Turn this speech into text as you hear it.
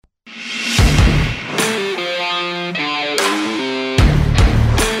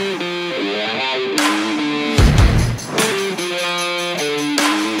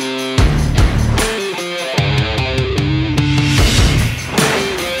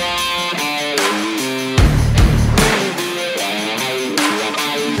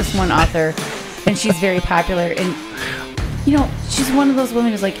author, and she's very popular. And you know, she's one of those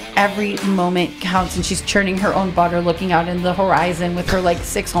women who's like every moment counts, and she's churning her own butter, looking out into the horizon with her like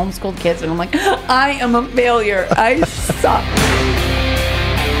 6 homeschooled kids. And I'm like, I am a failure. I suck.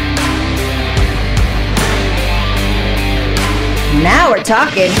 Now we're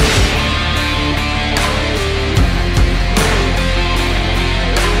talking.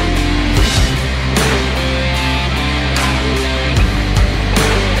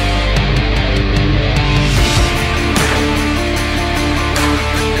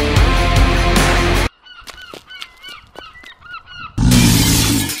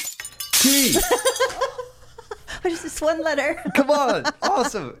 Just one letter. Come on.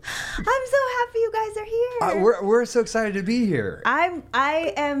 Awesome. I'm so happy you guys are here. We're so excited to be here. I'm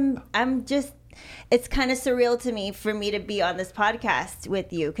just, it's kind of surreal to me for me to be on this podcast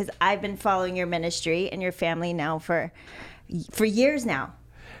with you, because I've been following your ministry and your family now for years now.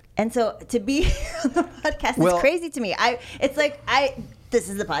 And so to be on the podcast is crazy to me. This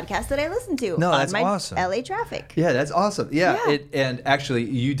is the podcast that I listen to No, on that's my awesome. LA traffic. Yeah, that's awesome. Yeah. And actually,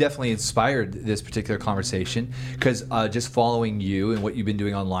 you definitely inspired this particular conversation, because just following you and what you've been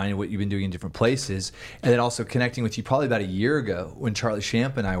doing online and what you've been doing in different places, and then also connecting with you probably about a year ago when Charlie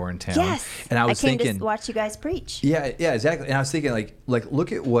Shamp and I were in town. Yes. And I was came thinking, to watch you guys preach. Yeah, exactly. And I was thinking, like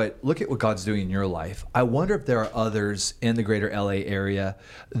look at what God's doing in your life. I wonder if there are others in the greater LA area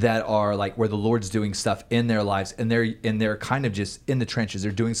that are like where the Lord's doing stuff in their lives, and they're kind of just in the trenches.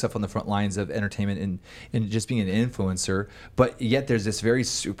 They're doing stuff on the front lines of entertainment and just being an influencer, but yet there's this very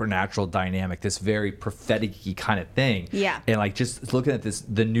supernatural dynamic, this very prophetic-y kind of thing. Yeah. And like just looking at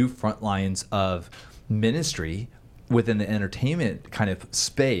the new front lines of ministry within the entertainment kind of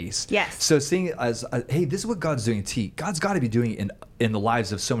space. Yes. So seeing it as, hey, this is what God's doing in T. God's got to be doing it in the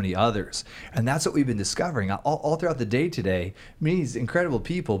lives of so many others. And that's what we've been discovering all throughout the day today. These incredible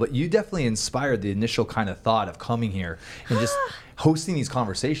people, but you definitely inspired the initial kind of thought of coming here and just hosting these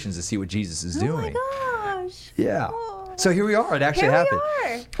conversations to see what Jesus is doing. Oh my gosh. Yeah. Oh. So here we are. It actually Here we happened.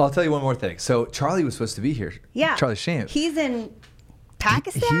 are. I'll tell you one more thing. So Charlie was supposed to be here. Yeah. Charlie Shamp. He's in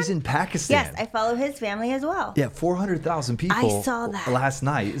Pakistan? He's in Pakistan. Yes, I follow his family as well. Yeah, 400,000 people. I saw that last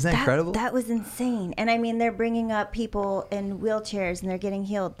night. Isn't that incredible? That was insane. And I mean, they're bringing up people in wheelchairs and they're getting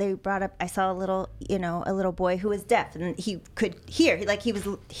healed. They brought up, I saw a little boy who was deaf and he could hear, like he was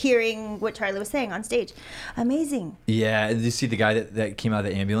hearing what Charlie was saying on stage. Amazing. Yeah, did you see the guy that came out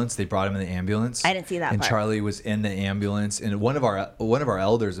of the ambulance? They brought him in the ambulance. I didn't see that And part. Charlie was in the ambulance, and one of our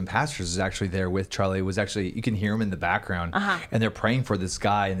elders and pastors is actually there with Charlie. Was actually, you can hear him in the background, and they're praying for this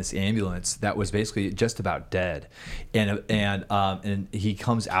guy in this ambulance that was basically just about dead, and he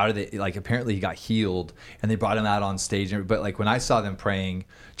comes out of it, like apparently he got healed, and they brought him out on stage. But like when I saw them praying,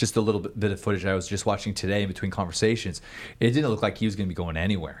 just a little bit of footage I was just watching today in between conversations, it didn't look like he was going to be going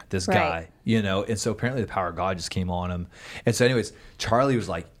anywhere. This guy, and so apparently the power of God just came on him. And so anyways, Charlie was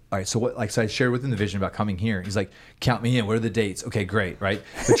like, all right, so what? Like, so I shared with him the vision about coming here. He's like, count me in. What are the dates? Okay, great, right?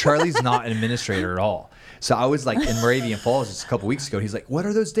 But Charlie's not an administrator at all. So I was like in Moravian Falls just a couple weeks ago. He's like, what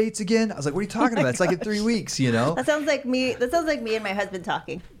are those dates again? I was like, what are you talking about? It's like in 3 weeks, That sounds like me. That sounds like me and my husband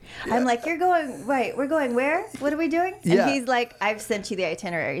talking. Yeah. I'm like, you're going, right, we're going where? What are we doing? And he's like, I've sent you the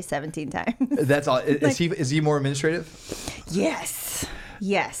itinerary 17 times. That's all. Is he more administrative? Yes.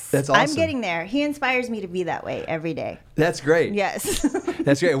 Yes. That's awesome. I'm getting there. He inspires me to be that way every day. That's great. Yes.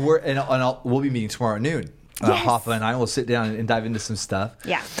 That's great. We'll be meeting tomorrow at noon. Yes. Hoffa and I will sit down and dive into some stuff.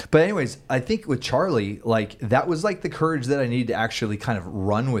 Yeah. But anyways, I think with Charlie, like that was like the courage that I needed to actually kind of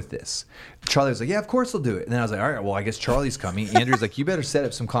run with this. Charlie was like, yeah, of course I'll do it. And then I was like, all right, well, I guess Charlie's coming. Andrew's like, you better set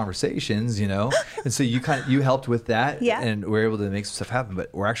up some conversations, And so you helped with that. Yeah. And we're able to make some stuff happen,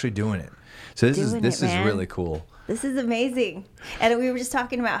 but we're actually doing it. So this is really cool. This is amazing. And we were just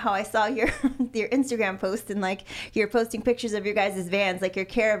talking about how I saw your Instagram post, and like you're posting pictures of your guys' vans, like your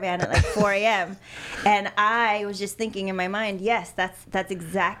caravan at like 4 a.m. And I was just thinking in my mind, yes, that's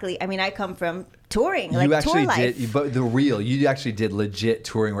exactly. I mean, I come from touring, like you actually tour life. did, but you actually did legit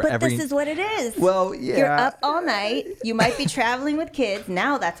touring where But this is what it is. Well, yeah. You're up all night. You might be traveling with kids.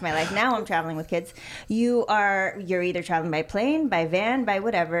 Now that's my life. Now I'm traveling with kids. You're either traveling by plane, by van, by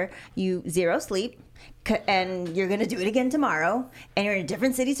whatever. You zero sleep. And you're going to do it again tomorrow, and you're in a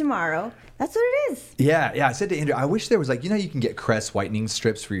different city tomorrow. That's what it is. Yeah. I said to Andrew, I wish there was like, you can get Crest whitening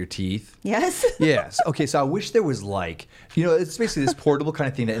strips for your teeth. Yes. Yes. Okay, so I wish there was like, it's basically this portable kind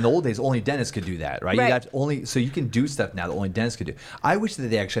of thing that in the old days only dentists could do that, right? Right. So you can do stuff now that only dentists could do. I wish that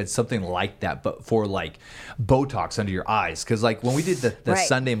they actually had something like that, but for like Botox under your eyes. Because like when we did the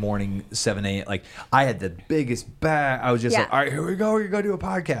Sunday morning 7 a.m., like I had the biggest bag. I was just like, all right, here we go. We're going to do a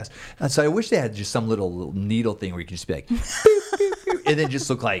podcast. And so I wish they had just some little needle thing where you can just be like, and then just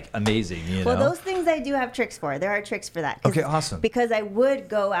look like amazing, you Well, know? those things I do have tricks for. There are tricks for that. Okay, awesome. Because I would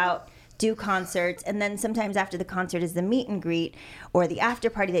go out, do concerts, and then sometimes after the concert is the meet and greet or the after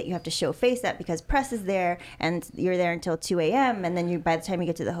party that you have to show face at because press is there and you're there until 2 a.m. and then by the time you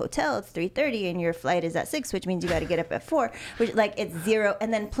get to the hotel it's 3:30 and your flight is at 6, which means you got to get up at 4, which like it's 0,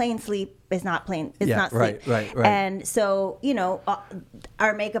 and then plain sleep is not plain. It's not sleep. Right. And so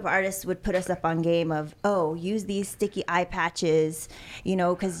our makeup artists would put us up on game of use these sticky eye patches,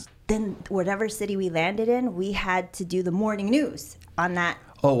 because then whatever city we landed in, we had to do the morning news on that.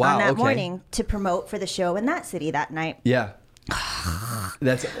 Oh, wow. On that Okay. morning to promote for the show in that city that night. Yeah.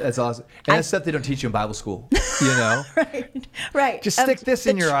 That's awesome. And that's stuff they don't teach you in Bible school, Right. Just stick this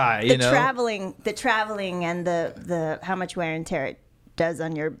in your eye, the traveling and the how much wear and tear it does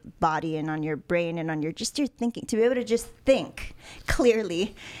on your body and on your brain and on your thinking, to be able to just think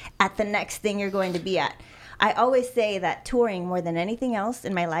clearly at the next thing you're going to be at. I always say that touring, more than anything else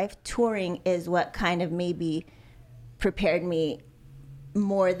in my life, touring is what kind of maybe prepared me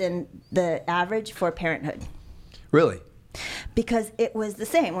more than the average for parenthood. Really? Because it was the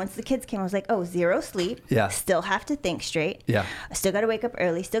same. Once the kids came, I was like, 0 sleep. Yeah. Still have to think straight. Yeah. I still got to wake up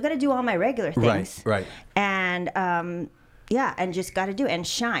early. Still got to do all my regular things. Right. And and just got to do it and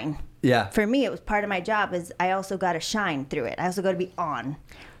shine. Yeah. For me, it was part of my job is I also got to shine through it. I also got to be on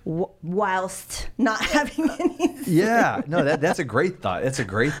whilst not having any. Yeah, no, that's a great thought. That's a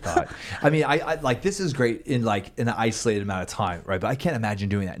great thought. I mean, I like, this is great in an isolated amount of time, right? But I can't imagine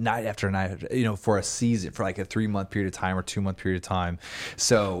doing that night after night, for a season, for like a 3-month period of time or 2-month period of time.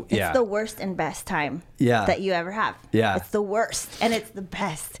 So it's the worst and best time Yeah. that you ever have. Yeah. It's the worst and it's the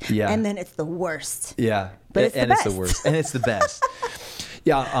best. Yeah. And then it's the worst. Yeah, But it's the and best. it's the worst, and it's the best.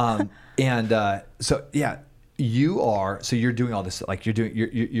 You're doing all this, like you're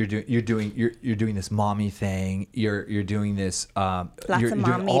doing this mommy thing. You're doing this. You're of mom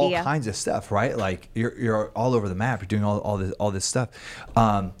doing all media. kinds of stuff, right? Like you're all over the map. You're doing all this stuff.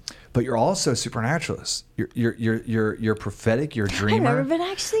 But you're also a supernaturalist. You're prophetic. You're a dreamer. I've never been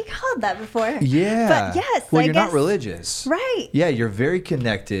actually called that before. Yeah. But yes. Well, I you're guess, not religious. Right. Yeah, you're very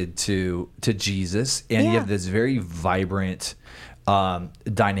connected to Jesus, and you Yeah. have this very vibrant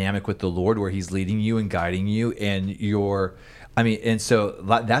dynamic with the Lord where He's leading you and guiding you, and so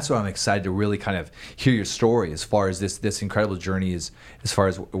that's why I'm excited to really kind of hear your story as far as this incredible journey is, as far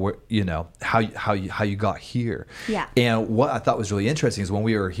as how you got here. Yeah. And what I thought was really interesting is when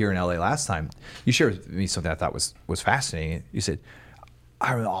we were here in LA last time, you shared with me something I thought was fascinating. You said,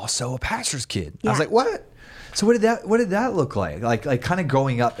 "I'm also a pastor's kid." Yeah. I was like, "What?" So what did that look like? Like kind of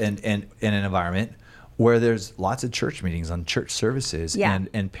growing up in an environment where there's lots of church meetings on church services, Yeah.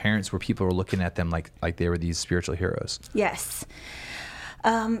 and parents where people were looking at them like they were these spiritual heroes. Yes.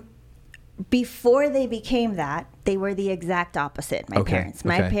 Before they became that, they were the exact opposite. My parents.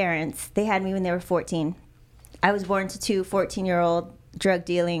 My parents, they had me when they were 14. I was born to 2 14-year-old drug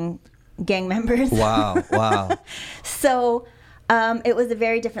dealing gang members. Wow. So it was a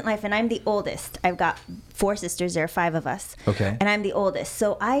very different life, and I'm the oldest. I've got 4 sisters. There are 5 of us. Okay. And I'm the oldest.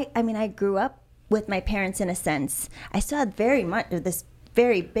 So I grew up with my parents in a sense. I still had very much this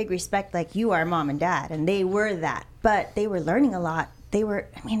very big respect, like you are mom and dad, and they were that. But they were learning a lot. I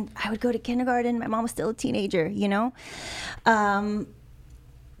would go to kindergarten. My mom was still a teenager,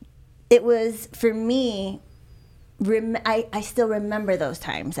 It was, for me, I still remember those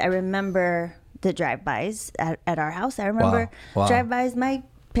times. I remember the drive-bys at our house. I remember Wow. drive-bys, my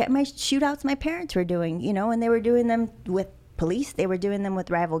shootouts my parents were doing, and they were doing them with police. They were doing them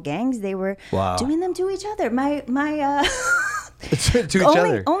with rival gangs. They were doing them to each other. To each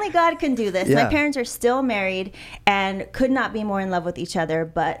other. Only God can do this. Yeah. My parents are still married and could not be more in love with each other.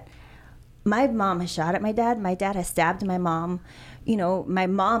 But my mom has shot at my dad. My dad has stabbed my mom. My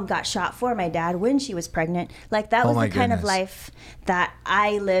mom got shot for my dad when she was pregnant. Like, that was the kind of life that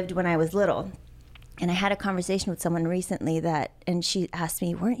I lived when I was little. And I had a conversation with someone recently and she asked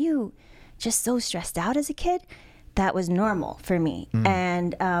me, weren't you just so stressed out as a kid? That was normal for me.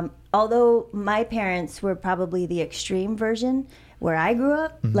 And although my parents were probably the extreme version where I grew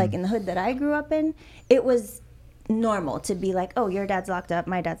up, like in the hood that I grew up in, it was normal to be like, oh, your dad's locked up,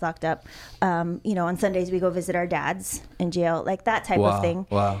 my dad's locked up. On Sundays we go visit our dads in jail, like that type of thing.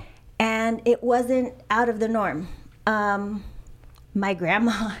 Wow. And it wasn't out of the norm. My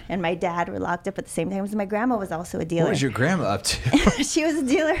grandma and my dad were locked up at the same time. My grandma was also a dealer. What was your grandma up to? She was a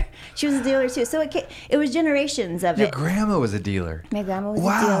dealer. She was a dealer too. So it was generations of Your it. grandma was a dealer. My grandma was a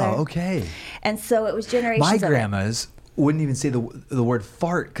dealer. Wow. Okay. And so it was generations My of grandmas wouldn't even say the word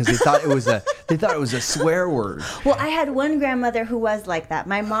fart because they thought it was a swear word. Well, I had one grandmother who was like that.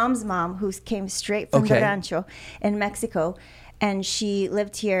 My mom's mom, who came straight from the rancho in Mexico. and she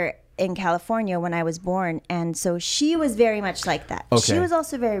lived here in California when I was born. And so she was very much like that. Okay. She was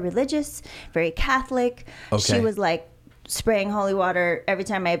also very religious, very Catholic. Okay. She was like spraying holy water every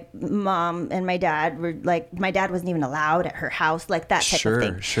time my mom and my dad were like, my dad wasn't even allowed at her house, like that type of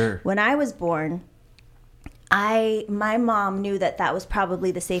thing. Sure. When I was born, my mom knew that was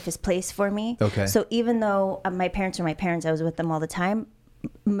probably the safest place for me. Okay. So even though my parents were my parents, I was with them all the time.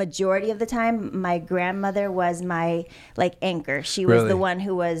 Majority of the time, my grandmother was my like anchor. She was Really? the one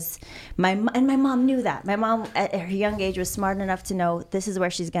who was and my mom knew that. My mom at her young age was smart enough to know this is where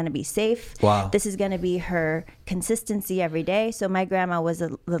she's going to be safe. Wow. This is going to be her consistency every day. So my grandma was a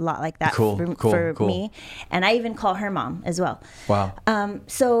lot like that Cool. for me. And I even call her mom as well. Wow.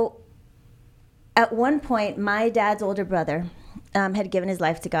 So at one point, my dad's older brother had given his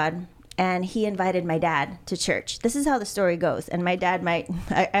life to God, and he invited my dad to church. This is how the story goes. And my dad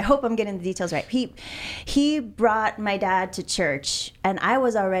I hope I'm getting the details right. He brought my dad to church, and I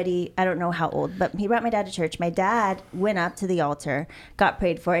was already, I don't know how old, but he brought my dad to church. My dad went up to the altar, got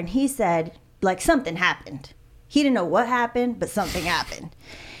prayed for, and he said, like, something happened. He didn't know what happened, but something happened.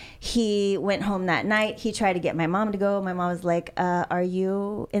 He went home that night. He tried to get my mom to go. My mom was like, are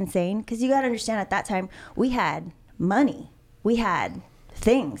you insane? Because you got to understand, at that time, we had money. We had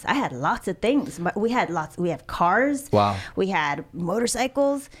things. I had lots of things. We had cars. Wow. We had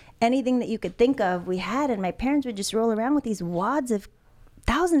motorcycles. Anything that you could think of, we had. And my parents would just roll around with these wads of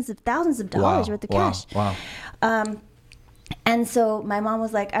thousands of dollars worth of cash. Wow. And so my mom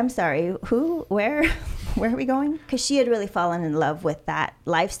was like, I'm sorry, who, where are we going? Because she had really fallen in love with that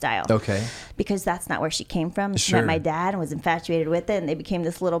lifestyle. Okay. Because that's not where she came from. She Sure. met my dad and was infatuated with it, and they became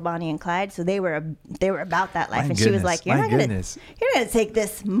this little Bonnie and Clyde. So they were about that life. My And she was goodness, like, you're my not gonna goodness. take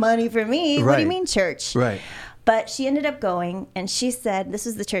this money from me. What do Right. you mean, church? Right. But she ended up going, and she said, this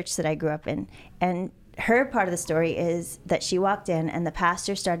is the church that I grew up in. And her part of the story is that she walked in and the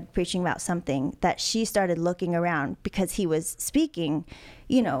pastor started preaching about something that she started looking around because he was speaking,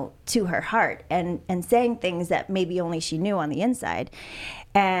 to her heart and saying things that maybe only she knew on the inside.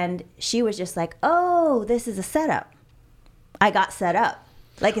 And she was just like, oh, this is a setup. I got set up.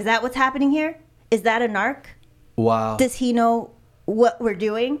 Like, is that what's happening here? Is that a narc? Wow. Does he know what we're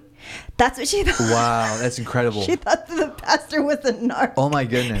doing? That's what she thought. Wow, that's incredible. She thought that the pastor was a narc. Oh my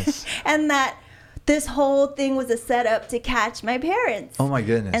goodness. And that this whole thing was a setup to catch my parents. Oh my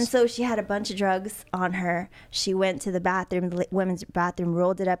goodness. And so she had a bunch of drugs on her. She went to the bathroom, the women's bathroom,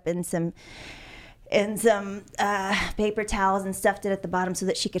 rolled it up in some paper towels and stuffed it at the bottom so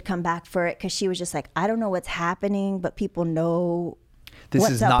that she could come back for it, because she was just like, I don't know what's happening, but people know This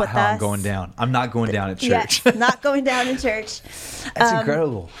what's is up not with how I'm us. going down. I'm not going down at church. Yes, not going down in church. That's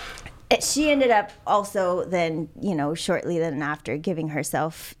incredible. She ended up also then, shortly then after, giving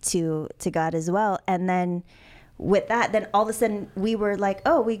herself to God as well. And then with that, then all of a sudden we were like,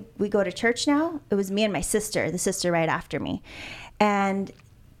 oh, we go to church now? It was me and my sister, the sister right after me. And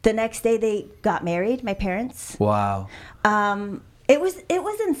the next day they got married, my parents. Wow. It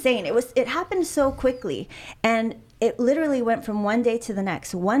was insane. It happened so quickly. And it literally went from one day to the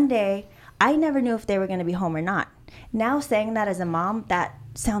next. One day, I never knew if they were going to be home or not. Now, saying that as a mom, that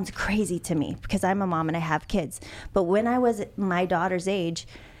sounds crazy to me because I'm a mom and I have kids. But when I was my daughter's age,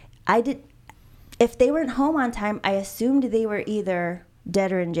 if they weren't home on time, I assumed they were either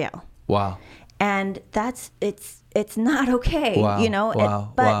dead or in jail. Wow. And it's not okay,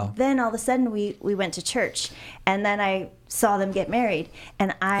 Wow. But then all of a sudden we went to church, and then I saw them get married,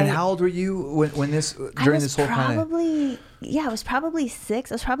 and how old were you when this during this whole kind of? I was probably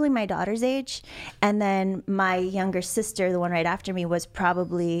 6. I was probably my daughter's age, and then my younger sister, the one right after me, was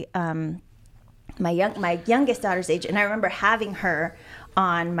probably my youngest daughter's age, and I remember having her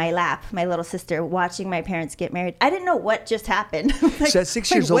on my lap, my little sister, watching my parents get married. I didn't know what just happened. Like, so at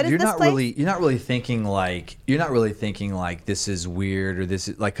 6 years old, you're not place? really thinking like this is weird or this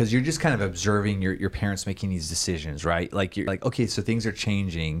is like, because you're just kind of observing your parents making these decisions, right? Like you're like, okay, so things are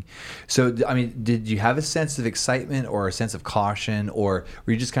changing. So I mean, did you have a sense of excitement or a sense of caution, or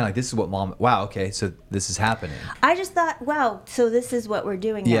were you just kind of like, this is what mom? Wow, okay, so this is happening. I just thought, wow, so this is what we're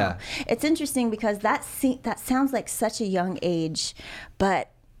doing now. Yeah. It's interesting because that sounds like such a young age.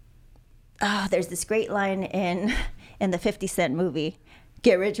 But there's this great line in the 50 Cent movie,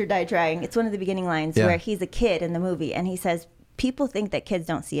 Get Rich or Die Trying. It's one of the beginning lines where he's a kid in the movie, and he says, people think that kids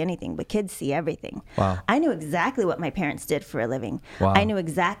don't see anything, but kids see everything. Wow. I knew exactly what my parents did for a living. Wow. I knew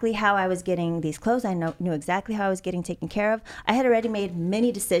exactly how I was getting these clothes. I knew exactly how I was getting taken care of. I had already made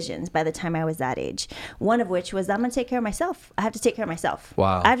many decisions by the time I was that age, one of which was I'm going to take care of myself. I have to take care of myself.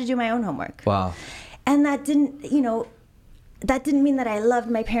 Wow. I have to do my own homework. Wow. And that didn't mean that I loved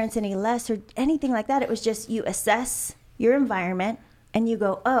my parents any less or anything like that. It was just you assess your environment and you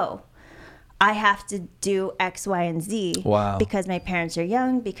go, oh, I have to do X, Y, and Z because my parents are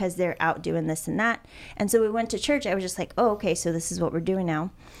young, because they're out doing this and that. And so we went to church. I was just like, oh, okay, so this is what we're doing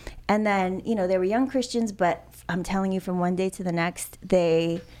now. And then, you know, they were young Christians, but I'm telling you, from one day to the next,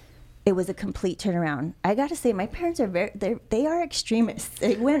 it was a complete turnaround. I got to say, my parents are they are extremists.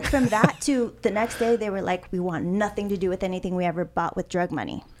 They went from that to the next day, they were like, we want nothing to do with anything we ever bought with drug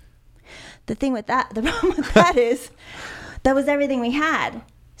money. The problem with that is that was everything we had.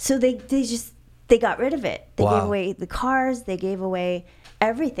 So they got rid of it. They gave away the cars. They gave away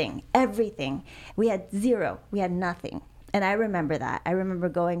everything. We had zero. We had nothing. And I remember that. I remember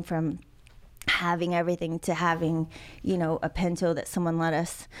going from having everything to having, you know, a Pinto that someone let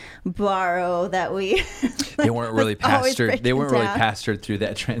us borrow that we they weren't really pastored. They weren't really pastored through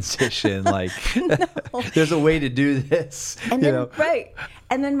that transition. Like, there's a way to do this. And then, right.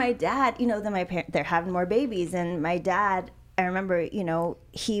 And then my dad, you know, then my parents, they're having more babies, and my dad, I remember, you know,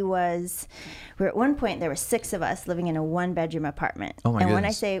 we're at one point, there were 6 of us living in a 1-bedroom apartment. Oh my goodness. When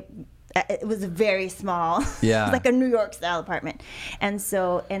I say, it was very small. Yeah. It was like a New York style apartment. And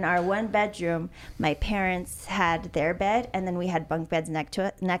so in our 1-bedroom, my parents had their bed, and then we had bunk beds next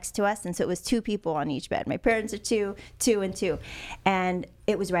to us. And so it was 2 people on each bed. My parents are 2, and 2. And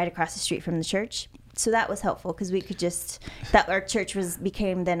it was right across the street from the church. So that was helpful because we could our church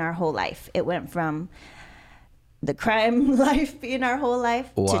became then our whole life. It went from the crime life being our whole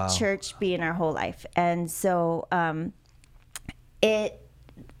life to church being our whole life. And so the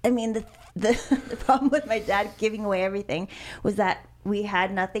problem with my dad giving away everything was that we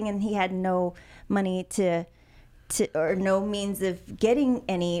had nothing, and he had no money or no means of getting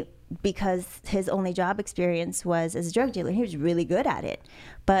any, because his only job experience was as a drug dealer. He was really good at it,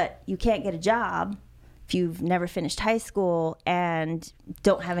 but you can't get a job if you've never finished high school and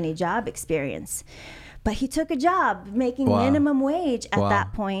don't have any job experience. But he took a job making minimum wage at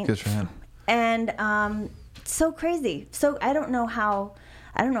that point. Good for him. And so crazy. So I don't know how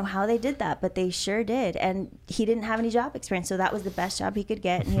they did that, but they sure did. And he didn't have any job experience, so that was the best job he could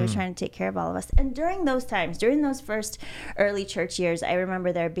get, and he was trying to take care of all of us. And during those first early church years, I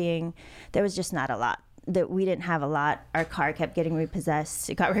remember there was just not a lot. That we didn't have a lot. Our car kept getting repossessed.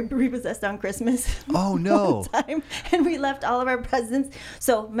 It got repossessed on Christmas. Oh no! Time, and we left all of our presents.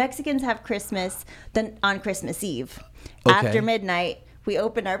 So Mexicans have Christmas then on Christmas Eve. Okay. After midnight, we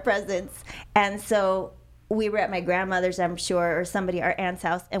open our presents, and so we were at my grandmother's, I'm sure, or our aunt's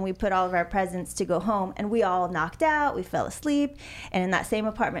house, and we put all of our presents to go home, and we all knocked out. We fell asleep, and in that same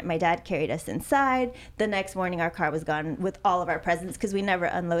apartment, my dad carried us inside. The next morning, our car was gone with all of our presents because we never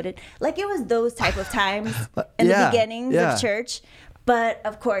unloaded. Like, it was those type of times in the beginnings of church. But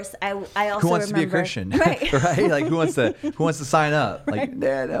of course, I also remember, who wants to be a Christian, right? Right? Like, who wants to sign up? Like,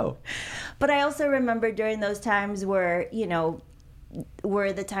 yeah, no. But I also remember during those times were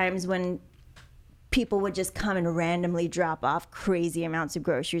the times when people would just come and randomly drop off crazy amounts of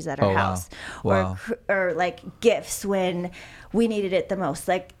groceries at our house. Or like gifts when we needed it the most.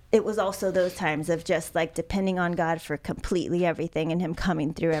 Like, it was also those times of just like depending on God for completely everything and him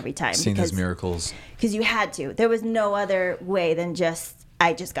coming through every time. Seeing those miracles. Because you had to. There was no other way than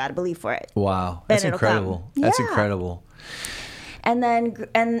I just got to believe for it. Wow. That's incredible. That's incredible. And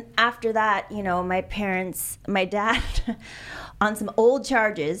after that, my dad, on some old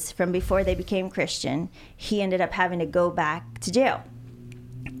charges from before they became Christian, he ended up having to go back to jail.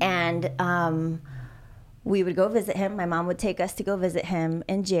 And we would go visit him. My mom would take us to go visit him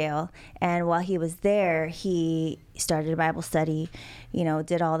in jail. And while he was there, he started a Bible study,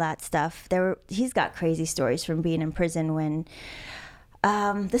 did all that stuff. He's got crazy stories from being in prison when...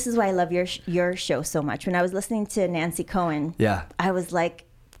 this is why I love your show so much. When I was listening to Nancy Cohen, I was like,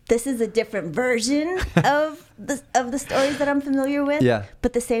 this is a different version of the stories that I'm familiar with,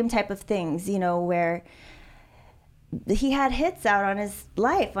 but the same type of things, where he had hits out on his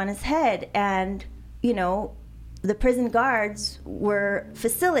life, on his head, and, the prison guards were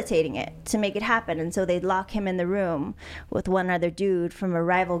facilitating it to make it happen. And so they'd lock him in the room with one other dude from a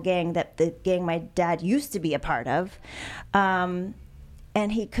rival gang that the gang my dad used to be a part of. And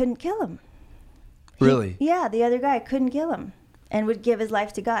he couldn't kill him. Really? The other guy couldn't kill him and would give his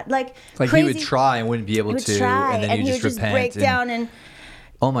life to God. Like crazy, he would try and wouldn't be able to, and then he would just break down and...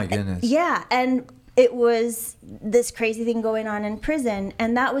 Oh my goodness. Yeah, and it was this crazy thing going on in prison,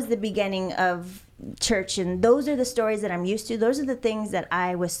 and that was the beginning of church, and those are the stories that I'm used to. Those are the things that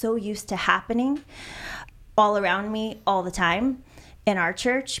I was so used to happening all around me all the time. in our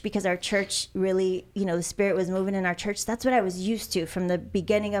church, because our church really, the Spirit was moving in our church. That's what I was used to from the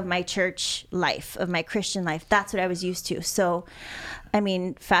beginning of my church life, of my Christian life. That's what I was used to. So,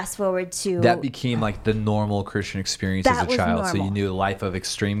 fast forward to... That became like the normal Christian experience as a child. Normal. So you knew a life of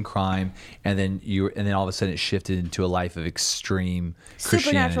extreme crime, and then all of a sudden it shifted into a life of extreme Christianity.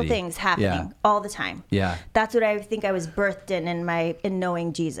 Supernatural things happening all the time. Yeah. That's what I think I was birthed in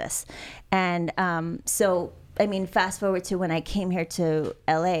knowing Jesus. And fast forward to when I came here to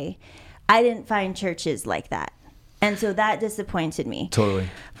LA, I didn't find churches like that. And so that disappointed me. Totally.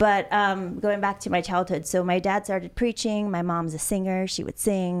 But going back to my childhood, so my dad started preaching. My mom's a singer. She would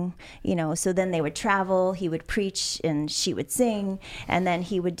sing, so then they would travel. He would preach and she would sing. And then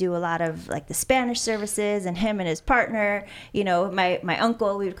he would do a lot of like the Spanish services, and him and his partner, my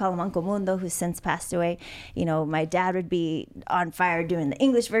uncle, we would call him Uncle Mundo, who's since passed away. My dad would be on fire doing the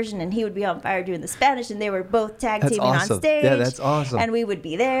English version and he would be on fire doing the Spanish, and they were both tag teaming on stage. Yeah, that's awesome. And we would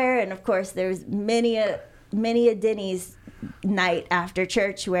be there. And of course, there's many a Denny's night after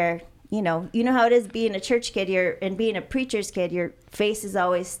church where you know how it is being a church kid and being a preacher's kid. Your face is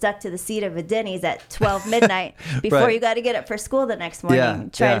always stuck to the seat of a Denny's at 12 midnight before Right. you got to get up for school the next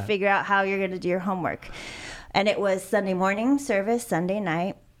morning, try to figure out how you're going to do your homework. And it was Sunday morning service, Sunday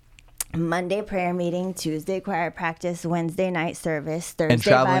night, Monday prayer meeting, Tuesday choir practice, Wednesday night service, Thursday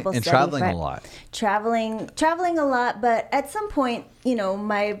Bible study. And traveling a lot. Traveling a lot, but at some point,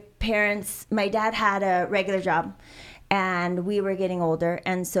 my dad had a regular job and we were getting older,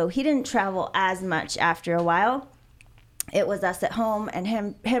 and so he didn't travel as much after a while. It was us at home and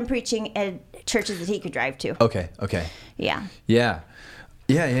him preaching at churches that he could drive to. Okay. Yeah. Yeah.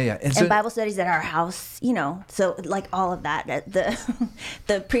 And Bible studies at our house, so like all of that.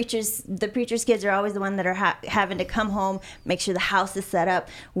 The preachers' kids are always the one that are having to come home, make sure the house is set up.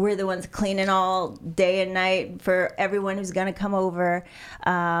 We're the ones cleaning all day and night for everyone who's going to come over.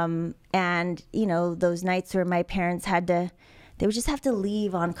 And those nights where my parents they would just have to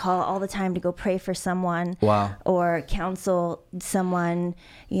leave on call all the time to go pray for someone. Wow. Or counsel someone,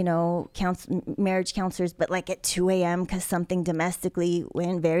 marriage counselors, but like at 2 a.m. because something domestically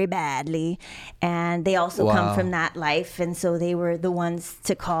went very badly. And they also come from that life. And so they were the ones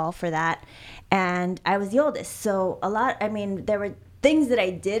to call for that. And I was the oldest. So there were things that I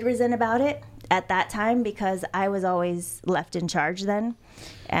did resent about it at that time because I was always left in charge then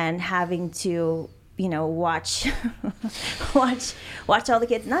and having to watch all the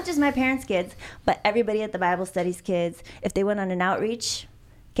kids, not just my parents' kids, but everybody at the Bible studies kids. If they went on an outreach,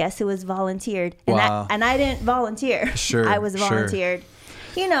 guess who was volunteered? And I didn't volunteer. Sure, I was volunteered.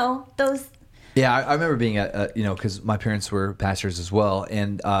 Those. Yeah, I remember being at, because my parents were pastors as well,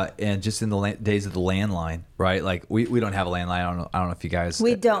 and just in the days of the landline, right? Like we don't have a landline. I don't know if you guys.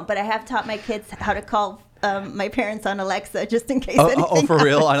 We don't, but I have taught my kids how to call my parents on Alexa just in case anything. Oh, for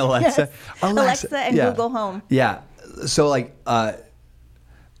real? On Alexa? Yes. Alexa and Google Home. Yeah. So I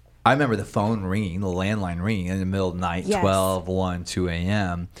remember the phone ringing, the landline ringing in the middle of the night, Yes. 12, 1, 2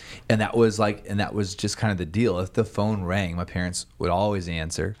 a.m. And that was just kind of the deal. If the phone rang, my parents would always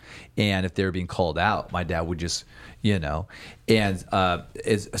answer. And if they were being called out, my dad would just, and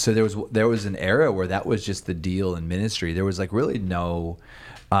so there was an era where that was just the deal in ministry. There was really no,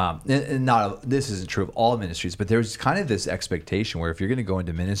 this isn't true of all ministries, but there's kind of this expectation where if you're going to go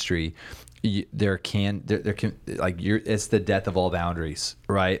into ministry, there can it's the death of all boundaries,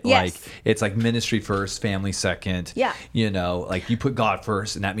 right? Yes. Like it's like ministry first, family second. Yeah. You put God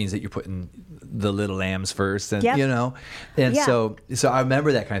first, and that means that you're putting the little lambs first, and Yep. and Yeah. so I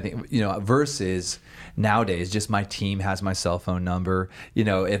remember that kind of thing. Versus nowadays, just my team has my cell phone number.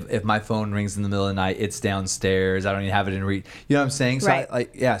 If my phone rings in the middle of the night, it's downstairs. I don't even have it in reach. You know what I'm saying? So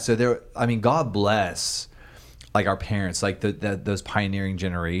Right. So God bless. Our parents, those pioneering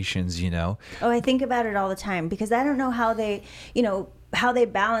generations, Oh, I think about it all the time because I don't know how they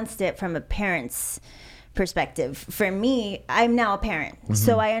balanced it from a parent's perspective. For me, I'm now a parent,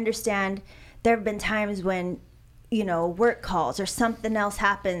 so I understand there have been times when, work calls or something else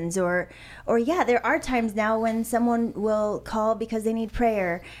happens or there are times now when someone will call because they need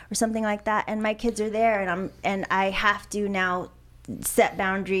prayer or something like that. And my kids are there and I have to now set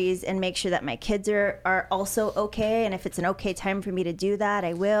boundaries and make sure that my kids are also okay. And if it's an okay time for me to do that,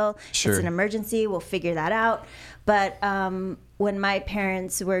 I will. Sure. If it's an emergency, we'll figure that out. But when my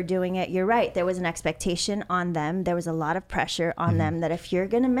parents were doing it, you're right. There was an expectation on them. There was a lot of pressure on them that if you're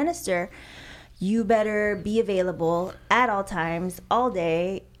going to minister, you better be available at all times, all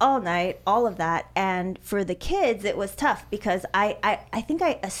day, all night, all of that. And for the kids, it was tough because I think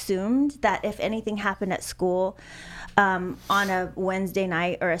I assumed that if anything happened at school on a Wednesday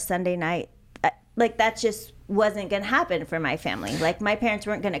night or a Sunday night, like that's just wasn't going to happen for my family. Like my parents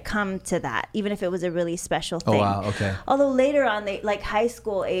weren't going to come to that, even if it was a really special thing. Oh, wow. Okay. Although later on, they like high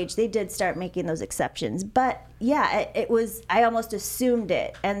school age, they did start making those exceptions. But yeah, it was, I almost assumed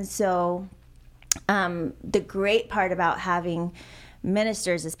it. And so the great part about having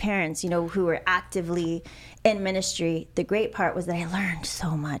ministers as parents, you know, who were actively in ministry, the great part was that I learned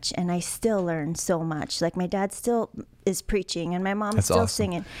so much, and I still learn so much. Like my dad still is preaching and my mom's That's still awesome.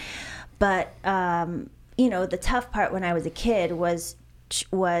 singing. But you know, the tough part when I was a kid was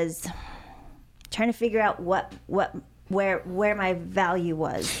trying to figure out where my value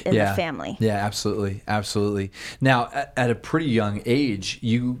was in the family. Yeah, absolutely, absolutely. Now, at a pretty young age,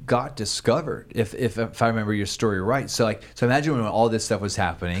 you got discovered, if I remember your story right. So imagine when all this stuff was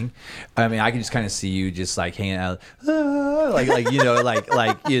happening. I mean, I can just kind of see you just like hanging out,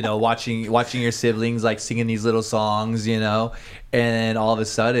 watching your siblings like singing these little songs, you know. And then all of a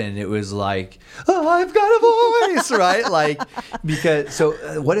sudden, it was like, oh, I've got a voice, right? Like, because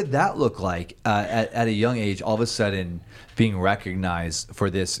what did that look like at a young age? All of a sudden, being recognized for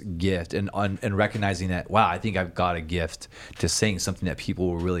this gift and recognizing that, wow, I think I've got a gift to sing, something that people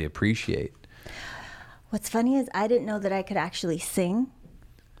will really appreciate. What's funny is I didn't know that I could actually sing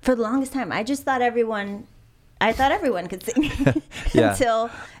for the longest time. I just thought everyone could sing. Yeah.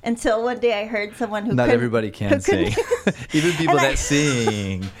 until one day I heard someone who not couldn't- everybody can who sing. couldn't- Even people And that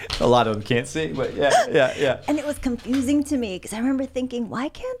sing, a lot of them can't sing. But yeah. And it was confusing to me because I remember thinking, why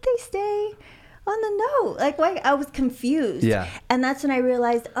can't they stay on the note? Like, why? I was confused. Yeah. And that's when I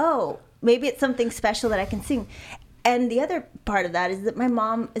realized, oh, maybe it's something special that I can sing. And the other part of that is that my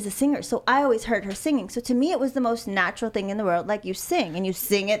mom is a singer, so I always heard her singing. So to me, it was the most natural thing in the world. Like, you sing, and you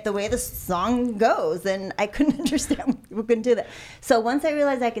sing it the way the song goes. And I couldn't understand why people couldn't do that. So once I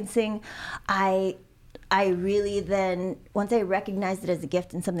realized I can sing, I really then, once I recognized it as a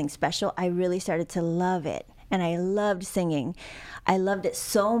gift and something special, I really started to love it. And I loved singing. I loved it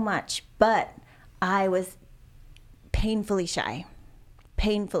so much, but I was painfully shy.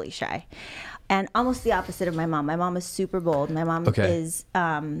 And almost the opposite of my mom. My mom is super bold. My mom is,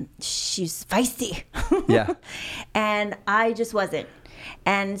 she's feisty. Yeah. And I just wasn't.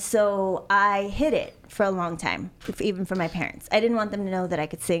 And so I hid it for a long time, even from my parents. I didn't want them to know that I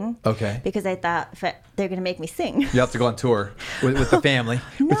could sing. Okay. Because I thought they're going to make me sing. You have to go on tour with the family.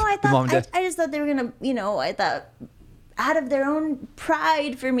 No, with mom and dad. I just thought they were going to, I thought out of their own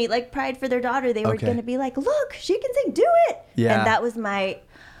pride for me, like pride for their daughter, they were going to be like, look, she can sing, do it. Yeah. And that was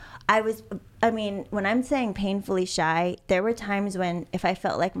when I'm saying painfully shy, there were times when if I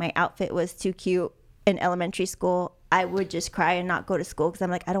felt like my outfit was too cute in elementary school, I would just cry and not go to school because I'm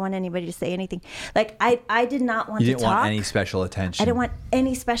like, I don't want anybody to say anything. Like, I did not want to talk. You didn't want any special attention. I didn't want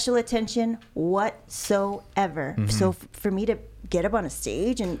any special attention whatsoever. Mm-hmm. So for me to get up on a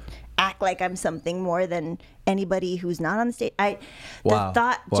stage and act like I'm something more than anybody who's not on the stage, the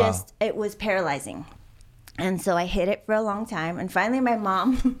thought just, it was paralyzing. And so I hid it for a long time. And finally my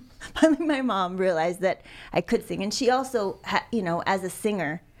mom realized that I could sing. And she also, as a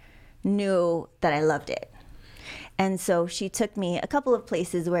singer, knew that I loved it. And so she took me a couple of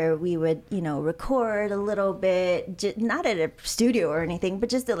places where we would, record a little bit, not at a studio or anything, but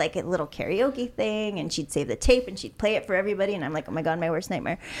just a little karaoke thing. And she'd save the tape and she'd play it for everybody. And I'm like, oh my God, my worst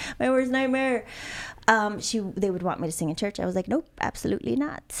nightmare. They would want me to sing in church. I was like, nope, absolutely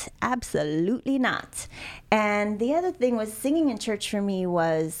not. Absolutely not. And the other thing was singing in church for me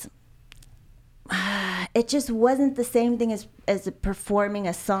was, it just wasn't the same thing as performing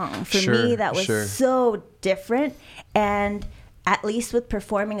a song. For me, that was so different. And at least with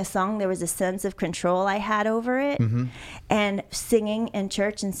performing a song, there was a sense of control I had over it. Mm-hmm. And singing in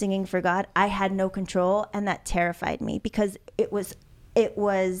church and singing for God, I had no control. And that terrified me because it was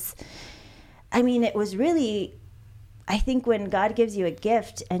really, I think when God gives you a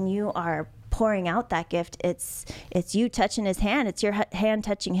gift and you are pouring out that gift, it's you touching his hand, it's your hand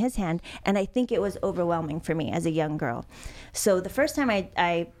touching his hand. And I think it was overwhelming for me as a young girl. So the first time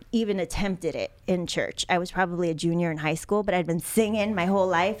I even attempted it in church, I was probably a junior in high school, but I'd been singing my whole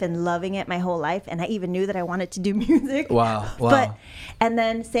life and loving it my whole life. And I even knew that I wanted to do music. Wow. And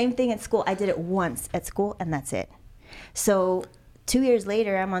then same thing at school. I did it once at school and that's it. So 2 years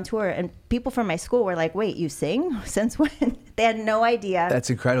later, I'm on tour, and people from my school were like, wait, you sing? Since when? They had no idea. That's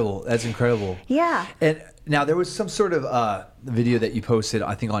incredible. Yeah. And now there was some sort of video that you posted,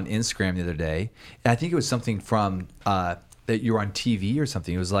 I think, on Instagram the other day. And I think it was something from that you were on TV or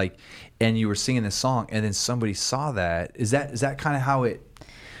something. It was like, and you were singing this song, and then somebody saw that. Is that kind of how it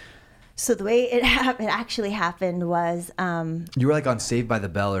So the way it actually happened was You were like on Saved by the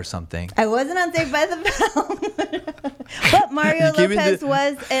Bell or something. I wasn't on Saved by the Bell, but Mario Lopez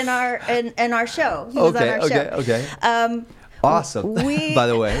was in our show. He was on our show. Okay. Awesome. By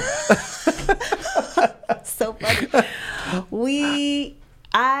the way. So funny.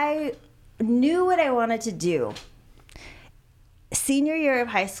 I knew what I wanted to do. Senior year of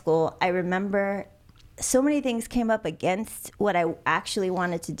high school, I remember so many things came up against what I actually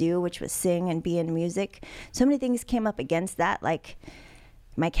wanted to do, which was sing and be in music. So many things came up against that, like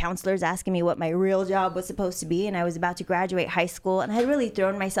my counselors asking me what my real job was supposed to be, and I was about to graduate high school, and I had really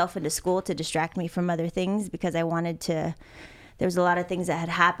thrown myself into school to distract me from other things because I wanted to. There was a lot of things that had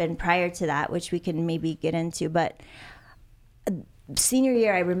happened prior to that, which we can maybe get into, but senior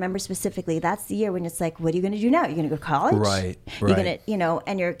year, I remember specifically, that's the year when it's like, what are you going to do now? You're going to go to college? Right. You're going to,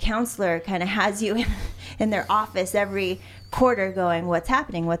 and your counselor kind of has you in their office every quarter going, what's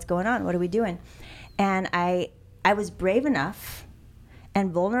happening? What's going on? What are we doing? And I was brave enough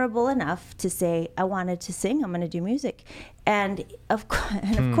and vulnerable enough to say, I wanted to sing. I'm going to do music. And of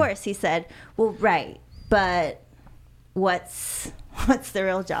course he said, well, right, but what's the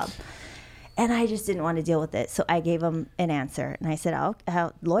real job? And I just didn't want to deal with it. So I gave him an answer. And I said,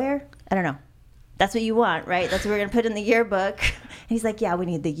 lawyer? I don't know. That's what you want, right? That's what we're going to put in the yearbook. And he's like, yeah, we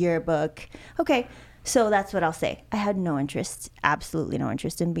need the yearbook. Okay. So that's what I'll say. I had no interest, absolutely no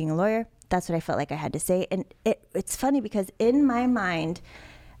interest in being a lawyer. That's what I felt like I had to say. And it's funny because in my mind,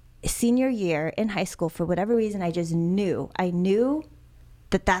 senior year in high school, for whatever reason, I just knew. I knew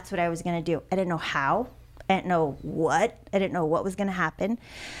that that's what I was going to do. I didn't know how. I didn't know what. I didn't know what was going to happen.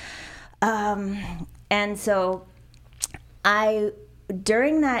 And so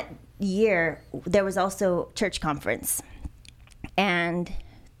during that year, there was also church conference, and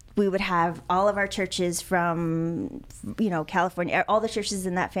we would have all of our churches from, California, all the churches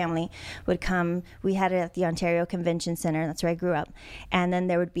in that family would come. We had it at the Ontario Convention Center. That's where I grew up. And then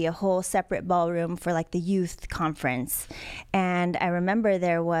there would be a whole separate ballroom for like the youth conference. And I remember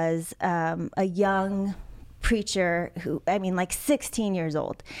there was, a young preacher who, 16 years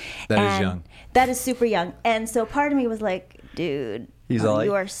old. That is young. That is super young. And so part of me was like, dude,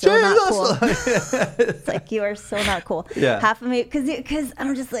 you are so not cool. It's like, you are so not cool. Yeah. Half of me, because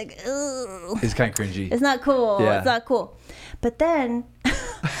I'm just like, ugh. It's kind of cringy. It's not cool. Yeah. It's not cool. But then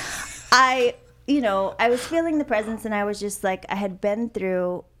I was feeling the presence, and I was just like, I had been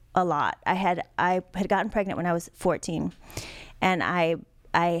through a lot. I had gotten pregnant when I was 14, and I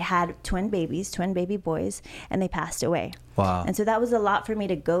had twin baby boys, and they passed away. Wow. And so that was a lot for me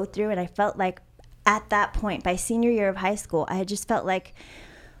to go through. And I felt like at that point, by senior year of high school, I had just felt like,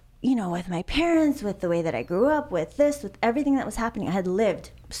 with my parents, with the way that I grew up, with everything that was happening, I had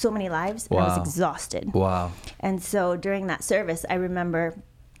lived so many lives, and I was exhausted. Wow. And so during that service, I remember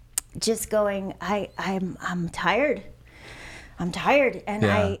just going, I'm tired. I'm tired. And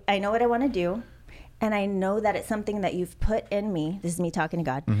Yeah. I know what I want to do. And I know that it's something that you've put in me. This is me talking to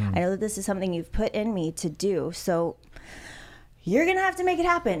God. Mm-hmm. I know that this is something you've put in me to do. So you're going to have to make it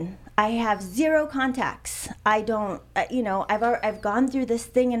happen. I have zero contacts. I don't, I've gone through this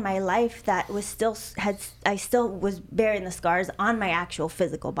thing in my life that I still was bearing the scars on my actual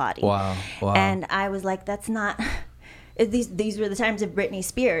physical body. Wow. And I was like, that's not, these were the times of Britney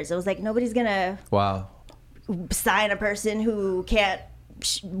Spears. I was like, nobody's going to sign a person who can't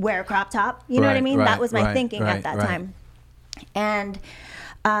wear a crop top. You know what I mean? That was my thinking at that time. And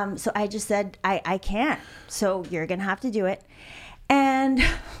so I just said, I can't. So you're going to have to do it. And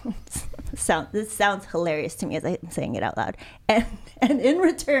this sounds hilarious to me as I'm saying it out loud. And in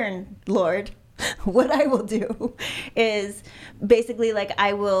return, Lord, what I will do is basically like,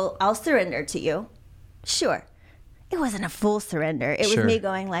 I'll surrender to you. Sure. It wasn't a full surrender. It was me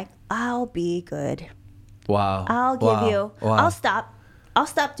going like, I'll be good. Wow. I'll give you, I'll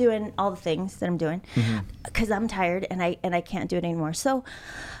stop doing all the things that I'm doing because I'm tired and I can't do it anymore. So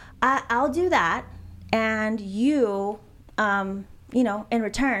I'll do that. And you, in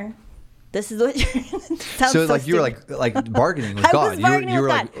return, this is what so like you were like bargaining with God. You were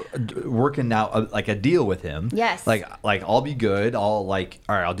like working out like a deal with him. Yes. Like I'll be good. All right,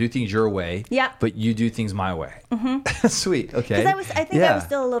 I'll do things your way. Yeah. But you do things my way. Mm-hmm. Sweet. Okay. Because I was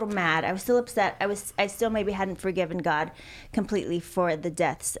still a little mad. I was still upset. I still maybe hadn't forgiven God completely for the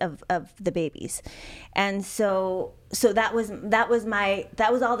deaths of the babies, and so that was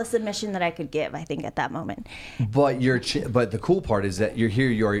all the submission that I could give, I think, at that moment. But but the cool part is that you're here,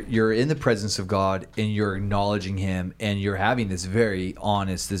 you're in the presence of God, and you're acknowledging Him, and you're having this very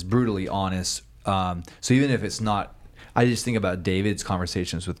honest, this brutally honest. So even if it's not, I just think about David's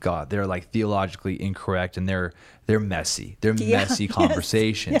conversations with God. They're like theologically incorrect, and they're messy. They're messy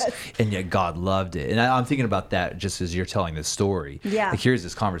conversations, and yet God loved it. And I'm thinking about that just as you're telling this story. Yeah. Like here's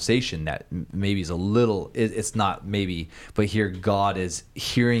this conversation that maybe is a little, it's not maybe, but here God is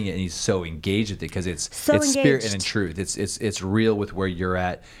hearing it, and he's so engaged with it because it's spirit and in truth. It's real with where you're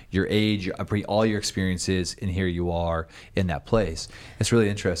at, your age, all your experiences, and here you are in that place. It's really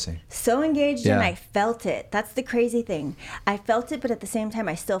interesting. So engaged, and I felt it. That's the crazy thing. I felt it, but at the same time,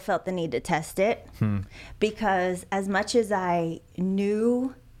 I still felt the need to test it because as much as I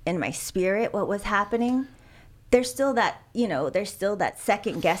knew in my spirit what was happening, there's still that, there's still that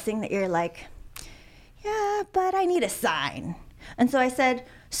second guessing that you're like, yeah, but I need a sign. And so I said,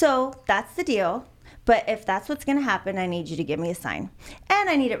 so that's the deal. But if that's what's going to happen, I need you to give me a sign. And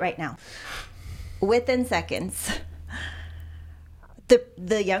I need it right now. Within seconds,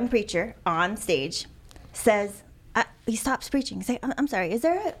 the young preacher on stage says, he stops preaching. He's like, I'm sorry, is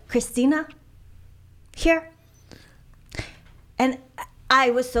there a Christina here? And I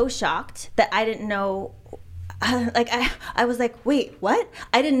was so shocked that I didn't know, I was like, wait, what?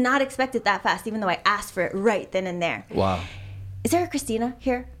 I did not expect it that fast, even though I asked for it right then and there. Wow. Is there a Christina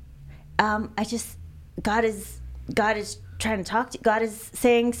here? God is trying to talk to you. God is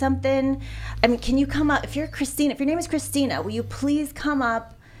saying something. I mean, can you come up? If you're Christina, if your name is Christina, will you please come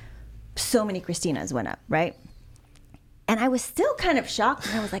up? So many Christinas went up, right? And I was still kind of shocked.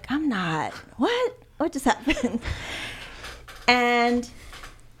 And I was like, I'm not. What just happened? And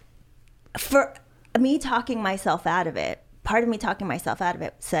for me talking myself out of it, part of me talking myself out of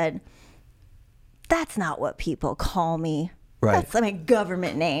it said, that's not what people call me. Right. That's my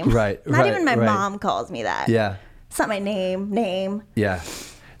government name. Right. Not even my mom calls me that. Yeah. It's not my name. Yeah.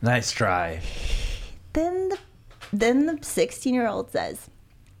 Nice try. Then the 16-year-old says,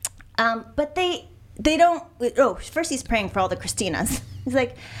 but they don't. First he's praying for all the Christinas. He's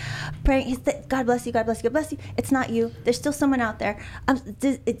like praying. He's like, God bless you, God bless you, God bless you. It's not you. There's still someone out there.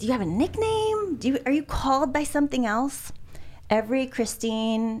 Do you have a nickname? Are you called by something else? Every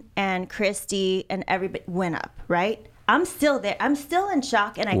Christine and Christy and everybody went up, right? I'm still there. I'm still in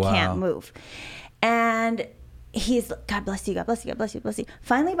shock, and I can't move. And he's, God bless you, God bless you, God bless you, bless you.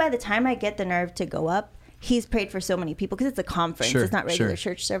 Finally, by the time I get the nerve to go up, he's prayed for so many people because it's a conference. It's not regular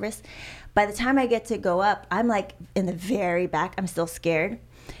church service. By the time I get to go up, I'm like in the very back. I'm still scared.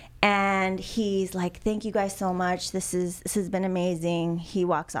 And he's like, thank you guys so much. This has been amazing. He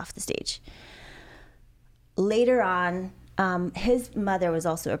walks off the stage. Later on, his mother was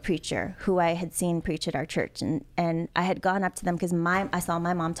also a preacher who I had seen preach at our church. And I had gone up to them because I saw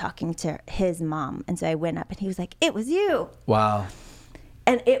my mom talking to his mom. And so I went up and he was like, it was you. Wow.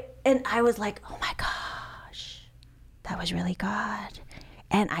 And I was like, oh my gosh, that was really God.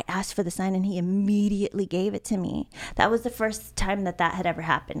 And I asked for the sign and he immediately gave it to me. That was the first time that had ever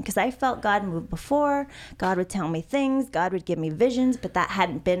happened. Because I felt God move before. God would tell me things. God would give me visions. But that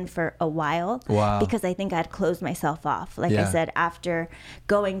hadn't been for a while. Wow. Because I think I'd closed myself off. Like I said, after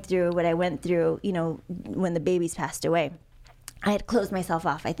going through what I went through, when the babies passed away. I had closed myself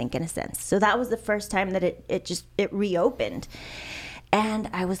off, I think, in a sense. So that was the first time that it reopened. And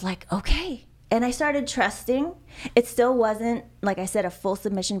I was like, okay. And I started trusting. It still wasn't, like I said, a full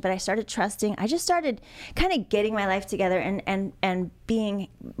submission, but I started trusting. I just started kind of getting my life together and being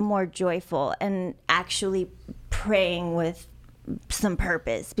more joyful and actually praying with some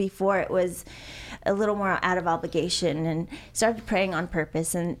purpose. Before it was a little more out of obligation, and started praying on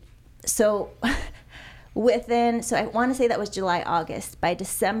purpose. And so I want to say that was July, August. By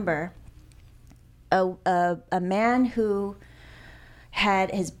December, a man who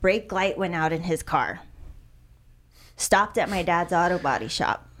had his brake light went out in his car, stopped at my dad's auto body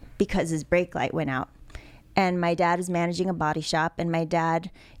shop because his brake light went out. And my dad is managing a body shop, and my dad,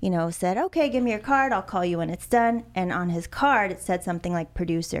 said, okay, give me your card. I'll call you when it's done. And on his card, it said something like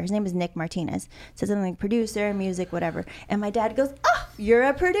producer. His name is Nick Martinez. It said something like producer, music, whatever. And my dad goes, oh, you're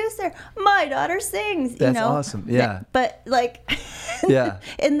a producer. My daughter sings. That's awesome. Yeah. But yeah.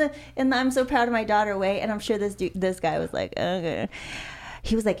 in the I'm so proud of my daughter way. And I'm sure this guy was like, okay.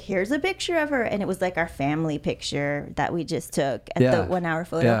 He was like, here's a picture of her. And it was like our family picture that we just took at the 1 hour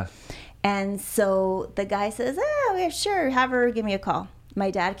photo. Yeah. And so the guy says, oh, yeah, sure, have her give me a call. My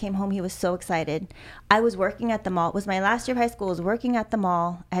dad came home. He was so excited. I was working at the mall. It was my last year of high school. I was working at the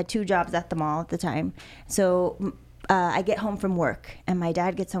mall. I had 2 jobs at the mall at the time. So I get home from work, and my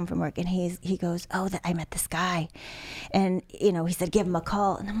dad gets home from work, and he goes, oh, I met this guy. And, he said, give him a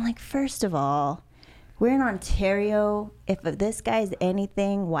call. And I'm like, first of all, we're in Ontario. If this guy's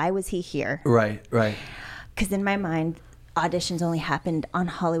anything, why was he here? Right. Because in my mind, auditions only happened on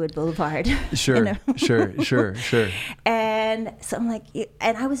Hollywood Boulevard. Sure. And so I'm like,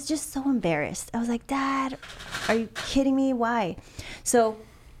 and I was just so embarrassed. I was like, Dad, are you kidding me? Why? So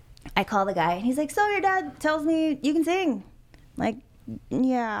I call the guy and he's like, so your dad tells me you can sing. I'm like,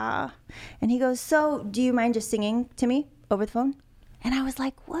 yeah. And he goes, so do you mind just singing to me over the phone? And I was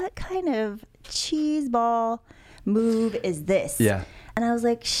like, what kind of cheeseball move is this? Yeah. And I was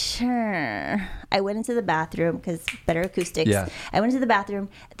like, sure. I went into the bathroom because better acoustics. Yeah. I went into the bathroom.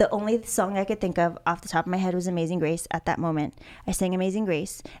 The only song I could think of off the top of my head was Amazing Grace at that moment. I sang Amazing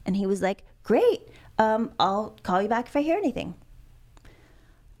Grace. And he was like, great. I'll call you back if I hear anything.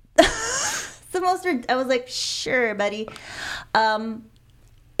 I was like, sure, buddy. From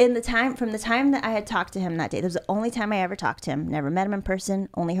the time that I had talked to him that day, that was the only time I ever talked to him. Never met him in person,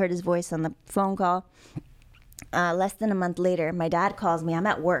 only heard his voice on the phone call. Less than a month later, my dad calls me. I'm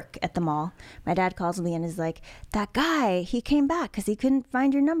at work at the mall. My dad calls me and is like, that guy, he came back because he couldn't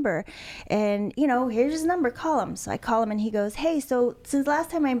find your number. And, here's his number. Call him. So I call him and he goes, hey, so since last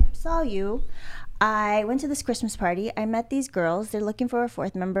time I saw you, I went to this Christmas party. I met these girls. They're looking for a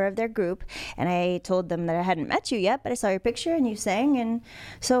fourth member of their group. And I told them that I hadn't met you yet, but I saw your picture and you sang. And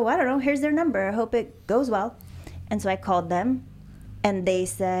so, I don't know, here's their number. I hope it goes well. And so I called them. And they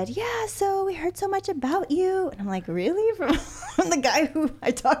said, yeah, so we heard so much about you. And I'm like, really? From the guy who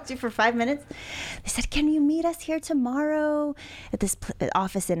I talked to for 5 minutes? They said, can you meet us here tomorrow at this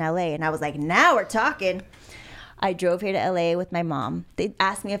office in LA? And I was like, now we're talking. I drove here to LA with my mom. They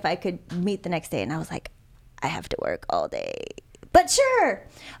asked me if I could meet the next day. And I was like, I have to work all day. But sure.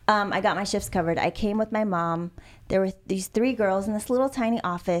 I got my shifts covered. I came with my mom. There were these 3 girls in this little tiny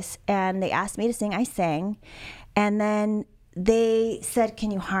office. And they asked me to sing. I sang. And then they said,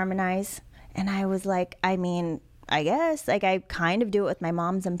 can you harmonize? And I was like, I guess. Like, I kind of do it with my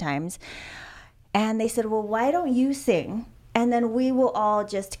mom sometimes. And they said, well, why don't you sing? And then we will all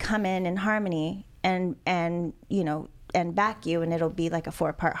just come in harmony and back you. And it'll be like a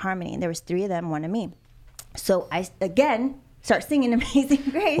 4-part harmony. And there was 3 of them, 1 of me. So I, again, start singing Amazing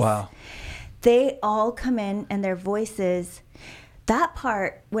Grace. Wow. They all come in and their voices, that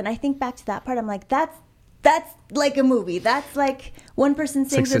part, when I think back to that part, I'm like, that's like a movie. That's like one person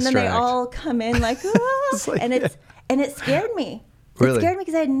sings like and then they Sister Act. all come in like, ah. And it scared me. Really? It scared me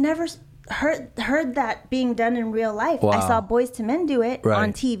because I had never heard that being done in real life. Wow. I saw Boyz II Men do it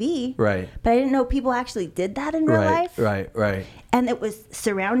on TV. Right. But I didn't know people actually did that in real life. Right. And it was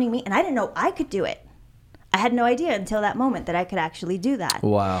surrounding me and I didn't know I could do it. I had no idea until that moment that I could actually do that.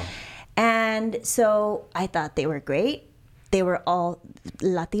 Wow. And so I thought they were great. They were all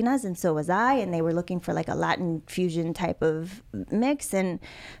Latinas, and so was I, and they were looking for like a Latin fusion type of mix. And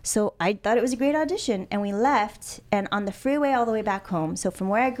so I thought it was a great audition. And we left, and on the freeway all the way back home, so from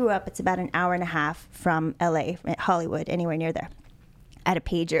where I grew up, it's about an hour and a half from LA, Hollywood, anywhere near there. I had a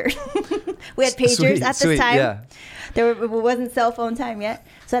pager. We had pagers at this time. Yeah. It wasn't cell phone time yet.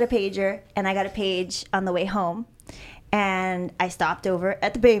 So I had a pager, and I got a page on the way home. And I stopped over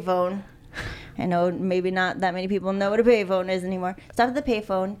at the payphone. I know maybe not that many people know what a payphone is anymore. Stopped at the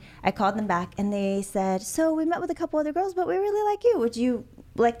payphone. I called them back, and they said, so we met with a couple other girls, but we really like you. Would you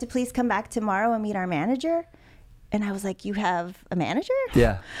like to please come back tomorrow and meet our manager? And I was like, you have a manager?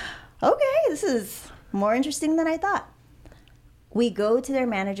 Yeah. Okay, this is more interesting than I thought. We go to their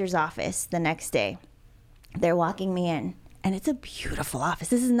manager's office the next day. They're walking me in, and it's a beautiful office.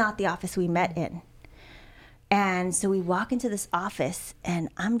 This is not the office we met in. And so we walk into this office, and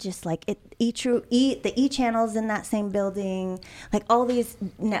I'm just like, the E channel's in that same building. Like, all these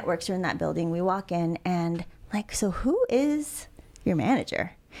networks are in that building. We walk in, and like, so who is your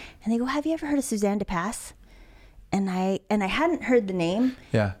manager? And they go, have you ever heard of Suzanne DePass? And I hadn't heard the name.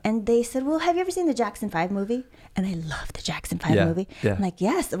 Yeah. And they said, well, have you ever seen the Jackson 5 movie? And I love the Jackson 5 movie. Yeah. I'm like,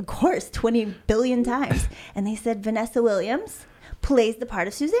 yes, of course, 20 billion times. And they said, Vanessa Williams plays the part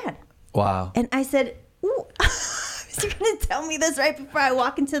of Suzanne. Wow. And I said, ooh, you're going to tell me this right before I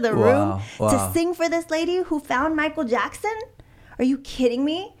walk into the room to sing for this lady who found Michael Jackson? Are you kidding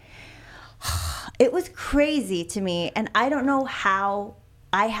me? It was crazy to me. And I don't know how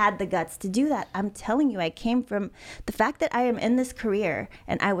I had the guts to do that. I'm telling you, I came from the fact that I am in this career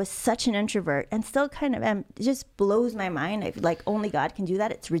and I was such an introvert and still kind of am. It just blows my mind. I feel like only God can do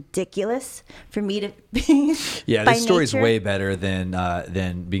that. It's ridiculous for me to be. Yeah, this story's way better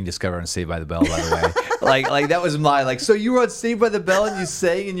than being discovered on Saved by the Bell, by the way. like that was my so you were on Saved by the Bell and you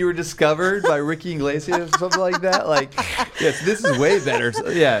sang and you were discovered by Ricky Iglesias or something like that. Like, yes, this is way better. So,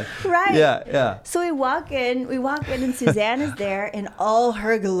 yeah. Right. Yeah. So we walk in and Suzanne is there in all her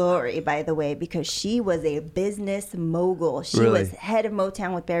her glory, by the way, because she was a business mogul. She Really? was head of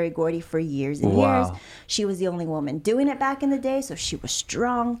Motown with Berry Gordy for years and Wow. years. She was the only woman doing it back in the day, so she was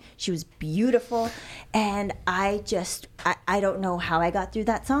strong. She was beautiful. And I don't know how I got through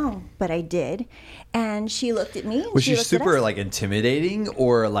that song, but I did. And she looked at me. And Was she looked at super us. like intimidating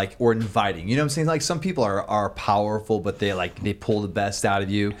or inviting? You know what I'm saying? Like some people are powerful, but they pull the best out of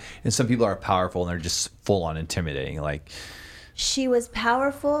you, and some people are powerful and they're just full on intimidating. Like She was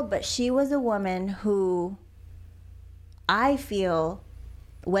powerful, but she was a woman who I feel,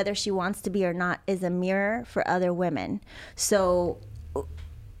 whether she wants to be or not, is a mirror for other women. So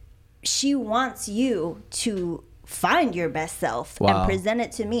she wants you to find your best self Wow. and present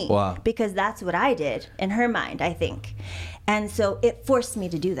it to me. Wow. Because that's what I did in her mind, I think. And so it forced me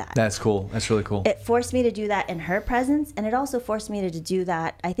to do that. that's cool. That's really cool. It forced me to do that in her presence, and it also forced me to do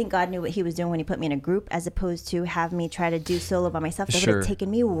that. I think God knew what he was doing when he put me in a group, as opposed to have me try to do solo by myself. That would Sure. have taken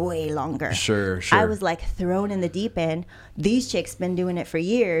me way longer. Sure. I was like thrown in the deep end. These chicks been doing it for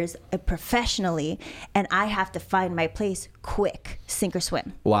years, professionally, and I have to find my place quick, sink or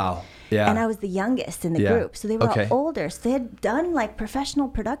swim. Wow. Yeah. And I was the youngest in the Yeah. group, so they were Okay. all older. So they had done like professional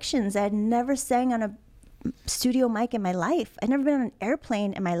productions. I had never sang on a studio mic in my life. I'd never been on an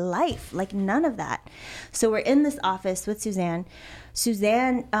airplane in my life, like none of that. So we're in this office with Suzanne.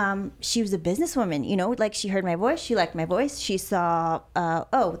 Suzanne, she was a businesswoman, you know, like she heard my voice, she liked my voice. She saw,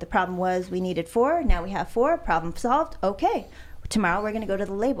 the problem was we needed 4, now we have 4, problem solved. Okay, tomorrow we're going to go to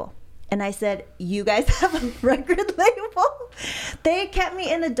the label. And I said, you guys have a record label? They kept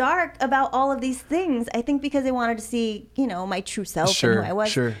me in the dark about all of these things. I think because they wanted to see, you know, my true self and who I was.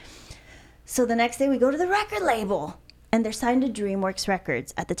 Sure. So the next day we go to the record label, and they're signed to DreamWorks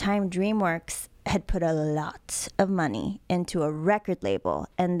Records. At the time, DreamWorks had put a lot of money into a record label,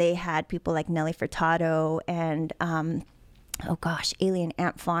 and they had people like Nelly Furtado and, Alien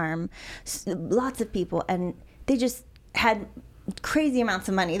Ant Farm, lots of people, and they just had crazy amounts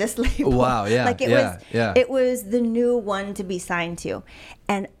of money, this label. Wow, yeah, Like it was the new one to be signed to.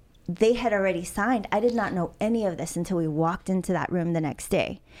 And they had already signed. I did not know any of this until we walked into that room the next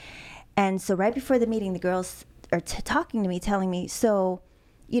day. And so right before the meeting, the girls are talking to me, telling me, so,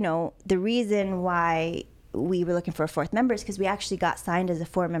 you know, the reason why we were looking for a 4th member is because we actually got signed as a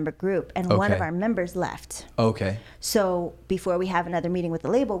 4-member group, and one of Okay. our members left. Okay. So before we have another meeting with the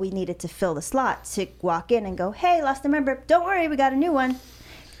label, we needed to fill the slot to walk in and go, hey, lost a member. Don't worry, we got a new one.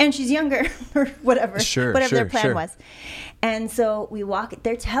 And she's younger or whatever. Sure, whatever their sure, plan sure. was. And so we walk,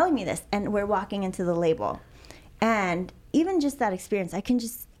 they're telling me this, and we're walking into the label. And even just that experience, I can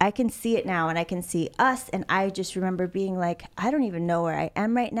see it now, and I can see us. And I just remember being like, I don't even know where I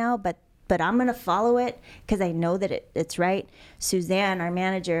am right now, but I'm going to follow it because I know that it's right. Suzanne, our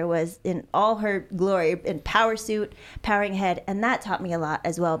manager, was in all her glory in power suit, powering head. And that taught me a lot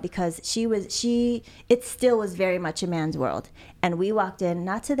as well, because it still was very much a man's world. And we walked in,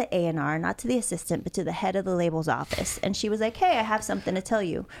 not to the A&R, not to the assistant, but to the head of the label's office. And she was like, hey, I have something to tell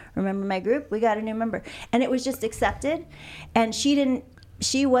you. Remember my group? We got a new member. And it was just accepted. And she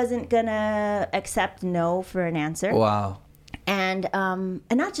wasn't going to accept no for an answer. Wow. And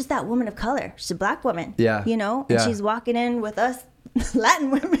not just that, woman of color. She's a black woman. Yeah. You know? And Yeah. she's walking in with us Latin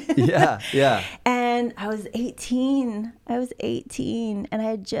women. Yeah. And I was 18. And I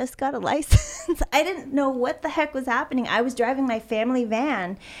had just got a license. I didn't know what the heck was happening. I was driving my family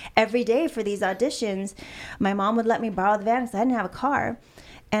van every day for these auditions. My mom would let me borrow the van because I didn't have a car.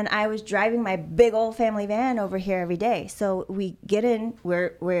 And I was driving my big old family van over here every day. So we get in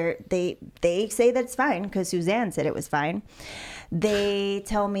where they say that it's fine because Suzanne said it was fine. They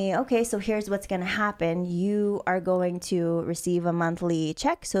tell me, okay, so here's what's going to happen. You are going to receive a monthly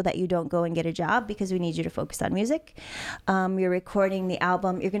check so that you don't go and get a job because we need you to focus on music. You're recording the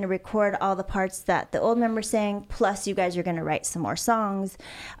album. You're going to record all the parts that the old members sang, plus you guys are going to write some more songs.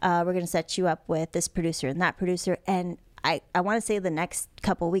 We're going to set you up with this producer and that producer. And I want to say the next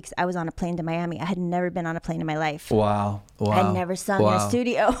couple of weeks, I was on a plane to Miami. I had never been on a plane in my life. Wow. I'd never sung in a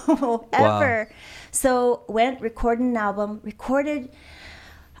studio ever. Wow. So went, recorded an album,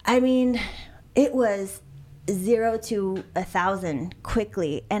 it was 0 to 1,000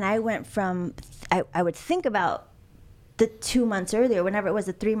 quickly. And I went from, I would think about the 2 months earlier, whenever it was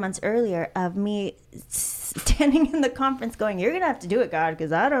the 3 months earlier, of me standing in the conference going, you're going to have to do it, God,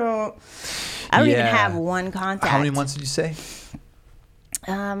 because I don't even have one contact. How many months did you say?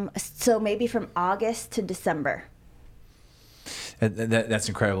 So maybe from August to December. That's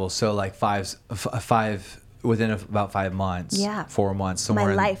incredible. So like five within about 5 months. Yeah. 4 months. Somewhere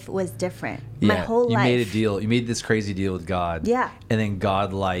My in- life was different. Yeah, My whole life. You made a deal. You made this crazy deal with God. Yeah. And then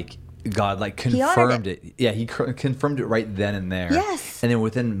God like God like confirmed it. Yeah, he confirmed it right then and there. Yes. And then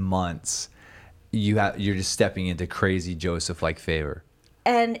within months, you're just stepping into crazy Joseph-like favor.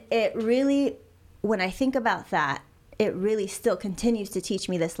 And it really, when I think about that, it really still continues to teach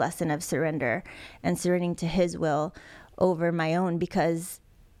me this lesson of surrender and surrendering to his will over my own, because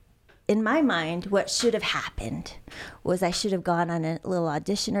in my mind, what should have happened was I should have gone on a little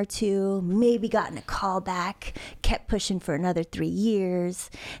audition or two, maybe gotten a call back, kept pushing for another 3 years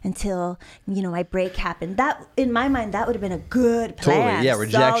until, my break happened. That, in my mind, that would have been a good plan. Totally, yeah.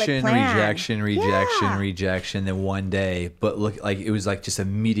 Rejection. Rejection. Then one day, but look, like it was like just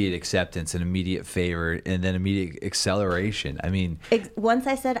immediate acceptance and immediate favor, and then immediate acceleration. I mean, once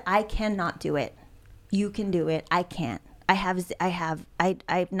I said, I cannot do it. You can do it. I can't. I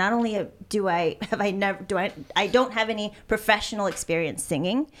not only I don't have any professional experience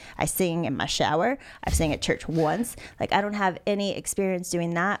singing. I sing in my shower. I've sang at church once. Like, I don't have any experience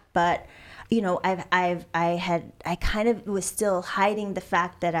doing that, but I kind of was still hiding the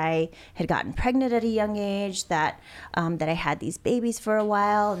fact that I had gotten pregnant at a young age, that I had these babies for a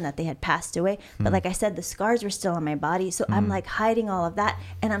while and that they had passed away. But like I said, the scars were still on my body. So I'm like hiding all of that.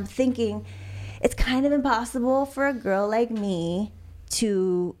 And I'm thinking, it's kind of impossible for a girl like me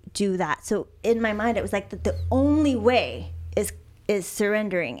to do that. So in my mind, it was like the only way is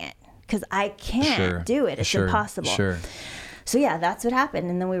surrendering it, because I can't do it. It's impossible. So yeah, that's what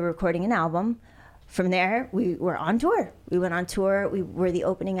happened. And then we were recording an album. From there, we were on tour. We went on tour. We were the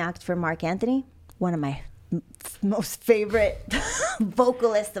opening act for Mark Anthony, one of my most favorite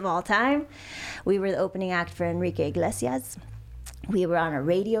vocalists of all time. We were the opening act for Enrique Iglesias. We were on a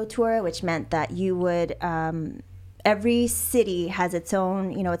radio tour, which meant that you would, every city has its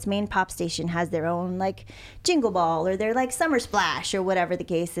own, its main pop station has their own like Jingle Ball or their like Summer Splash or whatever the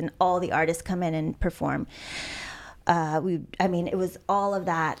case, and all the artists come in and perform. It was all of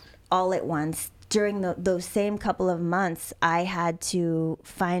that all at once. During those same couple of months, I had to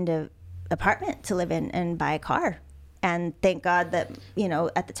find an apartment to live in and buy a car. And thank God that,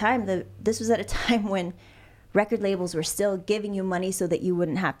 at the time, this was at a time when record labels were still giving you money so that you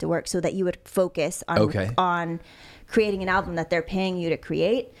wouldn't have to work, so that you would focus on creating an album that they're paying you to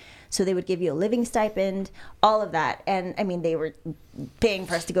create. So they would give you a living stipend, all of that. And they were paying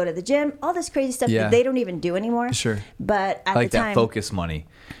for us to go to the gym, all this crazy stuff that they don't even do anymore. Sure. But at I like the time, that focus money.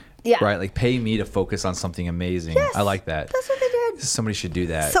 Yeah. Right. Like, pay me to focus on something amazing. Yes, I like that. That's what they did. Somebody should do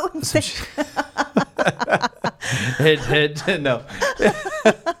that. So no.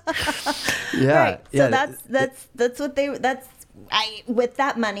 Right. So that's what with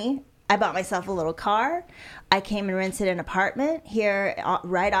that money, I bought myself a little car. I came and rented an apartment here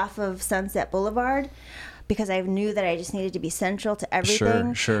right off of Sunset Boulevard, because I knew that I just needed to be central to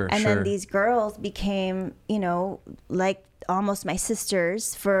everything. Sure. And then these girls became, like almost my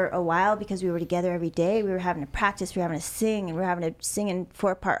sisters for a while, because we were together every day. We were having to practice, we were having to sing, and we were having to sing in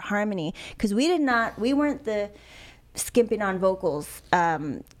 4-part harmony, because we weren't the skimping on vocals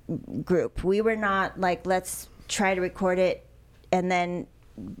group. We were not like, let's try to record it and then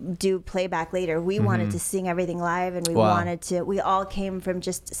do playback later. We wanted to sing everything live, and we all came from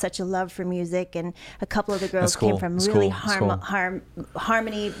just such a love for music, and a couple of the girls came from really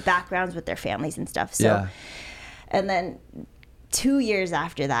harmony backgrounds with their families and stuff. So, and then 2 years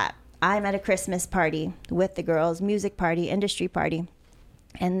after that, I'm at a Christmas party with the girls, music party, industry party.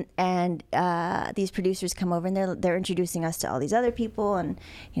 And these producers come over, and they're introducing us to all these other people, and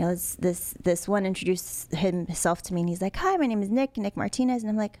this one introduced himself to me, and he's like, "Hi, my name is Nick Martinez," and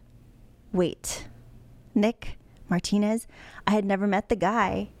I'm like, "Wait, Nick Martinez?" I had never met the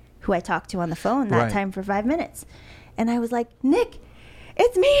guy who I talked to on the phone that time for 5 minutes, and I was like, "Nick,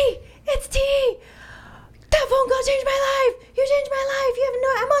 it's me, it's T. That phone call changed my life. You changed my life. You have no.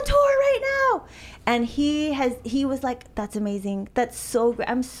 I'm on tour right now." And he was like, "That's amazing. That's so great.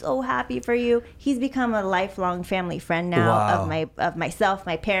 I'm so happy for you." He's become a lifelong family friend now of myself,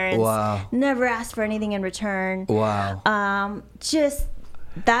 my parents. Wow. Never asked for anything in return. Wow. Just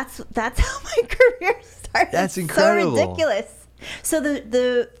that's how my career started. That's incredible. So ridiculous. So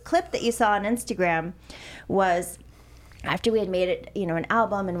the clip that you saw on Instagram was after we had made it, an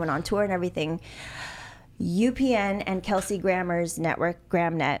album and went on tour and everything. UPN and Kelsey Grammer's network,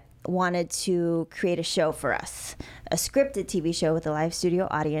 GramNet, wanted to create a show for us, a scripted TV show with a live studio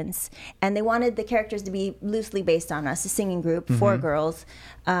audience, and they wanted the characters to be loosely based on us, a singing group, 4 girls,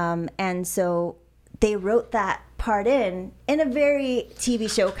 and so they wrote that part in a very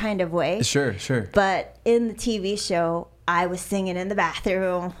TV show kind of way. Sure. But in the TV show, I was singing in the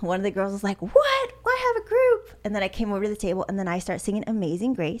bathroom. One of the girls was like, "What? I have a group." And then I came over to the table, and then I started singing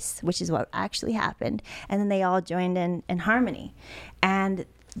Amazing Grace, which is what actually happened. And then they all joined in harmony. And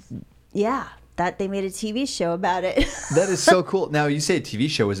yeah, that they made a TV show about it. That is so cool. Now you say a TV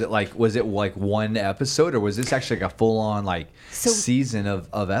show. Was it like one episode, or was this actually like a full on season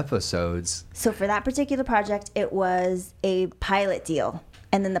of episodes? So for that particular project, it was a pilot deal.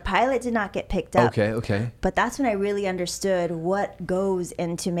 And then the pilot did not get picked up. Okay. But that's when I really understood what goes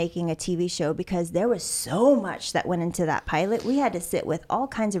into making a TV show, because there was so much that went into that pilot. We had to sit with all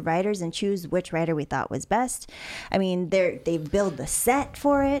kinds of writers and choose which writer we thought was best. I mean, they build the set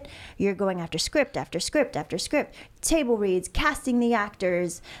for it. You're going after script after script after script, table reads, casting the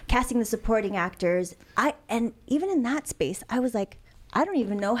actors, casting the supporting actors. And even in that space, I was like, I don't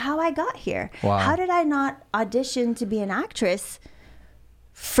even know how I got here. Wow. How did I not audition to be an actress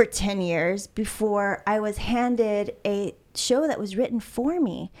for 10 years before I was handed a show that was written for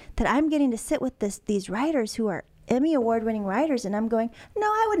me, that I'm getting to sit with these writers who are Emmy award-winning writers, and I'm going, no,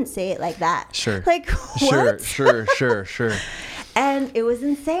 I wouldn't say it like that. Sure. Like, what? Sure. And it was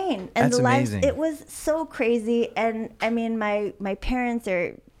insane. And That's amazing. It was so crazy. And I mean, my parents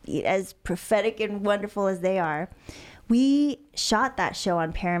are as prophetic and wonderful as they are. We shot that show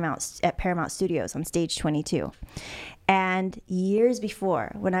on Paramount Studios on Stage 22. And years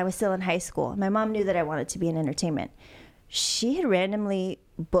before, when I was still in high school, my mom knew that I wanted to be in entertainment. She had randomly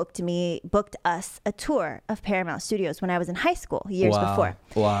booked us a tour of Paramount Studios when I was in high school years before.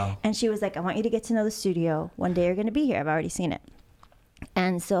 Wow. And she was like, I want you to get to know the studio. One day you're going to be here. I've already seen it.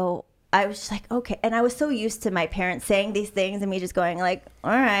 And so I was just like, okay. And I was so used to my parents saying these things and me just going like,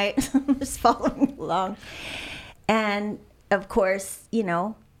 all right, just following along. And of course,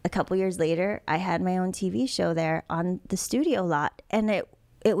 a couple years later, I had my own TV show there on the studio lot. And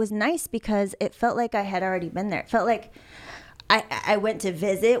it was nice because it felt like I had already been there. It felt like I went to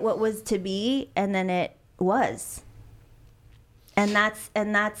visit what was to be, and then it was. And that's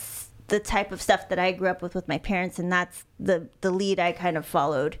the type of stuff that I grew up with my parents, and that's the lead I kind of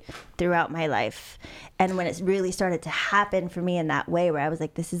followed throughout my life. And when it really started to happen for me in that way, where I was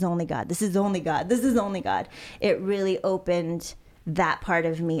like, this is only God, this is only God, this is only God, it really opened that part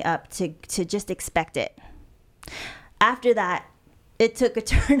of me up to just expect it. After that, it took a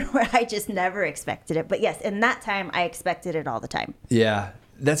turn where I just never expected it. But yes, in that time, I expected it all the time. Yeah,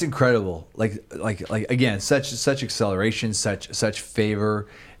 that's incredible. Like again, such acceleration, such favor,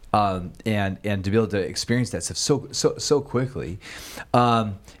 and to be able to experience that stuff so quickly.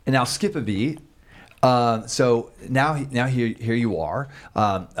 And now skip a beat. So now here you are,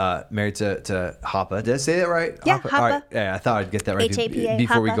 married to Hapa. Did I say that right? Yeah, Hapa. Hapa. All right. Yeah, I thought I'd get that right H-A-P-A,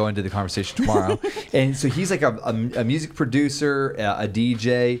 before we Hapa. go into the conversation tomorrow. And so he's like a music producer, a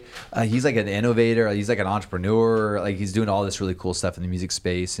DJ. He's like an innovator. He's like an entrepreneur. Like he's doing all this really cool stuff in the music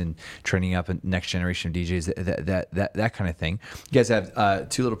space and training up a next generation of DJs. That kind of thing. You guys have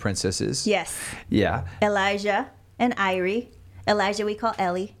two little princesses. Yes. Yeah. Elijah and Irie. Elijah we call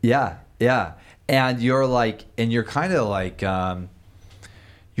Ellie. Yeah. And you're kind of like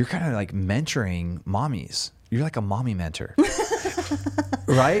mentoring mommies. You're like a mommy mentor,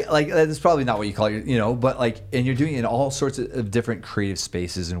 right? Like that's probably not what you call it, but and you're doing it in all sorts of different creative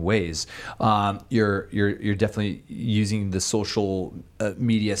spaces and ways. You're definitely using the social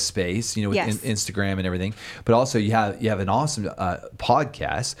media space, with Yes. Instagram and everything. But also you have an awesome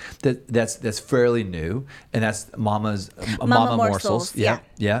podcast that's fairly new, and that's Mama Morsels.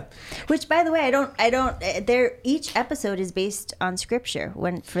 Yeah. Which, by the way, I don't. Each episode is based on scripture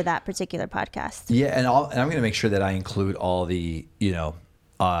for that particular podcast. Yeah, and I'm going to make sure that I include all the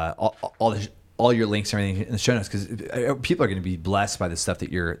all your links and everything in the show notes, because people are going to be blessed by the stuff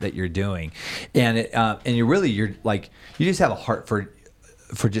that you're doing, and you're like, you just have a heart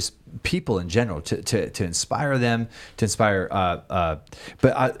for just people in general, to inspire them, to inspire.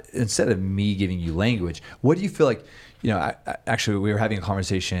 But instead of me giving you language, what do you feel like? Actually, we were having a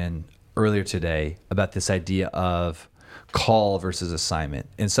conversation earlier today about this idea of call versus assignment,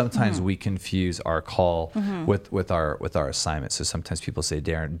 and sometimes we confuse our call with our assignment. So sometimes people say,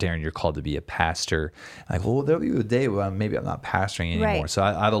 Darren, you're called to be a pastor. Like, well, there'll be a day where maybe I'm not pastoring anymore. Right. So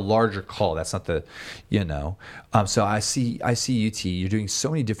I have a larger call. That's not the, So I see UT. You're doing so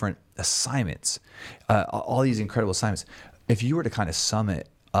many different assignments, all these incredible assignments. If you were to kind of sum it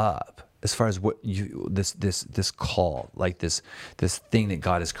up, as far as what this call, like this thing that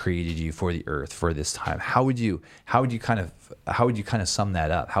God has created you for the earth for this time, how would you kind of sum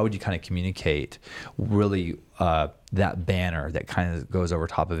that up? How would you kind of communicate really that banner that kind of goes over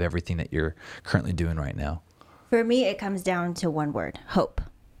top of everything that you're currently doing right now? For me, it comes down to one word: hope.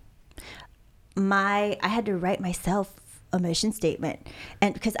 I had to write myself a mission statement,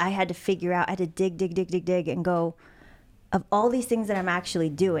 and because I had to figure out, I had to dig and go, of all these things that I'm actually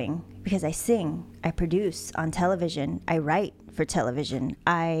doing, because I sing, I produce on television, I write for television,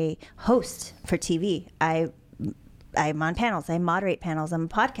 I host for TV, I'm on panels, I moderate panels, I'm a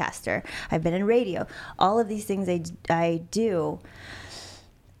podcaster, I've been in radio, all of these things I do,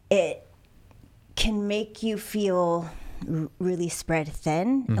 it can make you feel really spread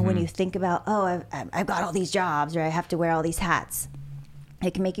thin. And when you think about, oh, I've got all these jobs, or I have to wear all these hats,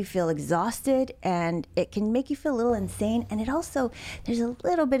 it can make you feel exhausted, and it can make you feel a little insane. And it also, there's a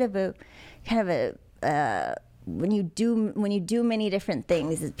little bit of a kind of a when you do many different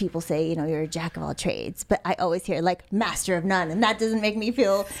things, as people say, you know, you're a jack of all trades, but I always hear like master of none, and that doesn't make me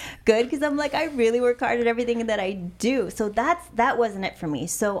feel good, because I'm like, I really work hard at everything that I do. So that wasn't it for me.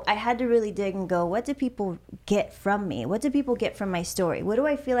 So I had to really dig and go, what do people get from me? What do people get from my story? What do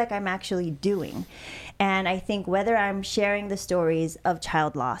I feel like I'm actually doing? And I think whether I'm sharing the stories of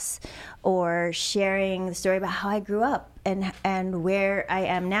child loss, or sharing the story about how I grew up and where I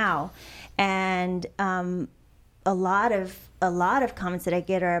am now, and a lot of comments that I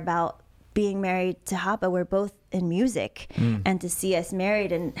get are about being married to Hapa. We're both in music, and to see us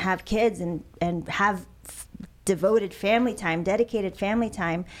married and have kids and have devoted family time, dedicated family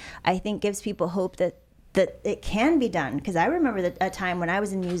time, I think gives people hope that it can be done. Because I remember a time when I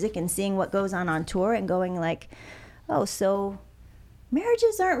was in music and seeing what goes on tour and going like, oh, so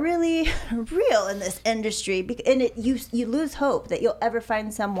marriages aren't really real in this industry. And you lose hope that you'll ever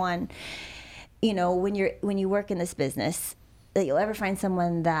find someone, you know, when you work in this business, that you'll ever find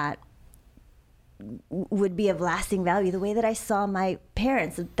someone that would be of lasting value, the way that I saw my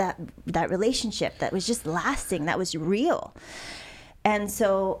parents, that relationship that was just lasting, that was real. And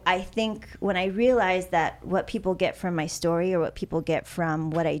so I think when I realized that what people get from my story, or what people get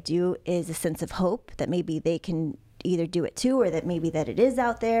from what I do, is a sense of hope that maybe they can either do it too, or that maybe that it is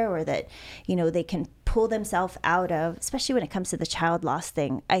out there, or that, you know, they can pull themselves out of, especially when it comes to the child loss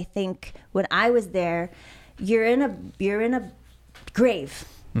thing. I think when I was there, you're in a grave.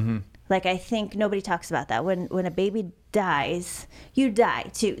 Mm-hmm. Like, I think nobody talks about that. When a baby dies, you die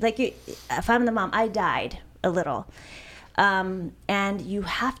too. Like, if I'm the mom, I died a little. And you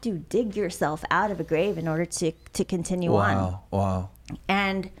have to dig yourself out of a grave in order to continue on. Wow.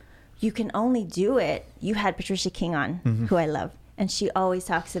 And you can only do it. You had Patricia King on, who I love, and she always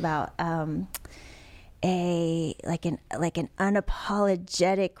talks about an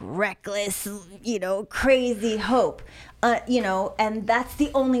unapologetic, reckless, you know, crazy hope, you know, and that's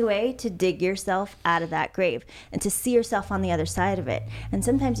the only way to dig yourself out of that grave and to see yourself on the other side of it. And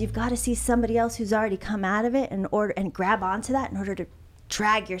sometimes you've got to see somebody else who's already come out of it and grab onto that in order to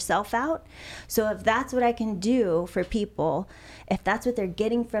drag yourself out. So if that's what I can do for people, if that's what they're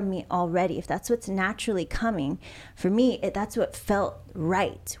getting from me already, if that's what's naturally coming for me, that's what felt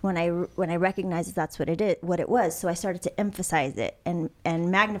right when I recognized that's what it was. So I started to emphasize it and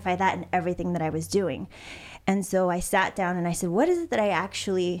magnify that in everything that I was doing. And so I sat down and I said, what is it that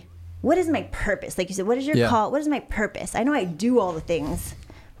what is my purpose? Like you said, what is your call? What is my purpose? I know I do all the things,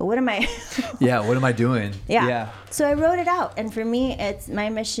 but what am I? What am I doing? Yeah. So I wrote it out. And for me, my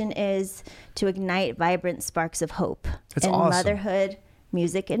mission is to ignite vibrant sparks of hope in motherhood,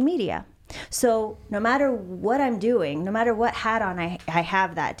 music, and media. So no matter what I'm doing, no matter what hat on I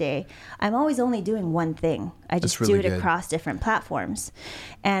have that day, I'm always only doing one thing. I just do it across different platforms.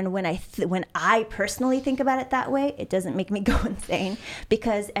 And when I personally think about it that way, it doesn't make me go insane,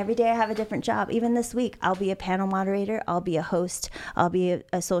 because every day I have a different job. Even this week, I'll be a panel moderator, I'll be a host, I'll be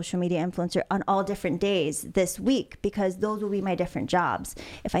a social media influencer on all different days this week, because those will be my different jobs.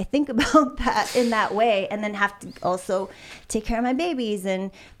 If I think about that in that way, and then have to also take care of my babies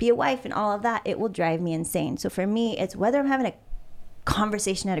and be a wife and all of that, it will drive me insane. So for me, it's whether I'm having a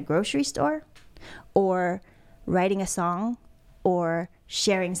conversation at a grocery store, or writing a song, or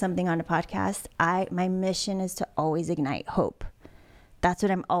sharing something on a podcast, my mission is to always ignite hope. That's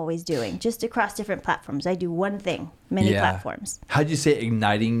what I'm always doing, just across different platforms. I do one thing, many platforms. How'd you say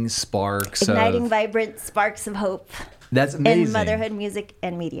igniting sparks? Igniting vibrant sparks of hope. That's amazing. In motherhood, music,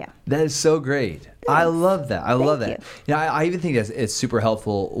 and media. That is so great. Thanks. I love that. I love that. You know, I even think it's super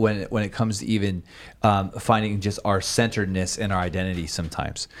helpful when it comes to even finding just our centeredness and our identity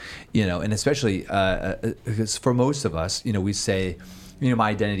sometimes. You know, and especially because for most of us, you know, we say, you know,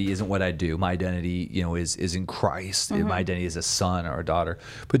 my identity isn't what I do. My identity, you know, is in Christ. Mm-hmm. My identity is a son or a daughter.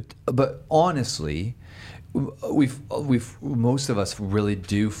 But honestly, we've most of us really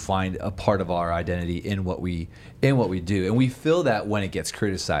do find a part of our identity in what we do, and we feel that when it gets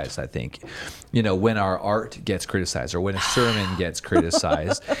criticized. I think, you know, when our art gets criticized, or when a sermon gets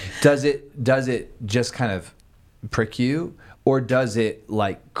criticized, does it just kind of prick you, or does it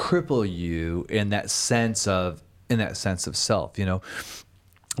like cripple you in that sense of, sense of self. I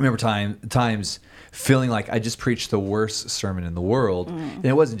remember times feeling like I just preached the worst sermon in the world. And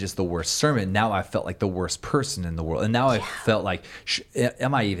it wasn't just the worst sermon. Now I felt like the worst person in the world. And now I felt like,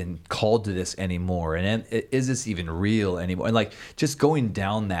 am I even called to this anymore? And is this even real anymore? And like just going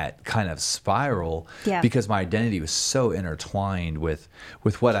down that kind of spiral because my identity was so intertwined with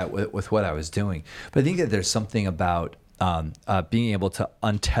what I was doing. But I think that there's something about being able to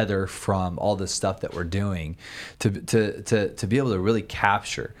untether from all the stuff that we're doing to be able to really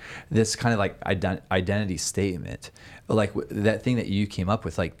capture this kind of like identity statement, like that thing that you came up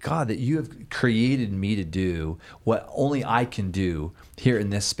with, like, God, that you have created me to do what only I can do here in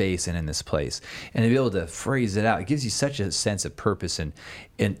this space and in this place, and to be able to phrase it out, it gives you such a sense of purpose and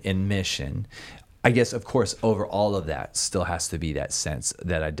mission. I guess, of course, over all of that still has to be that sense,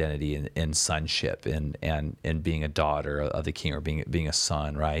 that identity in sonship and being a daughter of the King, or being a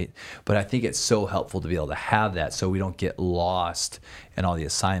son, right? But I think it's so helpful to be able to have that, so we don't get lost in all the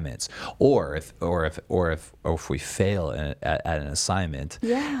assignments, or if we fail at an assignment,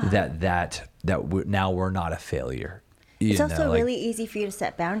 now we're not a failure. It's also really easy for you to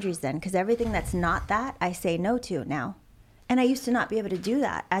set boundaries then, because everything that's not that, I say no to now. And I used to not be able to do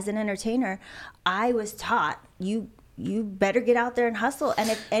that. As an entertainer, I was taught, you better get out there and hustle. And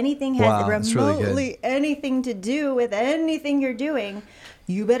if anything has remotely anything to do with anything you're doing,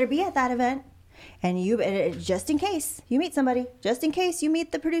 you better be at that event. And just in case you meet somebody, just in case you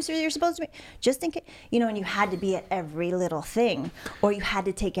meet the producer you're supposed to meet, just in case, and you had to be at every little thing, or you had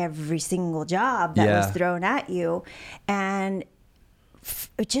to take every single job that was thrown at you. And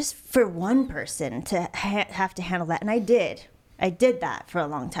just for one person to have to handle that, and I did that for a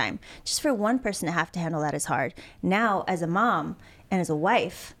long time. Just for one person to have to handle that is hard. Now, as a mom and as a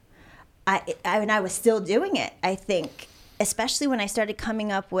wife, I was still doing it, I think, especially when I started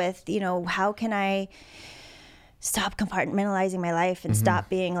coming up with, how can I stop compartmentalizing my life and stop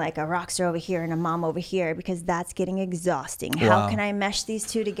being like a rock star over here and a mom over here, because that's getting exhausting. How can I mesh these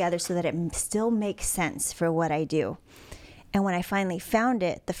two together so that it still makes sense for what I do? And when I finally found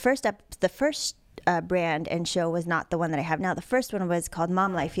it, the first brand and show was not the one that I have now. The first one was called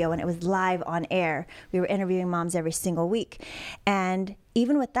Mom Life Yo, and it was live on air. We were interviewing moms every single week. And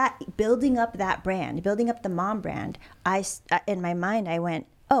even with that, building up that brand, building up the mom brand, in my mind, I went,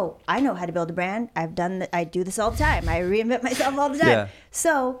 oh, I know how to build a brand. I do this all the time. I reinvent myself all the time. Yeah.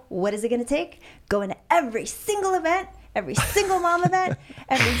 So what is it going to take? Go into every single event, every single mom event,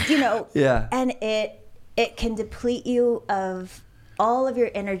 and it can deplete you of all of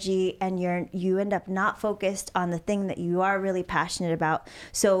your energy, and you end up not focused on the thing that you are really passionate about.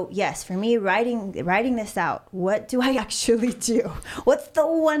 So yes, for me, writing this out, what do I actually do? What's the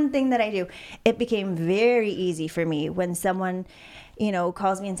one thing that I do? It became very easy for me when someone,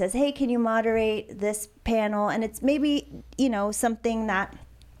 calls me and says, hey, can you moderate this panel? And it's maybe, something that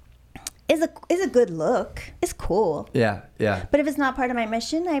is a good look. It's cool. Yeah. But if it's not part of my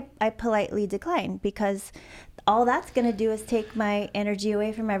mission, I politely decline, because all that's going to do is take my energy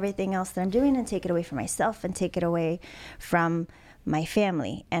away from everything else that I'm doing, and take it away from myself, and take it away from my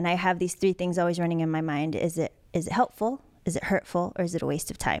family. And I have these three things always running in my mind. Is it helpful? Is it hurtful? Or is it a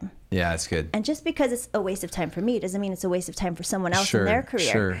waste of time? Yeah, that's good. And just because it's a waste of time for me doesn't mean it's a waste of time for someone else in their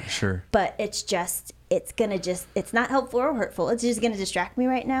career. Sure. But it's not helpful or hurtful. It's just going to distract me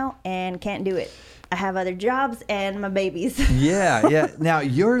right now, and can't do it. I have other jobs and my babies. Yeah. Now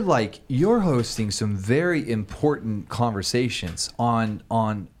you're hosting some very important conversations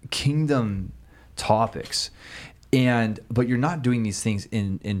on kingdom topics, but you're not doing these things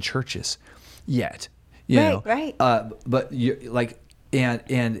in churches yet. Right. But you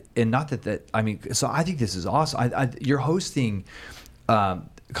and not that I mean. So I think this is awesome. You're hosting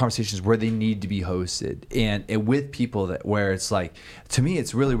conversations where they need to be hosted, and with people where it's like, to me,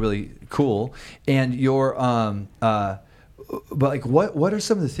 it's really, really cool. And you're but like, what are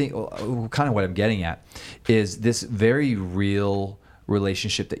some of the things? Kind of what I'm getting at is this very real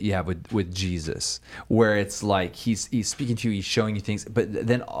relationship that you have with Jesus, where it's like he's speaking to you, he's showing you things, but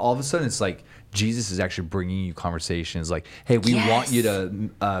then all of a sudden it's like Jesus is actually bringing you conversations like, hey, we want you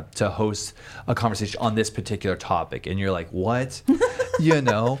to host a conversation on this particular topic, and you're like, what?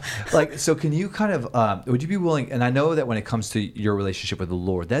 So can you kind of would you be willing, and I know that when it comes to your relationship with the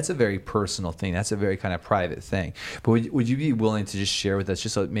Lord, that's a very personal thing, that's a very kind of private thing, but would you be willing to just share with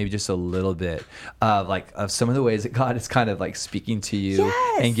us maybe just a little bit of some of the ways that God is kind of like speaking to you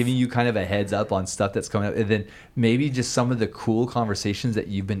and giving you kind of a heads up on stuff that's coming up, and then maybe just some of the cool conversations that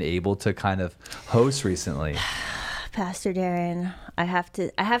you've been able to kind of host recently? Pastor Darren, I have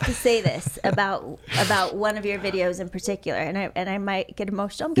to say this about one of your videos in particular, and I might get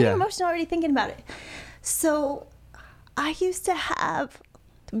emotional. I'm getting emotional already thinking about it. So I used to have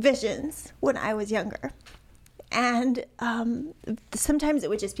visions when I was younger. And sometimes it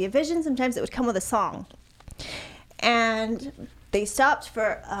would just be a vision. Sometimes it would come with a song. And they stopped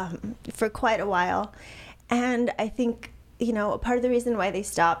for quite a while. And I think, you know, part of the reason why they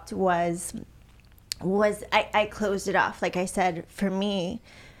stopped was I closed it off. Like I said, for me,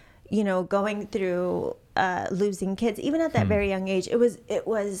 you know, going through losing kids, even at that very young age,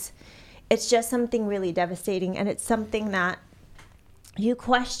 it's just something really devastating. And it's something that you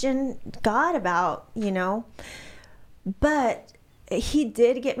question God about, you know. But he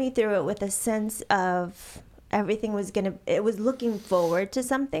did get me through it with a sense of everything it was looking forward to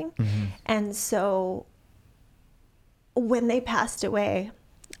something. Mm-hmm. And so when they passed away,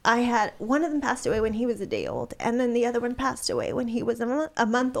 one of them passed away when he was a day old, and then the other one passed away when he was a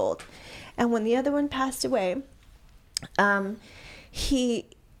month old. And when the other one passed away, I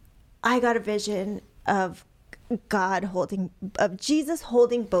got a vision of Jesus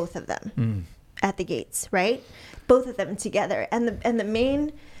holding both of them at the gates, right? Both of them together. And the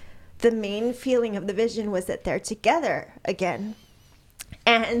main feeling of the vision was that they're together again.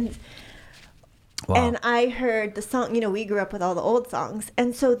 And wow. And I heard the song, you know, we grew up with all the old songs.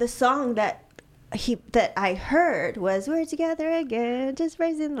 And so the song that I heard was, we're together again, just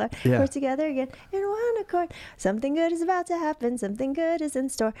praising the Lord. Yeah. We're together again in one accord. Something good is about to happen. Something good is in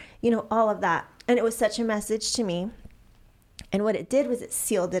store. You know, all of that. And it was such a message to me. And what it did was it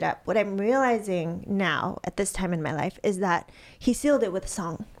sealed it up. What I'm realizing now at this time in my life is that he sealed it with a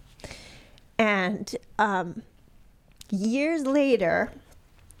song. And years later,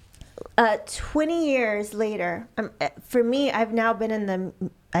 20 years later, for me, I've been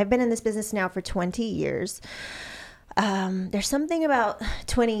in this business now for 20 years. There's something about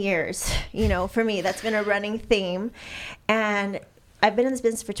 20 years, you know, for me, that's been a running theme. And I've been in this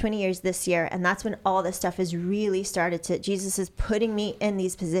business for 20 years this year, and that's when all this stuff has really started Jesus is putting me in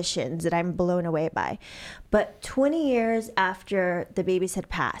these positions that I'm blown away by. But 20 years after the babies had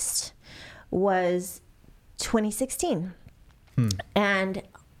passed was 2016. And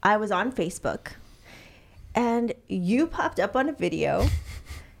I was on Facebook, and you popped up on a video.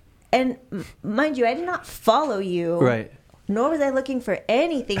 And mind you, I did not follow you. Right. Nor was I looking for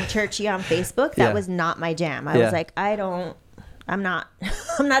anything churchy on Facebook. That was not my jam. I was like, I'm not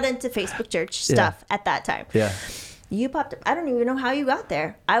into Facebook church stuff at that time. Yeah. You popped up. I don't even know how you got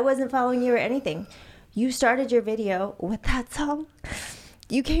there. I wasn't following you or anything. You started your video with that song.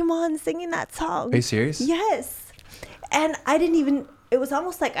 You came on singing that song. Are you serious? Yes. And it was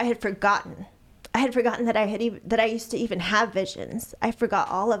almost like I had forgotten. I had forgotten that I used to even have visions. I forgot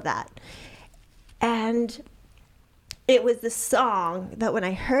all of that. And it was the song that when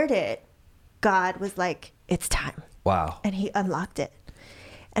I heard it, God was like, it's time. Wow. And he unlocked it.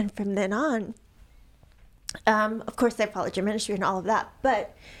 And from then on, of course, I followed your ministry and all of that.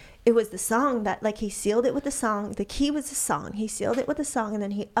 But it was the song that, like, he sealed it with the song. The key was the song. He sealed it with the song, and then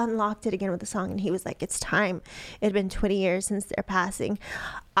he unlocked it again with the song. And he was like, it's time. It had been 20 years since their passing.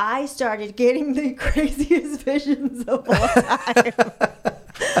 I started getting the craziest visions of all time.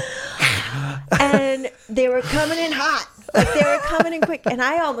 And they were coming in hot. Like, they were coming in quick. And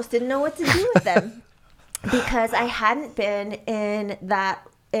I almost didn't know what to do with them. Because I hadn't been in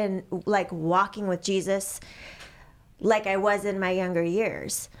like walking with Jesus like I was in my younger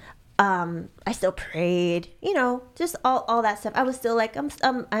years. I still prayed, you know, just all that stuff. I was still like,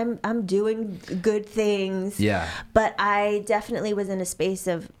 I'm doing good things. Yeah. But I definitely was in a space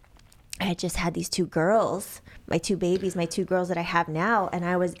of, I had just had these two girls, my two babies, my two girls that I have now. And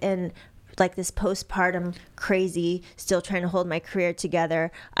I was in like this postpartum crazy, still trying to hold my career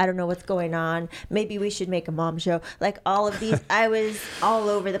together. I don't know what's going on. Maybe we should make a mom show. Like all of these, I was all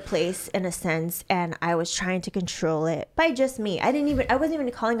over the place in a sense, and I was trying to control it by just me. I wasn't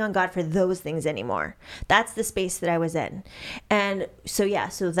even calling on God for those things anymore. That's the space that I was in. And so, yeah,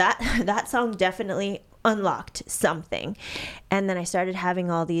 so that song definitely unlocked something. And then I started having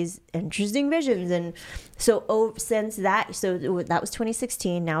all these interesting visions. And so since that, so that was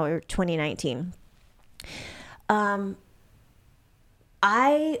 2016, now we're 2019.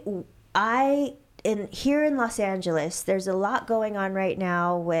 Here in Los Angeles, there's a lot going on right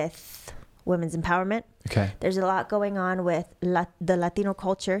now with women's empowerment. Okay. There's a lot going on with the Latino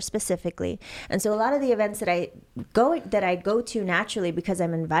culture specifically. And so a lot of the events that I go to naturally because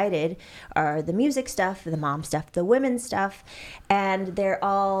I'm invited are the music stuff, the mom stuff, the women stuff. And they're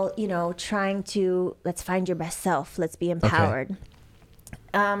all, you know, trying to, let's find your best self. Let's be empowered.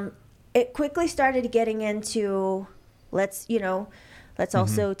 Okay. It quickly started getting into, let's, you know, Let's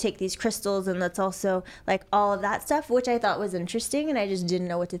also take these crystals, and let's also like all of that stuff, which I thought was interesting, and I just didn't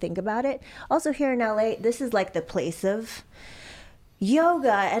know what to think about it. Also, here in LA, this is like the place of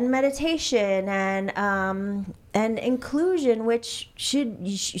yoga and meditation and inclusion. Which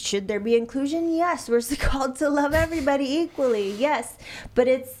should there be inclusion? Yes, we're called to love everybody equally. Yes, but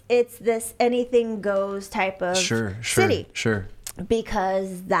it's this anything goes type of city. Sure.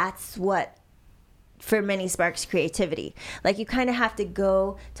 Because that's what for many sparks creativity. Like, you kind of have to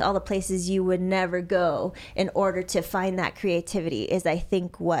go to all the places you would never go in order to find that creativity, is I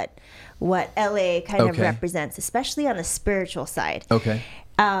think what LA kind of represents, especially on the spiritual side. Okay.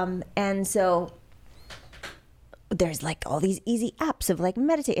 And so there's like all these easy apps of like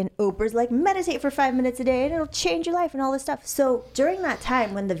meditate, and Oprah's like meditate for 5 minutes a day and it'll change your life and all this stuff. So during that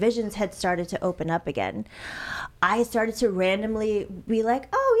time when the visions had started to open up again, I started to randomly be like,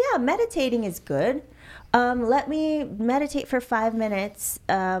 oh yeah, meditating is good. Let me meditate for 5 minutes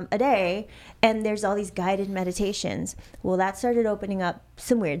a day. And there's all these guided meditations. Well, that started opening up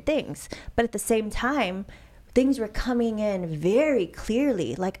some weird things. But at the same time, things were coming in very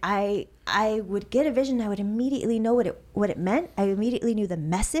clearly. Like I would get a vision, I would immediately know what it meant. I immediately knew the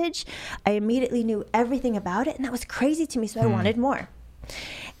message. I immediately knew everything about it, and that was crazy to me. So I wanted more.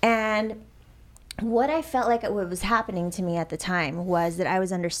 And what I felt like what was happening to me at the time was that I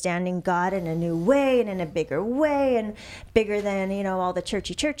was understanding God in a new way and in a bigger way, and bigger than, all the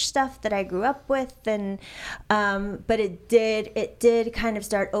church stuff that I grew up with. And but it did kind of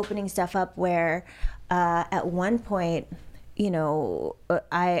start opening stuff up where at one point,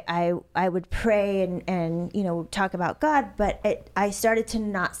 I would pray and talk about God, but I started to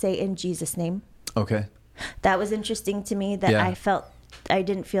not say in Jesus' name. Okay. That was interesting to me, that I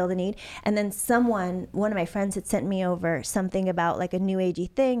didn't feel the need. And then one of my friends had sent me over something about like a new agey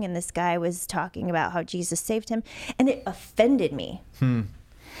thing, and this guy was talking about how Jesus saved him, and it offended me.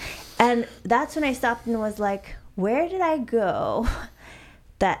 And that's when I stopped and was like, where did I go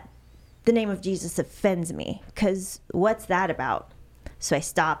that the name of Jesus offends me? Because what's that about? So I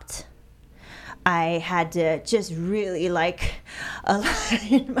stopped. I had to just really align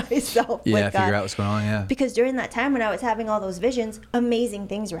myself with God. Figure out what's going on. Yeah. Because during that time when I was having all those visions, amazing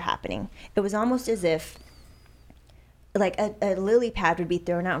things were happening. It was almost as if like a lily pad would be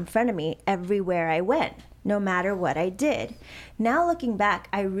thrown out in front of me everywhere I went, no matter what I did. Now looking back,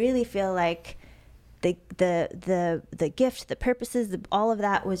 I really feel like the gift, the purposes, all of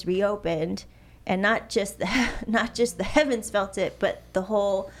that was reopened, and not just the heavens felt it, but the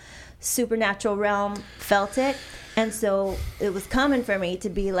whole supernatural realm felt it. And so it was common for me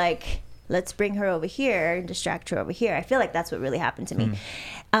to be like, let's bring her over here and distract her over here. I feel like that's what really happened to me.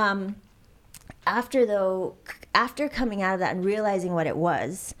 After coming out of that and realizing what it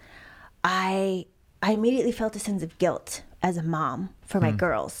was, I immediately felt a sense of guilt as a mom for my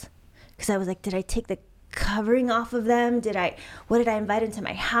girls. Because I was like, did I take the covering off of them? What did I invite into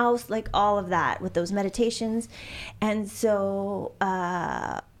my house? Like all of that with those meditations. And so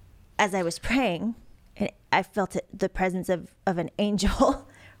as I was praying, I felt the presence of an angel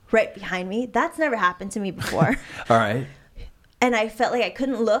right behind me. That's never happened to me before. All right. And I felt like I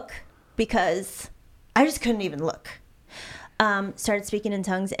couldn't look because I just couldn't even look. Started speaking in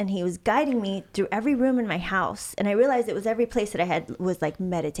tongues, and he was guiding me through every room in my was and I realized it was every place that I was like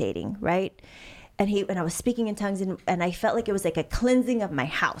meditating, right? And I was speaking in tongues, and I felt like it was like a cleansing of my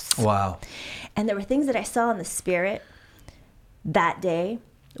house. Wow. And there were things that I saw in the spirit that day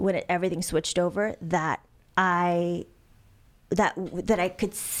when everything switched over that I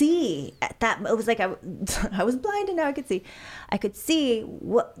could see. It was like I was blind, and now I could see. I could see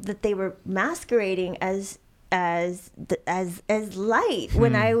that they were masquerading as light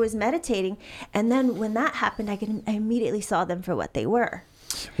when I was meditating. And then when that happened, I immediately saw them for what they were.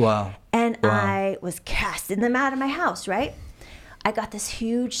 Wow. And I was casting them out of my house, right? I got this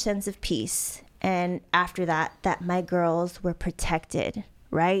huge sense of peace. And after that my girls were protected,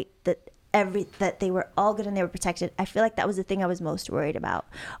 right? That they were all good and they were protected. I feel like that was the thing I was most worried about.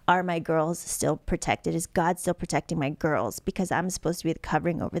 Are my girls still protected? Is God still protecting my girls? Because I'm supposed to be the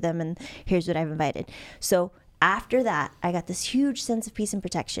covering over them, and here's what I've invited. So after that, I got this huge sense of peace and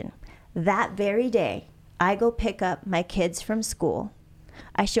protection. That very day, I go pick up my kids from school.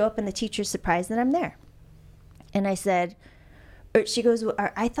 I show up, and the teacher's surprised that I'm there. And I said, or she goes,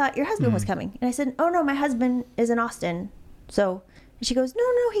 I thought your husband was coming. And I said, oh no, my husband is in Austin. So she goes,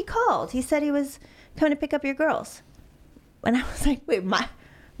 no, he called. He said he was coming to pick up your girls. And I was like, wait, my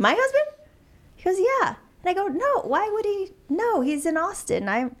husband? He goes, yeah. And I go, no, why would he? No, he's in Austin.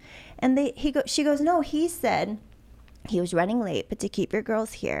 She goes, no, he said he was running late, but to keep your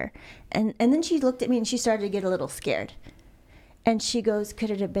girls here. And then she looked at me and she started to get a little scared. And she goes, could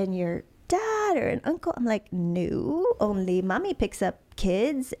it have been your dad or an uncle? I'm like, no, only mommy picks up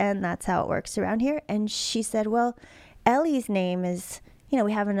kids, and that's how it works around here. And she said, well, Ellie's name is,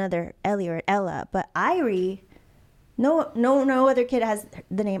 we have another Ellie or Ella, but Irie, no other kid has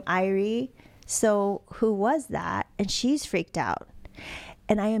the name Irie. So who was that? And she's freaked out.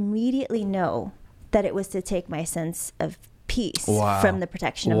 And I immediately know that it was to take my sense of peace from the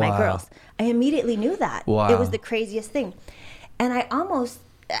protection of my girls. I immediately knew that. It was the craziest thing. And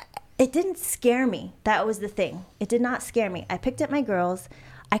it didn't scare me. That was the thing. It did not scare me. I picked up my girls.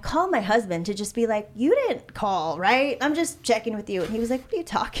 I called my husband to just be like, you didn't call, right? I'm just checking with you. And he was like, what are you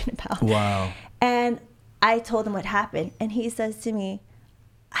talking about? Wow. And I told him what happened. And he says to me,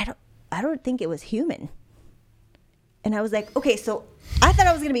 I don't think it was human. And I was like, okay, so I thought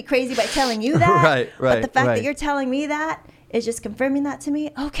I was going to be crazy by telling you that. Right. But the fact that you're telling me that is just confirming that to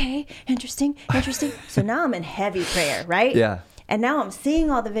me. Okay, interesting. So now I'm in heavy prayer, right? Yeah. And now I'm seeing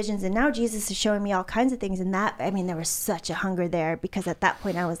all the visions, and now Jesus is showing me all kinds of things. And that, there was such a hunger there, because at that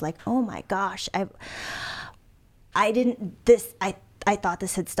point I was like, oh my gosh, I thought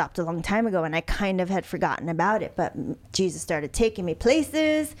this had stopped a long time ago, and I kind of had forgotten about it. But Jesus started taking me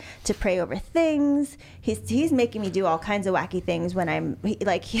places to pray over things. He's making me do all kinds of wacky things when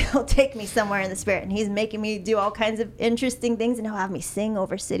he'll take me somewhere in the spirit, and he's making me do all kinds of interesting things, and he'll have me sing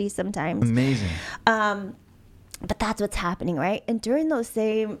over cities sometimes. Amazing. But that's what's happening, right? And during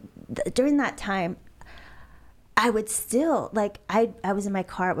that time, I would still, I was in my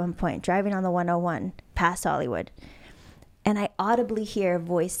car at one point, driving on the 101 past Hollywood, and I audibly hear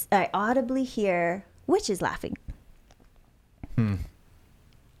witches laughing. And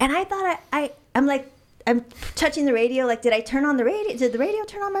I thought I'm touching the radio, did I turn on the radio? Did the radio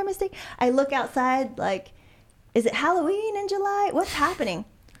turn on by mistake? I look outside, is it Halloween in July? What's happening?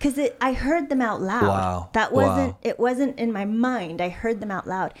 Because I heard them out loud. Wow. It wasn't in my mind. I heard them out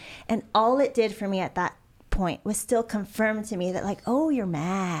loud. And all it did for me at that point was still confirm to me that oh, you're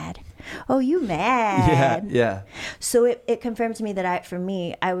mad. Oh, you mad. Yeah. So it confirmed to me that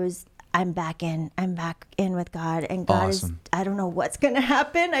I'm back in with God, and God Awesome. I don't know what's going to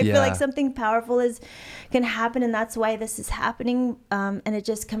happen. I feel like something powerful is going to happen, and that's why this is happening. And it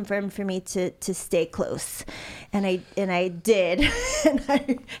just confirmed for me to stay close, and I did,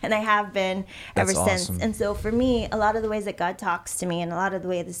 and I have been ever since. Awesome. And so for me, a lot of the ways that God talks to me, and a lot of the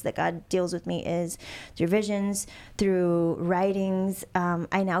ways that God deals with me is through visions, through writings.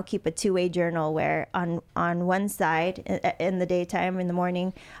 I now keep a 2-way journal where on one side, in the daytime, in the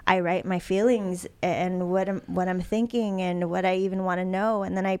morning, I write my feelings and what I'm thinking and what I even want to know,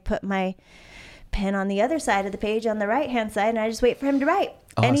 and then I put my pen on the other side of the page on the right hand side, and I just wait for him to write.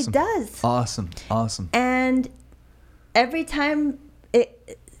 Awesome. And he does. Awesome. And every time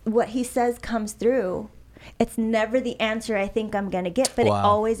what he says comes through, it's never the answer I think I'm going to get, but it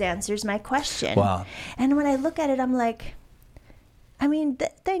always answers my question. Wow. And when I look at it, I'm like,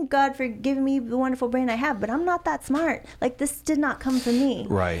 thank God for giving me the wonderful brain I have, but I'm not that smart. This did not come from me.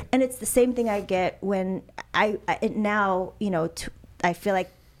 Right. And it's the same thing I get when I feel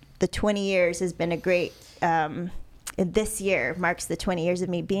like the 20 years has been a great, this year marks the 20 years of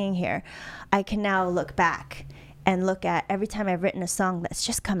me being here. I can now look back and look at every time I've written a song that's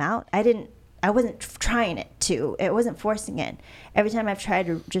just come out. I wasn't trying it wasn't forcing it. Every time I've tried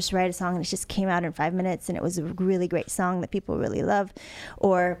to just write a song and it just came out in 5 minutes and it was a really great song that people really love,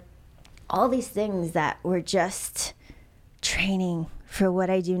 or all these things that were just training for what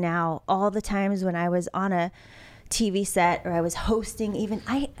I do now. All the times when I was on a TV set or I was hosting,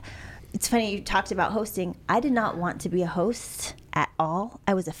 it's funny you talked about hosting. I did not want to be a host at all.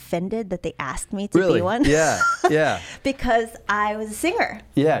 I was offended that they asked me to be one. Yeah. Because I was a singer.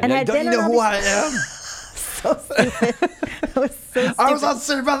 Yeah. And don't you know who I am? So stupid. I was so stupid. I was on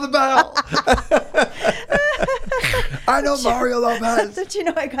Saved by the Bell. I know Mario Lopez. Don't you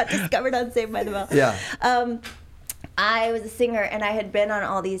know I got discovered on Saved by the Bell? Yeah. I was a singer, and I had been on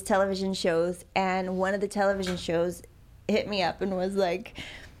all these television shows, and one of the television shows hit me up and was like,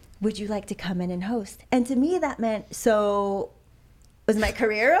 would you like to come in and host? And to me that meant, so was my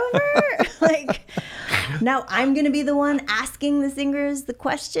career over? Now I'm going to be the one asking the singers the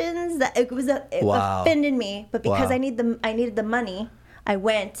questions. That it offended me, but because I needed the money, I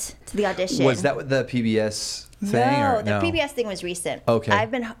went to the audition. Was that the PBS thing? No, the PBS thing was recent. Okay.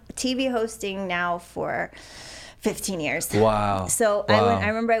 I've been TV hosting now for 15 years. Wow. So I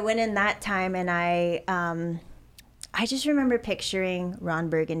remember I went in that time, and I just remember picturing Ron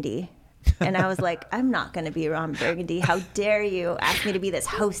Burgundy. And I was like, I'm not going to be Ron Burgundy. How dare you ask me to be this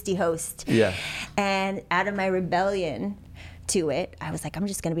hosty host? Yeah. And out of my rebellion to it, I was like, I'm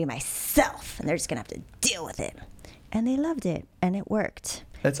just going to be myself, and they're just going to have to deal with it. and they loved it, and it worked.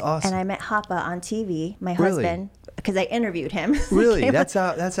 That's awesome. And I met Hapa on TV, my Really? husband, because I interviewed him. Really? That's how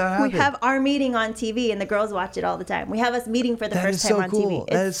it happened. We have our meeting on TV, and the girls watch it all the time. We have us meeting for the That first is time so on cool. TV.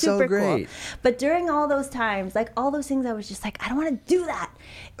 That It's is so super great. cool. But during all those times, like all those things, I was just like, I don't want to do that.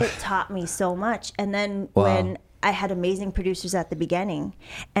 It taught me so much. And then Wow. when I had amazing producers at the beginning,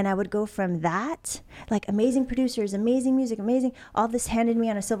 and I would go from that, like amazing producers, amazing music, amazing, all this handed me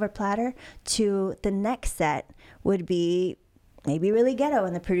on a silver platter, to the next set would be maybe really ghetto,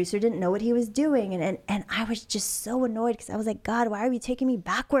 and the producer didn't know what he was doing, and I was just so annoyed, because I was like, God, why are you taking me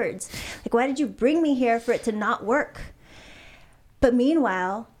backwards? Like, why did you bring me here for it to not work? But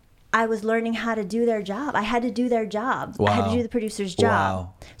meanwhile, I was learning how to do their job. I had to do their job. I had to Wow. do the producer's job.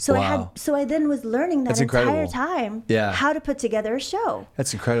 Wow. So Wow. I then was learning that That's entire incredible. time Yeah. how to put together a show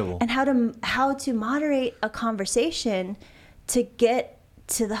That's incredible. and how to moderate a conversation to get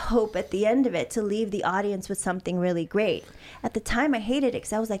to the hope at the end of it, to leave the audience with something really great. At the time, I hated it,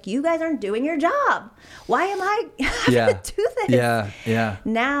 because I was like, you guys aren't doing your job. Why am I having Yeah. to do this? Yeah.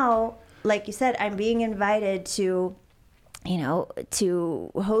 Now, like you said, I'm being invited to,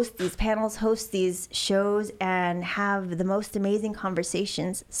 to host these panels, host these shows, and have the most amazing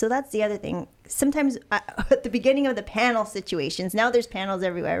conversations. So that's the other thing. Sometimes at the beginning of the panel situations, now there's panels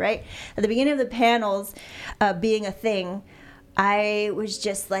everywhere, right? At the beginning of the panels being a thing, I was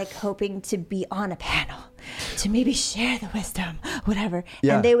just like hoping to be on a panel, to maybe share the wisdom, whatever.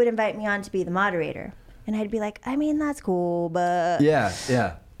 Yeah. And they would invite me on to be the moderator. And I'd be like, I mean, that's cool, but... Yeah.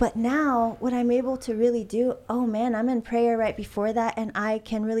 But now what I'm able to really do, oh man, I'm in prayer right before that, and I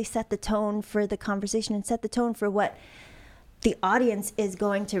can really set the tone for the conversation and set the tone for what the audience is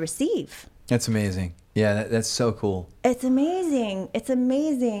going to receive. That's amazing. Yeah, that's so cool. It's amazing. It's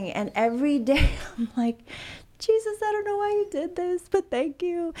amazing. And every day I'm like, Jesus, I don't know why you did this, but thank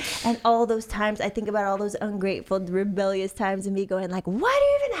you. And all those times, I think about all those ungrateful, rebellious times, and me going like, why do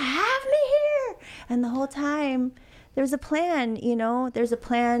you even have me here? And the whole time, there's a plan, there's a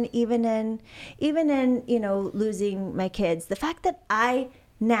plan even in, losing my kids. The fact that I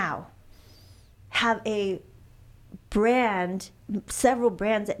now have a brand, several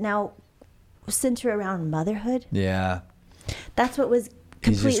brands that now center around motherhood. Yeah. That's what was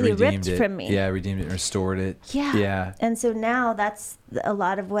He's just completely redeemed ripped it. from me. Yeah, redeemed it and restored it. Yeah. And so now that's a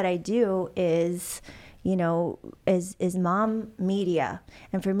lot of what I do is, is mom media.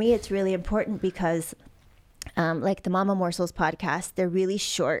 And for me, it's really important because like the Mama Morsels podcast, they're really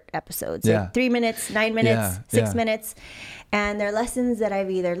short episodes. Yeah. Like 3 minutes, 9 minutes, Yeah, 6 yeah. minutes. And they're lessons that I've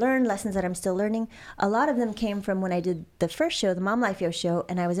either learned, lessons that I'm still learning. A lot of them came from when I did the first show, the Mom Life Yo show,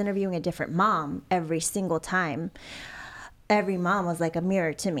 and I was interviewing a different mom every single time. Every mom was like a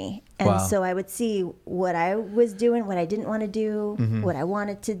mirror to me. And Wow. so I would see what I was doing, what I didn't want to do, Mm-hmm. what I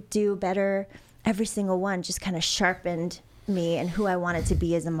wanted to do better. Every single one just kind of sharpened me and who I wanted to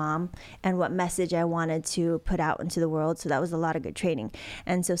be as a mom and what message I wanted to put out into the world. So that was a lot of good training.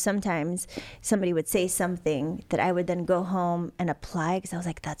 And so sometimes somebody would say something that I would then go home and apply, because I was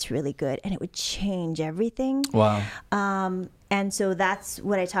like, that's really good. And it would change everything. Wow. And so that's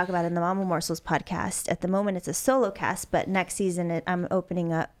what I talk about in the Mama Morsels podcast. At the moment, it's a solo cast, but next season I'm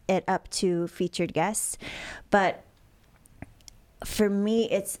opening it up to featured guests. But for me,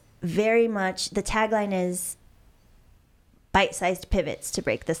 it's very much, the tagline is bite-sized pivots to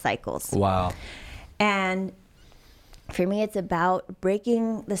break the cycles. Wow. And for me, it's about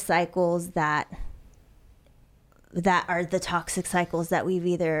breaking the cycles that are the toxic cycles that we've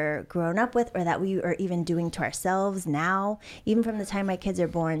either grown up with or that we are even doing to ourselves now. Even from the time my kids are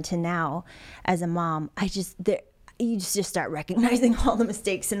born to now, as a mom, you just start recognizing all the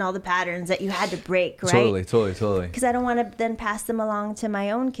mistakes and all the patterns that you had to break, right? Totally. Because I don't want to then pass them along to my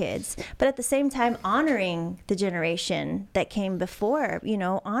own kids. But at the same time, honoring the generation that came before,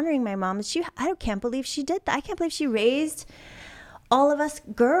 honoring my mom. I can't believe she did that. I can't believe she raised all of us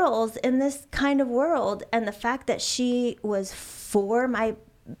girls in this kind of world. And the fact that she was for my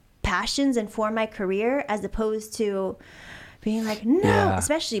passions and for my career, as opposed to being like, no, Yeah.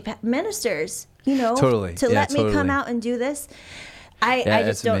 especially ministers, Totally. to Yeah, let me come totally. out and do this. I that's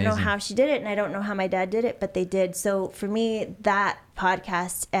just don't know amazing. how she did it, and I don't know how my dad did it, but they did. So for me, that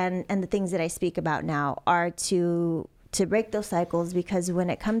podcast and the things that I speak about now are to break those cycles, because when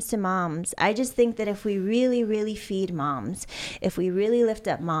it comes to moms, I just think that if we really, really feed moms, if we really lift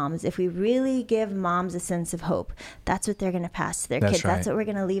up moms, if we really give moms a sense of hope, that's what they're going to pass to their That's kids. right. That's what we're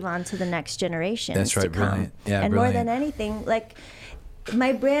going to leave on to the next generation. That's right. To come. Brilliant. Yeah, and brilliant. more than anything, like,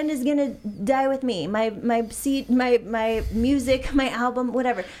 my brand is gonna die with me. My seed, my music, my album,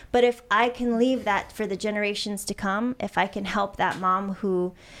 whatever. But if I can leave that for the generations to come, if I can help that mom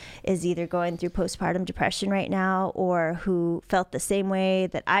who is either going through postpartum depression right now, or who felt the same way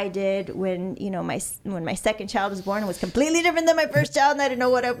that I did when, you know, when my second child was born, and was completely different than my first child, and I didn't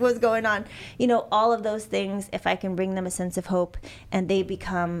know what was going on. You know, all of those things, if I can bring them a sense of hope, and they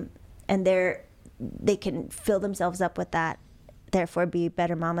become, and they can fill themselves up with that, therefore be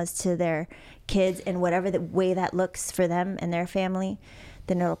better mamas to their kids, and whatever the way that looks for them and their family,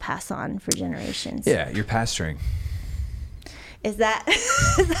 then it'll pass on for generations. Yeah, you're pastoring. Is that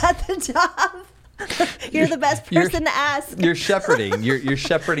the job? You're the best person to ask. You're shepherding. You're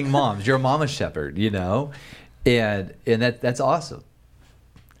shepherding moms. You're a mama shepherd, you know, and that's awesome,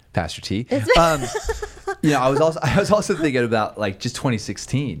 Pastor T. You know, I was also thinking about like just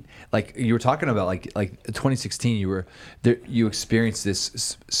 2016. Like you were talking about like 2016, you experienced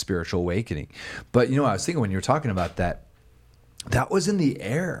this spiritual awakening. But you know, I was thinking when you were talking about that was in the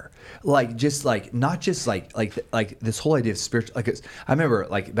air. Like just like not just like this whole idea of spiritual. Like I remember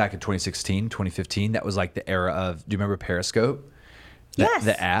like back in 2016, 2015, that was like the era of. Do you remember Periscope? Yes.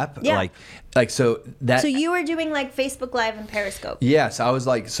 The app. Yeah. So you were doing like Facebook Live and Periscope. Yes, I was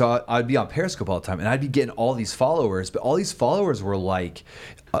like, so I'd be on Periscope all the time, and I'd be getting all these followers, but all these followers were like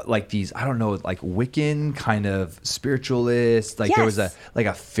these, I don't know, like Wiccan kind of spiritualists. Like there was a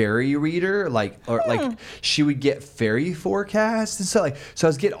fairy reader, like she would get fairy forecasts and stuff. So I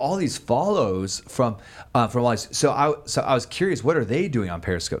was getting all these follows from all these. So I was curious, what are they doing on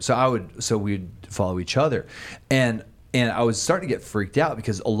Periscope? So we'd follow each other, and I was starting to get freaked out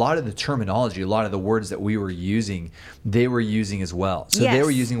because a lot of the terminology, a lot of the words that we were using, they were using as well. So they were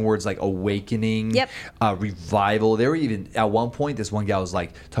using words like awakening, revival. They were even, at one point, this one guy was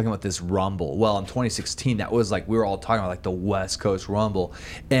like talking about this rumble. Well, in 2016, that was like, we were all talking about like the West Coast rumble.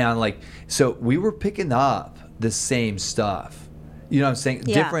 And like, so we were picking up the same stuff. You know what I'm saying?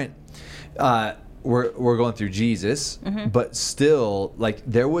 Yeah. Different, we're going through Jesus, but still, like,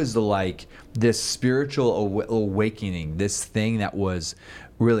 there was this spiritual awakening, this thing that was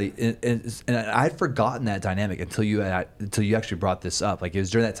really, and I'd forgotten that dynamic until you actually brought this up. Like, it was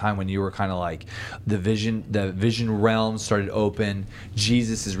during that time when you were kind of like the vision realm started open.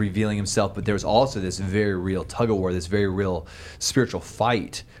 Jesus is revealing himself, but there was also this very real tug of war, this very real spiritual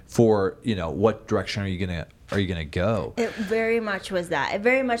fight for, you know, what direction are you gonna go? It very much was that. It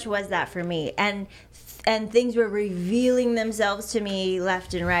very much was that for me. And things were revealing themselves to me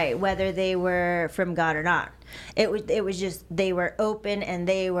left and right, whether they were from God or not. It was just, they were open and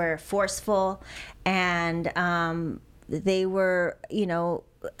they were forceful, and they were, you know,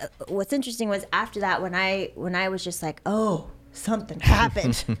 what's interesting was after that, when I was just like, oh, something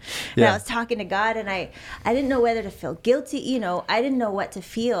happened. And I was talking to God, and I didn't know whether to feel guilty, you know, I didn't know what to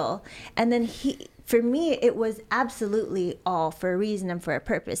feel. And then for me, it was absolutely all for a reason and for a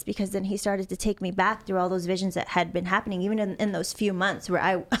purpose, because then he started to take me back through all those visions that had been happening, even in those few months where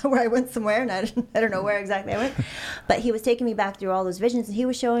I went somewhere, and I don't know where exactly I went, but he was taking me back through all those visions, and he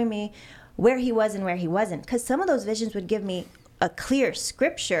was showing me where he was and where he wasn't, because some of those visions would give me a clear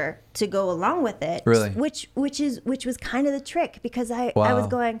scripture to go along with it, really, which was kind of the trick, because I was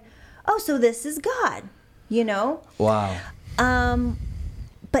going, oh, so this is God, you know? Wow.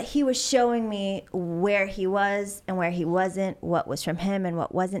 But he was showing me where he was and where he wasn't, what was from him and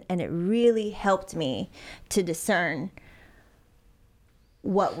what wasn't, and it really helped me to discern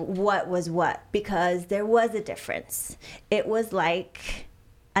what was what, because there was a difference. It was like,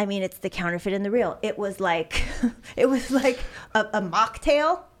 I mean, it's the counterfeit and the real. It was like a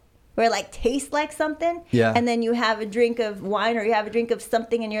mocktail where it like tastes like something, and then you have a drink of wine or you have a drink of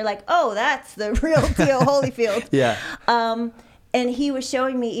something and you're like, oh, that's the real deal, Holyfield. And he was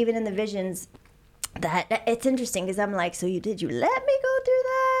showing me, even in the visions, that it's interesting, because I'm like, so did you let me go through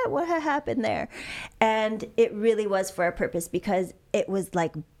that? What had happened there? And it really was for a purpose, because it was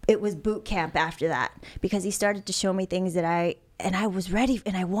boot camp after that, because he started to show me things that I was ready,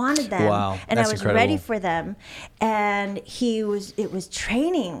 and I wanted them. Wow, and I was incredible. Ready for them. And it was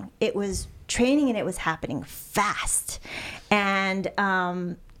training. It was training, and it was happening fast. And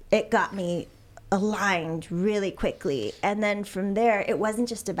it got me aligned really quickly. And then from there, it wasn't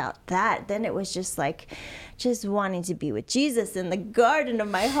just about that. Then it was just wanting to be with Jesus in the garden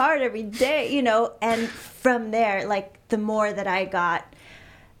of my heart every day, you know. And from there, like, the more that I got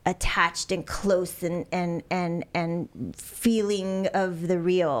attached and close and feeling of the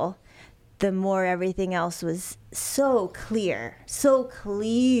real, the more everything else was so clearly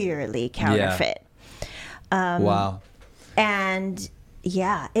counterfeit. Wow. And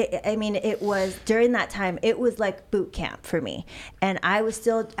yeah, I mean, it was during that time, it was like boot camp for me. And I was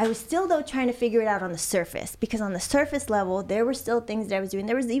still though trying to figure it out on the surface, because on the surface level, there were still things that I was doing.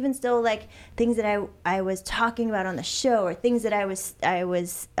 There was even still like things that I was talking about on the show, or things that I was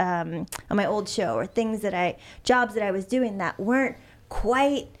on my old show, or jobs that I was doing that weren't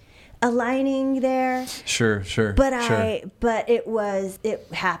quite aligning there. Sure. But it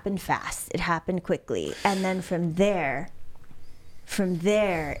happened fast. It happened quickly. And then from there,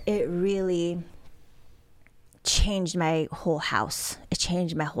 it really changed my whole house. It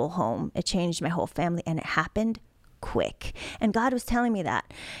changed my whole home. It changed my whole family. And it happened quick. And God was telling me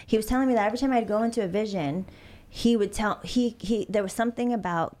that. He was telling me that every time I'd go into a vision, he would there was something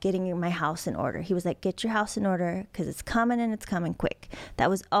about getting my house in order. He was like, get your house in order, because it's coming, and it's coming quick. That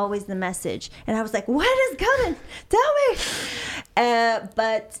was always the message. And I was like, what is coming? Tell me.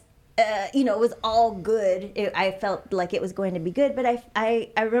 But it was all good. I felt like it was going to be good. But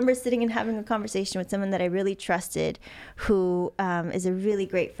I remember sitting and having a conversation with someone that I really trusted, who is a really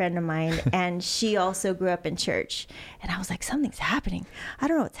great friend of mine. And she also grew up in church. And I was like, something's happening. I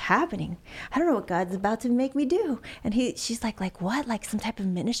don't know what's happening. I don't know what God's about to make me do. And she's like what? Like some type of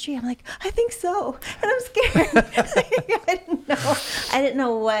ministry? I'm like, I think so. And I'm scared. I didn't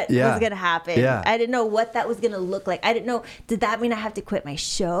know what was going to happen. Yeah. I didn't know what that was going to look like. I didn't know, did that mean I have to quit my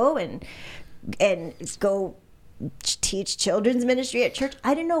show and go teach children's ministry at church?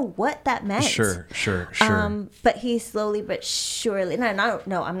 I didn't know what that meant. Sure. But he slowly but surely, I'm not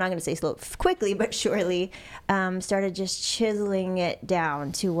going to say quickly but surely, started just chiseling it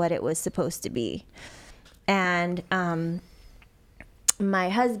down to what it was supposed to be. And my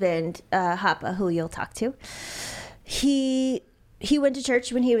husband, Hapa, who you'll talk to, he went to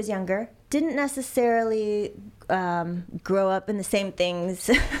church when he was younger. Didn't necessarily grow up in the same things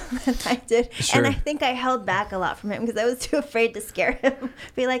that I did. Sure. And I think I held back a lot from him because I was too afraid to scare him.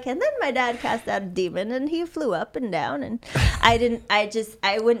 Be like, and then my dad cast out a demon and he flew up and down. And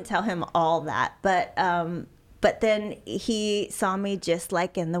I wouldn't tell him all that. But then he saw me just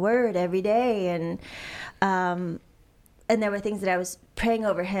like in the Word every day. And there were things that I was praying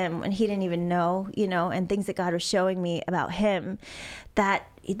over him and he didn't even know, and things that God was showing me about him that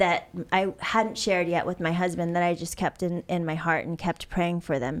I hadn't shared yet with my husband, that I just kept in my heart and kept praying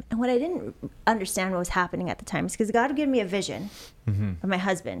for them. And what I didn't understand what was happening at the time is because God would give me a vision of my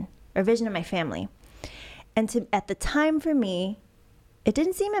husband, or a vision of my family. And at the time for me, it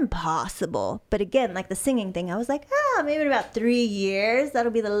didn't seem impossible. But again, like the singing thing, I was like, maybe in about 3 years,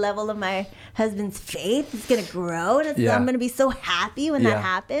 that'll be the level of my husband's faith. It's going to grow, and I'm going to be so happy when that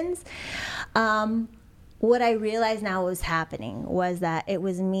happens. What I realized now was happening was that it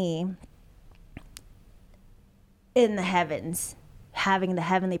was me in the heavens, having the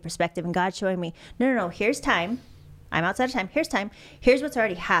heavenly perspective, and God showing me, no, here's time. I'm outside of time. Here's time. Here's what's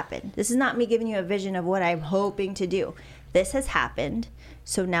already happened. This is not me giving you a vision of what I'm hoping to do. This has happened.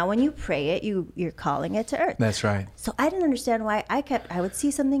 So now when you pray it, you're calling it to earth. That's right. So I didn't understand why I would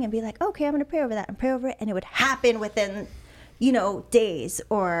see something and be like, okay, I'm going to pray over that and pray over it. And it would happen within, days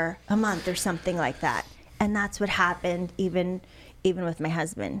or a month or something like that. And that's what happened even with my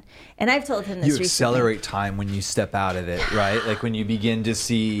husband. And I've told him this recently. You accelerate time when you step out of it, right? Like when you begin to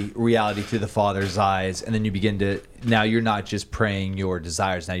see reality through the Father's eyes, and then now you're not just praying your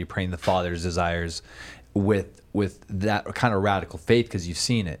desires, now you're praying the Father's desires with that kind of radical faith, because you've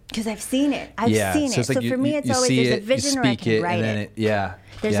seen it. Because I've seen it. I've seen it. So for me, it's always there's a vision or I can write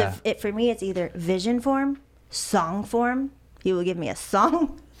it. For me, it's either vision form, song form. He will give me a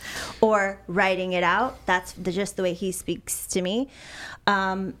song. Or writing it out. That's just the way he speaks to me.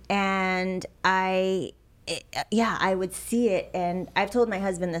 And I would see it. And I've told my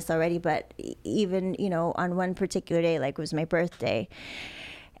husband this already, but even, on one particular day, like it was my birthday,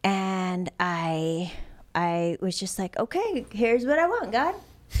 and I was just like, okay, here's what I want, God.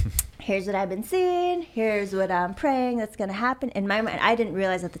 Here's what I've been seeing. Here's what I'm praying that's going to happen. In my mind, I didn't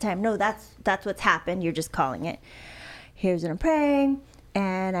realize at the time, no, that's what's happened. You're just calling it. Here's what I'm praying.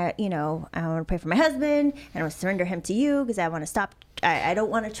 And I want to pray for my husband, and I want to surrender him to you because I want to stop. I don't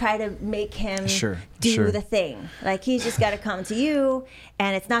want to try to make him do the thing. Like he's just got to come to you,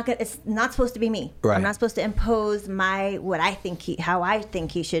 and it's not supposed to be me. Right. I'm not supposed to impose how I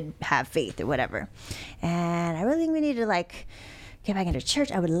think he should have faith or whatever. And I really think we need to get back into church.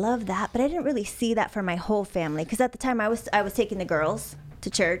 I would love that, but I didn't really see that for my whole family because at the time I was taking the girls to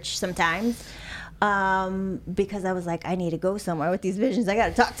church sometimes. Because I was like, I need to go somewhere with these visions. I got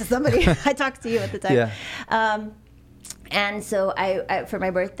to talk to somebody. I talked to you at the time. Yeah. And so I for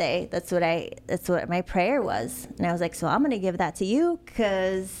my birthday, that's what my prayer was. And I was like, so I'm going to give that to you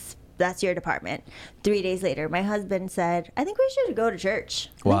because that's your department. 3 days later, my husband said, I think we should go to church.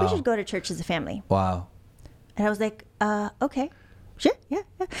 I think we should go to church as a family. Wow. And I was like, okay, sure, yeah.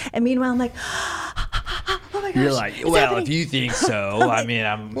 And meanwhile, I'm like, oh my gosh. You're like, well, happening. if you think so, I mean,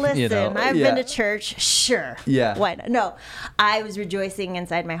 I'm, Listen, you know. I've been to church. Sure. Yeah. Why not? No, I was rejoicing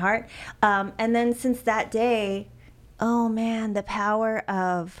inside my heart. And then since that day, oh man, the power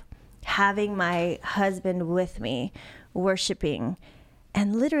of having my husband with me, worshiping,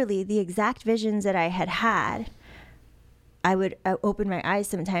 and literally the exact visions that I had, I would open my eyes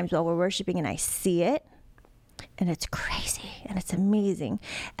sometimes while we're worshiping and I see it. And it's crazy and it's amazing.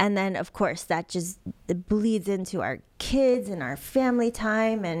 And then, of course, that just bleeds into our kids and our family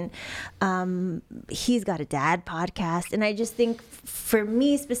time. And he's got a dad podcast. And I just think for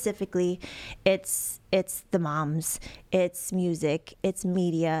me specifically, it's the moms, it's music, it's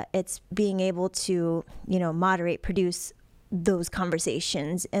media, it's being able to, moderate, produce those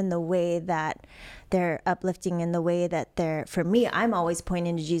conversations in the way that they're uplifting, in the way that they're, for me, I'm always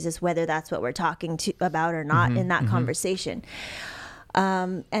pointing to Jesus, whether that's what we're talking about or not in that conversation.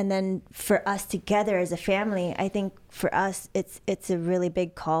 And then for us together as a family, I think for us, it's a really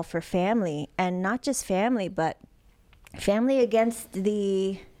big call for family, and not just family, but family against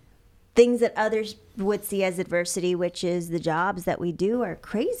the things that others would see as adversity, which is the jobs that we do are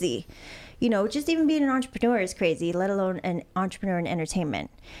crazy. Just even being an entrepreneur is crazy, let alone an entrepreneur in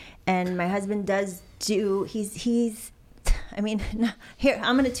entertainment. And my husband he's here, I'm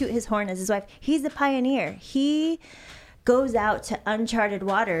going to toot his horn as his wife. He's a pioneer. He goes out to uncharted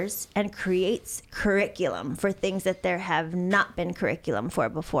waters and creates curriculum for things that there have not been curriculum for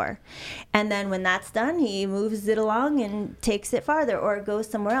before. And then when that's done, he moves it along and takes it farther or goes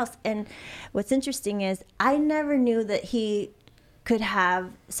somewhere else. And what's interesting is I never knew that he could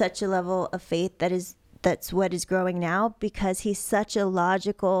have such a level of faith that's what is growing now, because he's such a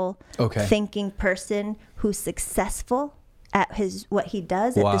logical thinking person who's successful at what he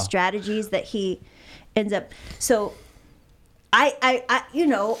does, at the strategies that he ends up. So I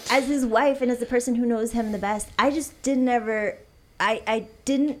as his wife and as the person who knows him the best, I just I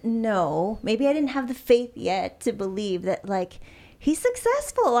didn't know, maybe I didn't have the faith yet to believe that he's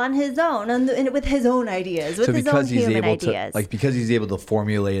successful on his own, with his own ideas, with his own human ideas. Because he's able to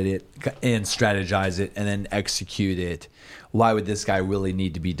formulate it and strategize it and then execute it, why would this guy really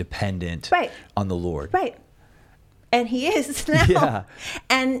need to be dependent on the Lord? Right. And he is now. Yeah.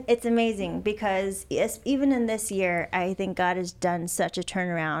 And it's amazing because even in this year, I think God has done such a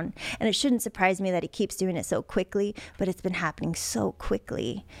turnaround. And it shouldn't surprise me that he keeps doing it so quickly, but it's been happening so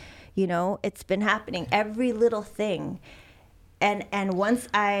quickly. It's been happening, every little thing. And once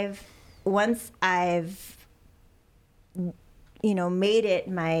I've made it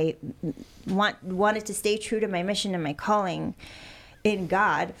wanted to stay true to my mission and my calling in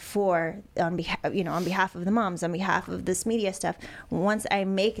God on behalf of the moms, on behalf of this media stuff. Once I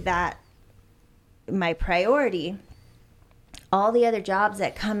make that my priority, all the other jobs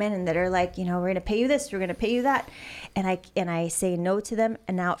that come in and that are we're going to pay you this, we're going to pay you that, and I say no to them.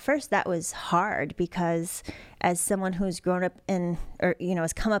 And now at first that was hard, because as someone who's grown up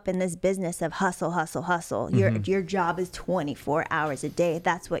has come up in this business of hustle, your job is 24 hours a day.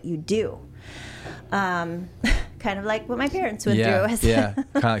 That's what you do. Kind of like what my parents went through. Yeah, kind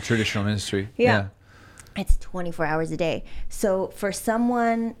of like traditional ministry. Yeah. It's 24 hours a day. So for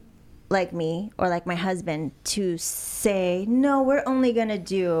someone like me or like my husband to say, no, we're only going to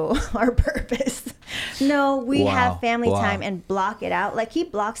do our purpose. No, we have family time, and block it out. He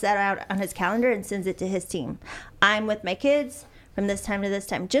blocks that out on his calendar and sends it to his team. I'm with my kids from this time to this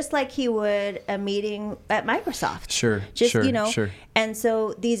time, just like he would a meeting at Microsoft. Sure. And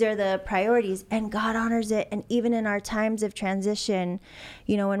so these are the priorities, and God honors it. And even in our times of transition,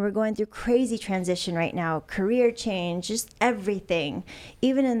 when we're going through crazy transition right now, career change, just everything,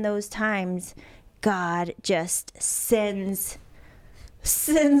 even in those times, God just sends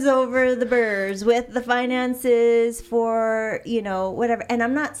over the burrs with the finances for, whatever. And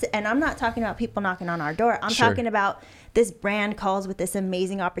I'm not talking about people knocking on our door. I'm talking about this brand calls with this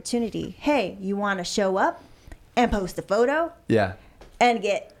amazing opportunity. Hey, you want to show up and post a photo? Yeah. And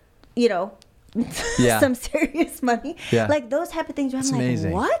get, some serious money? Yeah. Those type of things where I'm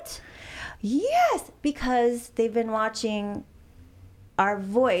amazing. What? Yes, because they've been watching our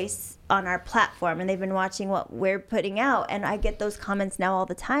voice on our platform, and they've been watching what we're putting out. And I get those comments now all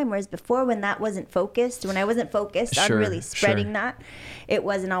the time, whereas before, when I wasn't focused on really spreading that, it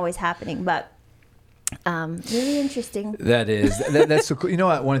wasn't always happening. But Really interesting. That's so cool. You know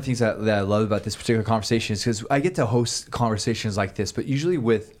what? One of the things that I love about this particular conversation is because I get to host conversations like this, but usually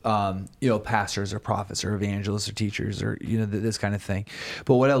with pastors or prophets or evangelists or teachers or this kind of thing.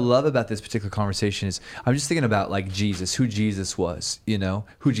 But what I love about this particular conversation is I'm just thinking about like Jesus, who Jesus was,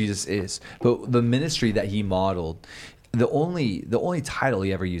 who Jesus is, but the ministry that he modeled. The only title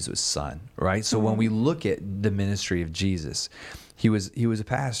he ever used was son, right? So when we look at the ministry of Jesus, he was a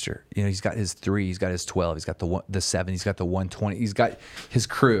pastor. He's got his 3, he's got his 12, he's got the 7, he's got the 120, he's got his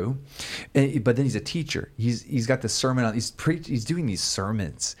crew, but then he's a teacher. He's got the sermon on. He's doing these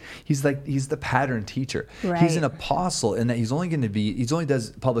sermons. He's the pattern teacher. Right. He's an apostle in that he only does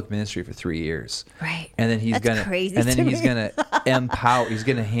public ministry for 3 years. Right. And then he's crazy gonna empower. He's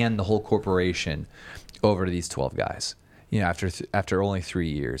gonna hand the whole corporation over to these 12 guys. After only 3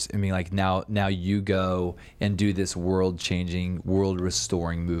 years. I mean, like now you go and do this world-changing,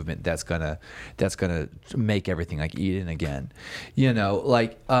 world-restoring movement that's gonna make everything like Eden again. And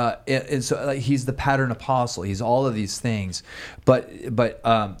so like he's the pattern apostle. He's all of these things, but and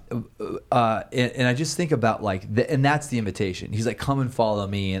I just think about and that's the invitation. He's like, come and follow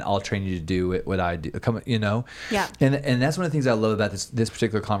me, and I'll train you to do what I do. Come, Yeah. And that's one of the things I love about this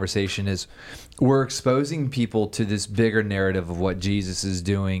particular conversation is we're exposing people to this bigger narrative of what Jesus is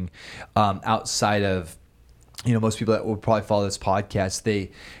doing outside of, most people that would probably follow this podcast,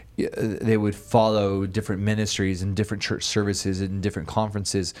 they would follow different ministries and different church services and different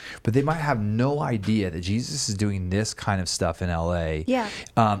conferences, but they might have no idea that Jesus is doing this kind of stuff in LA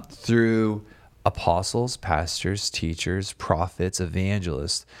through apostles, pastors, teachers, prophets,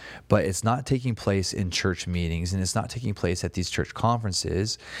 evangelists, but it's not taking place in church meetings and it's not taking place at these church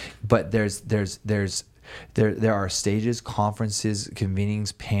conferences, but there are stages, conferences,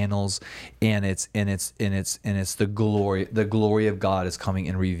 convenings, panels, and it's the glory of God is coming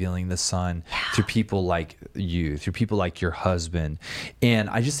and revealing the Son through people like you, through people like your husband, and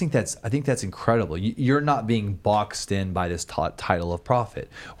I think that's incredible. You're not being boxed in by this title of prophet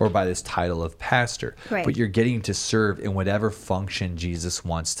or by this title of pastor, right. But you're getting to serve in whatever function Jesus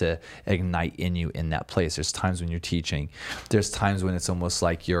wants to ignite in you in that place. There's times when you're teaching. There's times when it's almost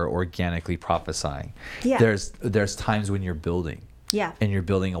like you're organically prophesying. Yeah. There's times when you're building. Yeah. And you're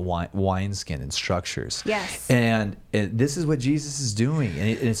building a wineskin and structures. Yes. And this is what Jesus is doing. And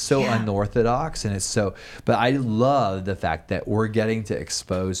it's so unorthodox. But I love the fact that we're getting to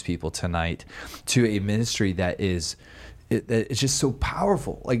expose people tonight to a ministry that is, it's just so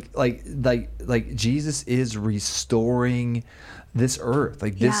powerful. Like Jesus is restoring this earth.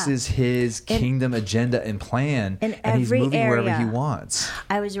 This is his kingdom agenda and plan, and he's moving wherever he wants.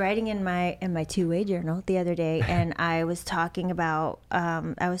 I was writing in my 2-way journal the other day, and I was talking about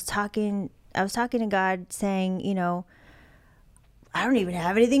I was talking to God, saying, I don't even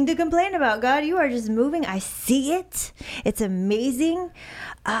have anything to complain about, God. You are just moving. I see it. It's amazing.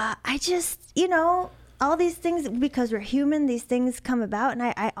 I just, all these things, because we're human, these things come about, and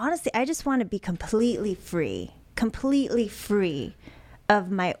I honestly, I just want to be completely free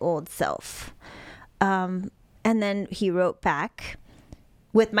of my old self. And then he wrote back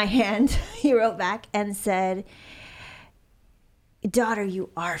with my hand. He wrote back and said, daughter, you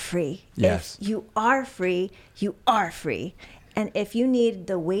are free. Yes. If you are free, you are free. And if you need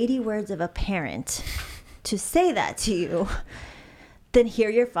the weighty words of a parent to say that to you, then hear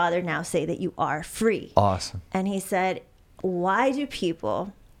your father now say that you are free. Awesome. And he said, why do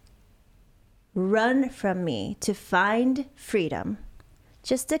people run from me to find freedom,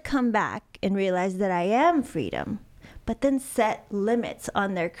 just to come back and realize that I am freedom, but then set limits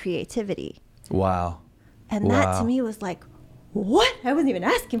on their creativity? Wow. And that to me was like, what? I wasn't even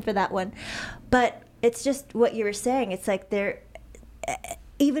asking for that one. But it's just what you were saying. It's like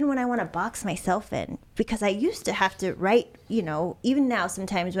even when I want to box myself in, because I used to have to write, even now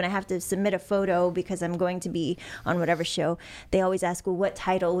sometimes when I have to submit a photo because I'm going to be on whatever show, they always ask, well, what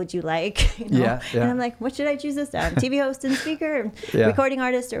title would you like? Yeah. And I'm like, what should I choose this time? TV host and speaker, recording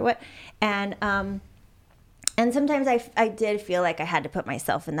artist, or what? And sometimes I did feel like I had to put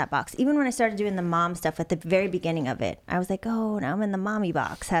myself in that box. Even when I started doing the mom stuff at the very beginning of it, I was like, oh, now I'm in the mommy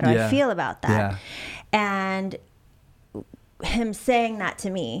box. How do I feel about that? Yeah. And him saying that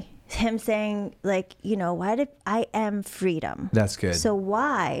to me, him saying I am freedom. That's good. So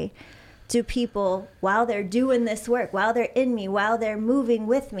why do people, while they're doing this work, while they're in me, while they're moving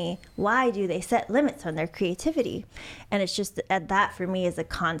with me, why do they set limits on their creativity? And it's just that for me is a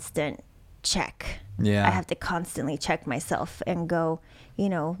constant check. Yeah. I have to constantly check myself and go, you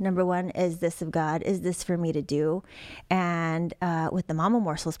know, number one, is this of God? Is this for me to do? And with the Mama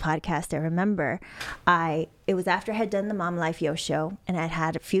Morsels podcast, I remember it was after I had done the Mom Life Yo show, and I'd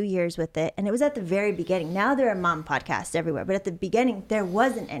had a few years with it. And it was at the very beginning. Now there are mom podcasts everywhere, but at the beginning, there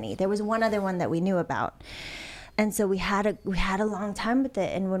wasn't any. There was one other one that we knew about. And so we had a long time with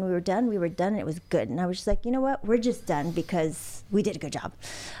it. And when we were done, and it was good. And I was just like, you know what? We're just done because we did a good job.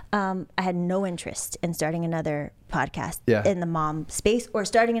 I had no interest in starting another podcast in the mom space or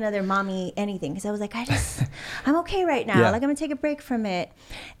starting another mommy anything. Because I was like, I'm okay right now. Like, I'm going to take a break from it.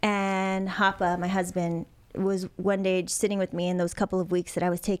 And Hapa, my husband, was one day sitting with me in those couple of weeks that I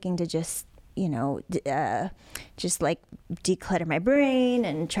was taking to just, you know, just like declutter my brain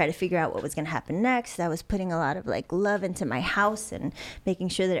and try to figure out what was going to happen next. I was putting a lot of like love into my house and making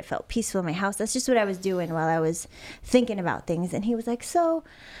sure that it felt peaceful in my house. That's just what I was doing while I was thinking about things. And he was like, so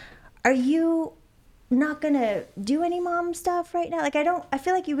are you not going to do any mom stuff right now? Like, I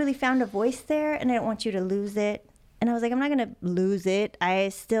feel like you really found a voice there, and I don't want you to lose it. And I was like, I'm not going to lose it. I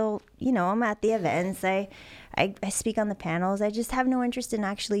still, you know, I'm at the events. I speak on the panels. I just have no interest in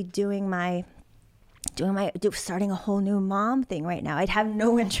actually starting a whole new mom thing right now. I'd have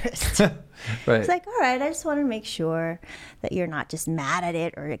no interest. Right. It's like, all right, I just want to make sure that you're not just mad at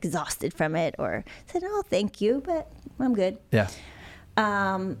it or exhausted from it, or said, oh, thank you, but I'm good. Yeah.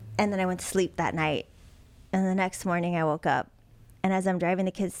 And then I went to sleep that night. And the next morning I woke up, and as I'm driving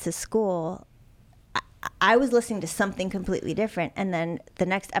the kids to school, I was listening to something completely different. And then the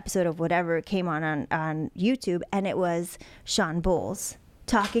next episode of whatever came on YouTube, and it was Sean Bowles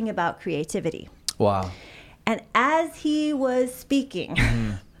talking about creativity. Wow. And as he was speaking,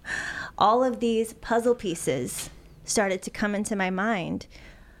 all of these puzzle pieces started to come into my mind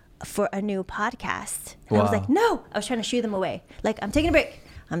for a new podcast. And I was like, no, I was trying to shoo them away. Like, I'm taking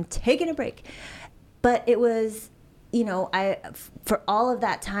a break. But it was, you know, for all of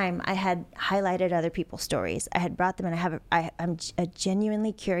that time, I had highlighted other people's stories. I had brought them, and I'm a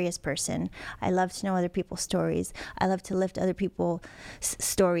genuinely curious person. I love to know other people's stories. I love to lift other people's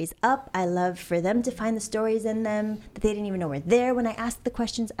stories up. I love for them to find the stories in them that they didn't even know were there when I asked the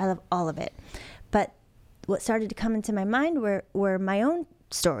questions. I love all of it. But what started to come into my mind were my own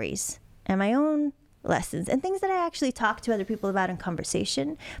stories and my own lessons and things that I actually talked to other people about in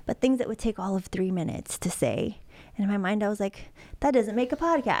conversation, but things that would take all of 3 minutes to say. And in my mind, I was like, that doesn't make a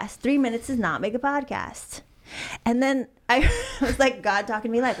podcast. 3 minutes does not make a podcast. And then I was like, God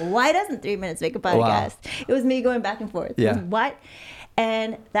talking to me like, why doesn't 3 minutes make a podcast? Wow. It was me going back and forth. Yeah. What?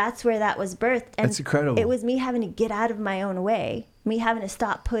 And that's where that was birthed. And that's incredible. It was me having to get out of my own way, me having to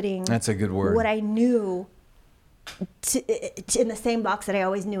stop putting that's a good word. What I knew in the same box that I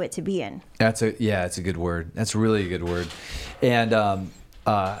always knew it to be in. It's a good word. That's really a good word. And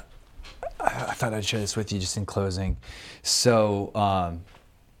I thought I'd share this with you just in closing. So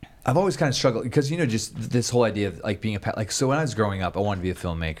I've always kind of struggled because, you know, just this whole idea of like being so when I was growing up, I wanted to be a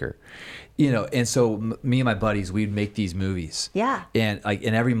filmmaker, you know, and so me and my buddies, we'd make these movies. Yeah. And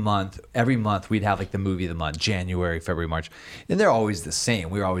every month we'd have like the movie of the month, January, February, March. And they're always the same.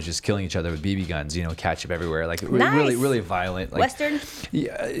 We were always just killing each other with BB guns, you know, ketchup everywhere. Like nice. really, really violent. Like, Western?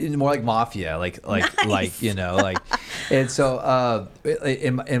 Yeah, more like mafia, nice. like, you know, like, and so,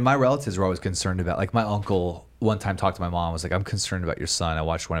 and my relatives were always concerned about, like, my uncle one time talked to my mom, was like, I'm concerned about your son. I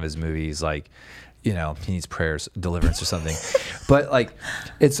watched one of his movies, like, you know, he needs prayers, deliverance or something. But like,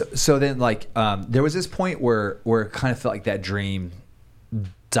 it's, so then like, there was this point where it kind of felt like that dream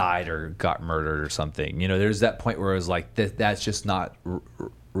died or got murdered or something. You know, there's that point where it was like, that's just not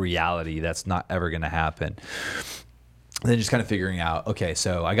reality. That's not ever going to happen. And then just kind of figuring out, okay,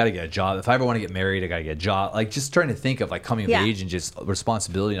 so I got to get a job. If I ever want to get married, I got to get a job. Like, just trying to think of like coming of age and just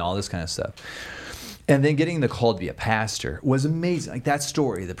responsibility and all this kind of stuff. And then getting the call to be a pastor was amazing. Like, that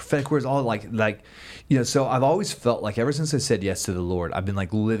story, the prophetic words, all like, you know, so I've always felt like ever since I said yes to the Lord, I've been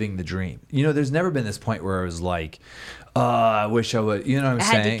like living the dream. You know, there's never been this point where I was like, I wish I would, you know what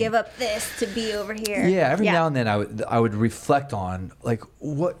I'm saying? I had to give up this to be over here. Yeah, every now and then I would reflect on like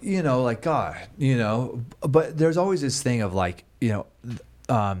what, you know, like God, you know, but there's always this thing of like, you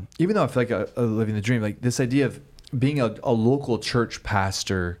know, even though I feel like I'm living the dream, like this idea of being a local church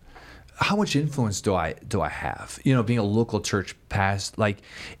pastor, how much influence do I have? You know, being a local church pastor, like,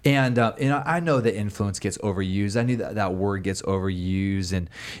 and I know that influence gets overused. I knew that word gets overused,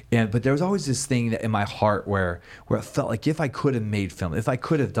 but there was always this thing that in my heart where it felt like if I could have made film, if I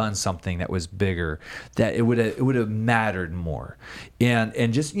could have done something that was bigger, that it would have mattered more,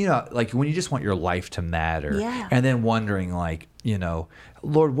 and just, you know, like when you just want your life to matter, and then wondering like, you know,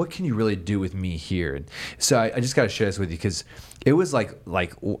 Lord, what can you really do with me here? And so I just got to share this with you because it was like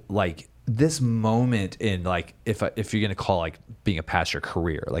this moment in like, if you're gonna call like being a pastor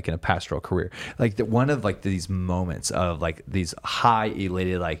career, like in a pastoral career, like one of like these moments of like these high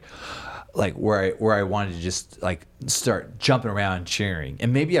elated like where I wanted to just like start jumping around and cheering,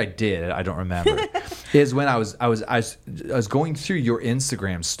 and maybe I did, I don't remember, is when I was going through your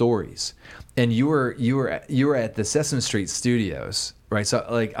Instagram stories, and you were at the Sesame Street Studios, right? So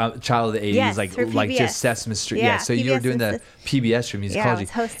like child of the 80s, Yes, like for just PBS. Sesame Street, Yeah, So you were PBS doing was the PBS for musicology, Yeah, I was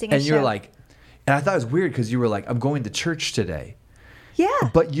hosting a and you were show. like, and I thought it was weird because you were like, I'm going to church today. Yeah.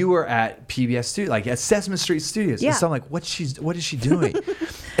 But you were at PBS Studio, like at Sesame Street Studios. Yeah. And so I'm like, what is she doing?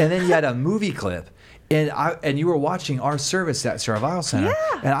 And then you had a movie clip, and you were watching our service at Survival Center,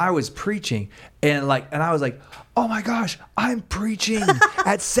 Yeah. and I was preaching, and I was like, oh my gosh, I'm preaching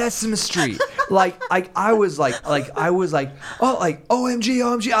at Sesame Street. I was like, oh, like OMG.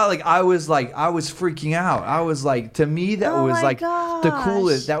 I was freaking out. I was like, to me, that Oh was my like the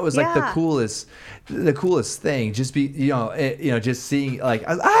coolest. That was like gosh. the coolest thing. Just just seeing like,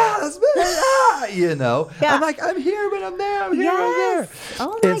 that's me, Yeah. I'm like, I'm here, but I'm there. I'm here, but I'm there. Yes.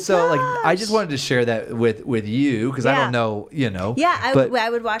 Oh my And so, like, I just gosh. wanted to share that with you because I Yeah. don't know, Yeah, but I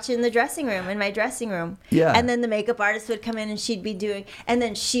would watch it in the dressing room, in my dressing room. Yeah. And then the makeup artist would come in and she'd be doing, and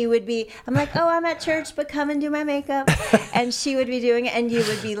then she would be, I'm like, oh, I'm at church, but come and do my makeup. And she would be doing it, and you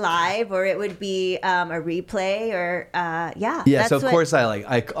would be live, or it would be a replay, or, yeah. yeah. So that's of course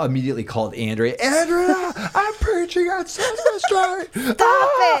I immediately called Andrea, I'm preaching at Sesame Street. Stop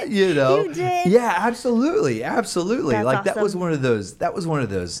it. You know, You did. Yeah, absolutely. That's Like that was awesome. one of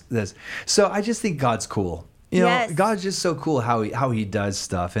those. So I just think God's cool. You know, Yes. God's just so cool how he does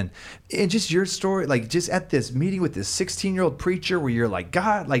stuff, and just your story, like just at this meeting with this 16-year-old preacher, where you're like,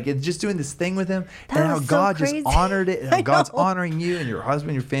 God, like it's just doing this thing with him, That and how was so God crazy. just honored it, and how I God's know. honoring you and your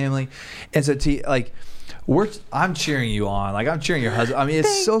husband, your family, and so I'm cheering you on, like I'm cheering your husband. I mean, it's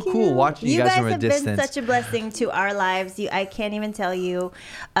Thank so cool you. watching you guys from a have distance. been such a blessing to our lives. I can't even tell you.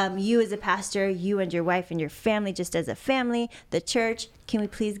 You as a pastor, you and your wife and your family, just as a family, the church. Can we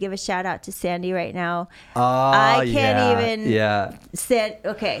please give a shout out to Sandy right now? I can't even say.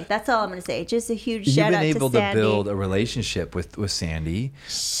 Okay, that's all I'm going to say. Just a huge You've shout been out able to to Sandy. build a relationship with Sandy,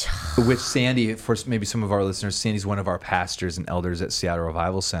 which Sandy, for maybe some of our listeners, Sandy's one of our pastors and elders at Seattle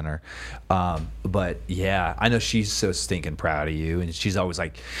Revival Center. But yeah, I know she's so stinking proud of you, and she's always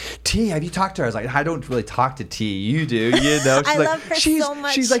like, T, have you talked to her? I was like, I don't really talk to T. You do, you know. She's I like, love her so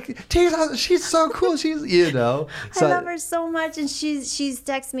much. She's like, T, she's so cool. She's, you know. I love her so much, and she's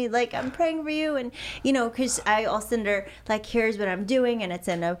texted me like, I'm praying for you, and because I'll send her like, here's what I'm doing, and it's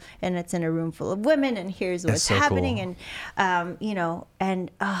in a room full of women, and here's what's so happening, cool. and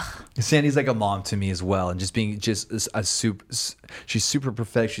and Sandy's like a mom to me as well, and just being she's super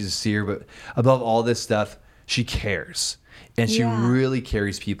prophetic. She's a seer, but above all this stuff, she cares, and she Yeah. really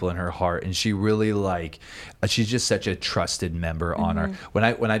carries people in her heart, and she really she's just such a trusted member on our. When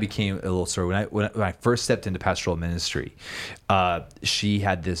I became a little story, when I first stepped into pastoral ministry, she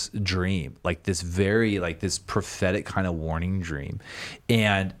had this dream, like this very this prophetic kind of warning dream,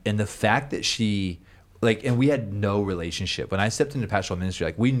 and the fact that she. And we had no relationship. When I stepped into pastoral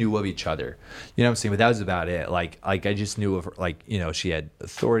ministry, we knew of each other. You know what I'm saying? But that was about it. I just knew of her, she had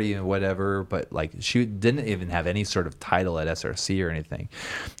authority and whatever, but she didn't even have any sort of title at SRC or anything.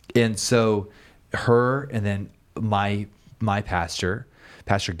 And so her and then my pastor,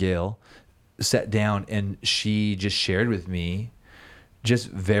 Pastor Gail, sat down and she just shared with me just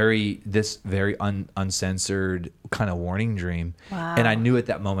very uncensored kind of warning dream. Wow. And I knew at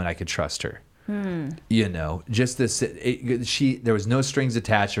that moment I could trust her. Just this, there was no strings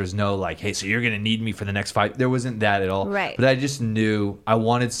attached. There was no hey, so you're going to need me for the next 5. There wasn't that at all. Right. But I just knew I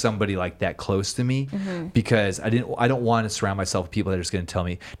wanted somebody like that close to me because I don't want to surround myself with people that are just going to tell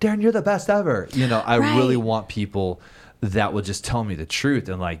me, Darren, you're the best ever. I Right. really want people that will just tell me the truth,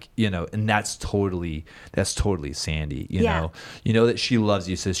 and and that's totally Sandy. You know that she loves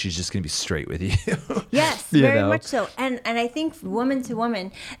you, so she's just gonna be straight with you. Yes, very much so. And I think woman to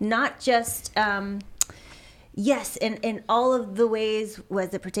woman, not just yes, in all of the ways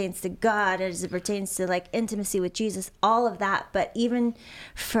as it pertains to God, as it pertains to intimacy with Jesus, all of that. But even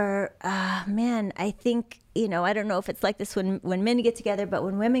for man, I think I don't know if it's like this when men get together, but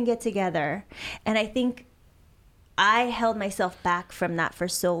when women get together, and I think I held myself back from that for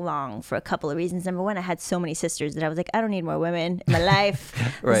so long for a couple of reasons. Number one, I had so many sisters that I was like, I don't need more women in my life.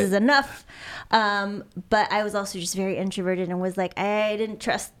 Right. This is enough. But I was also just very introverted and was like, I didn't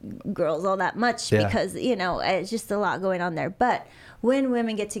trust girls all that much because, it's just a lot going on there. But when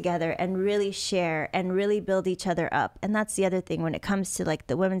women get together and really share and really build each other up, and that's the other thing when it comes to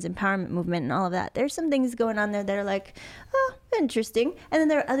the women's empowerment movement and all of that, there's some things going on there that are interesting. And then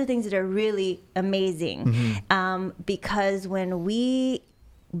there are other things that are really amazing. Because when we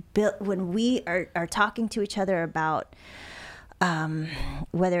are talking to each other about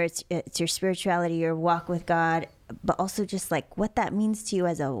whether it's your spirituality, your walk with God, but also just like what that means to you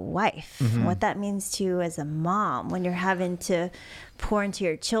as a wife, what that means to you as a mom, when you're having to pour into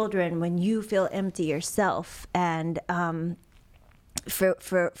your children, when you feel empty yourself. And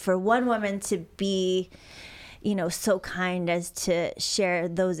for one woman to be, so kind as to share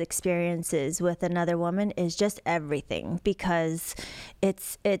those experiences with another woman is just everything, because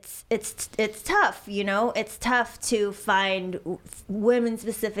it's tough, it's tough to find women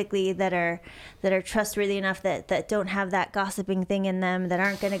specifically that are trustworthy enough that don't have that gossiping thing in them, that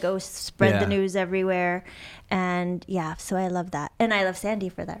aren't going to go spread the news everywhere. And so I love that. And I love Sandy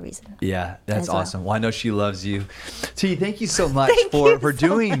for that reason. Yeah, that's awesome. Well, I know she loves you. T, thank you so much for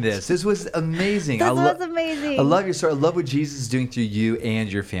doing this. This was amazing. This was amazing. I love your story. I love what Jesus is doing through you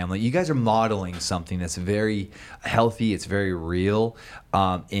and your family. You guys are modeling something that's very healthy. It's very real.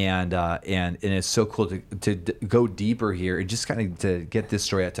 And it's so cool to go deeper here and just kind of to get this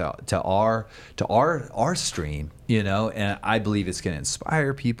story out to our stream, and I believe it's going to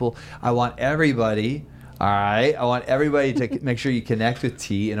inspire people. I want everybody to make sure you connect with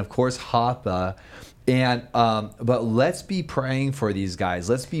T and of course Hapa. And but let's be praying for these guys.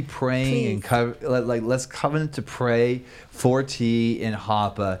 Let's be praying. Please. And let's covenant to pray for T and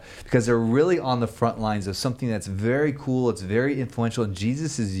Hapa, because they're really on the front lines of something that's very cool. It's very influential, and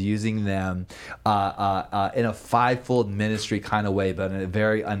Jesus is using them in a fivefold ministry kind of way, but in a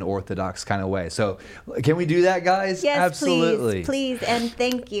very unorthodox kind of way. So can we do that, guys? Yes, absolutely. Please, and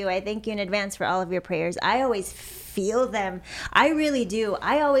thank you. I thank you in advance for all of your prayers. I always feel them. I really do.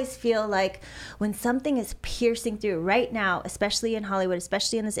 I always feel like when something is piercing through right now, especially in Hollywood,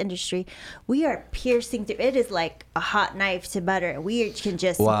 especially in this industry, we are piercing through. It is like a hot knife to butter. We can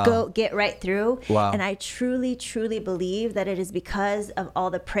just get right through. Wow. And I truly, truly believe that it is because of all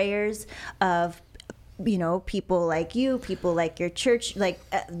the prayers of people like you, people like your church,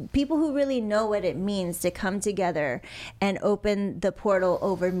 people who really know what it means to come together and open the portal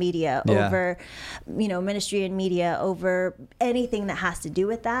over media, over, ministry and media, over anything that has to do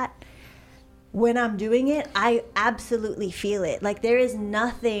with that. When I'm doing it, I absolutely feel it. Like there is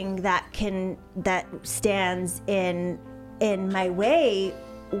nothing that stands in my way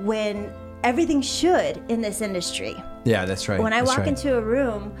when everything should in this industry. Yeah, that's right. When I walk into a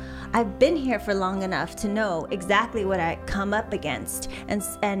room, I've been here for long enough to know exactly what I come up against,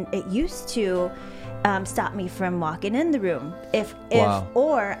 and it used to stop me from walking in the room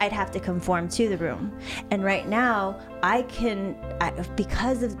or I'd have to conform to the room. And right now,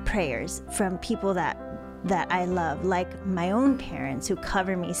 because of prayers from people that I love, like my own parents who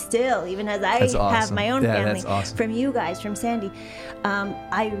cover me still, even as I have my own family, from you guys, from Sandy.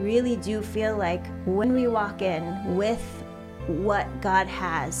 I really do feel like when we walk in with what God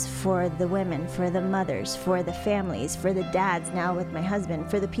has for the women, for the mothers, for the families, for the dads, now with my husband,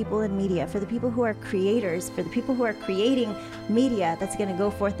 for the people in media, for the people who are creators, for the people who are creating media that's going to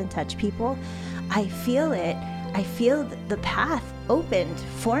go forth and touch people, I feel it. I feel the path opened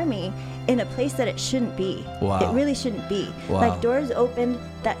for me in a place that it shouldn't be. Wow. It really shouldn't be. Wow. Like doors opened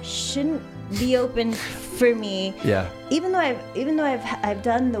that shouldn't be open for me. Yeah. Even though I've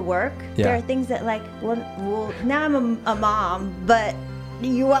done the work, there are things that well now I'm a mom, but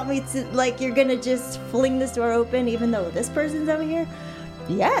you want me to you're gonna just fling this door open even though this person's over here?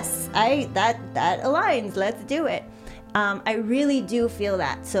 Yes, that aligns. Let's do it. I really do feel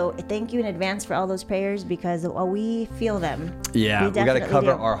that. So thank you in advance for all those prayers, because we feel them. Yeah, we got to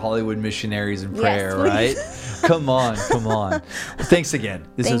cover our Hollywood missionaries in prayer, right? Come on. Well, thanks again.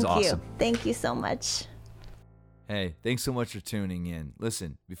 This was awesome. Thank you so much. Hey, thanks so much for tuning in.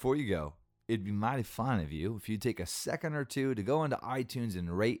 Listen, before you go, it'd be mighty fun of you if you take a second or two to go into iTunes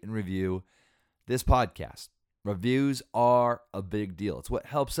and rate and review this podcast. Reviews are a big deal. It's what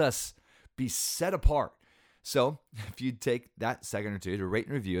helps us be set apart. So if you take that second or two to rate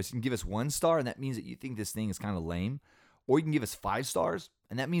and review us, you can give us 1 star, and that means that you think this thing is kind of lame. Or you can give us 5 stars,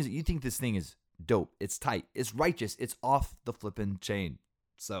 and that means that you think this thing is dope, it's tight, it's righteous, it's off the flipping chain.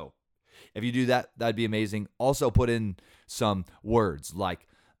 So if you do that, that'd be amazing. Also put in some words like,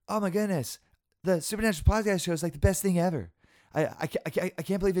 oh my goodness, the Supernatural Podcast Show is like the best thing ever. I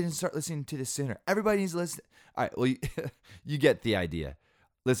can't believe I didn't start listening to this sooner. Everybody needs to listen. All right, well, you get the idea.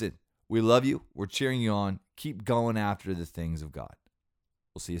 Listen, we love you. We're cheering you on. Keep going after the things of God.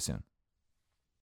 We'll see you soon.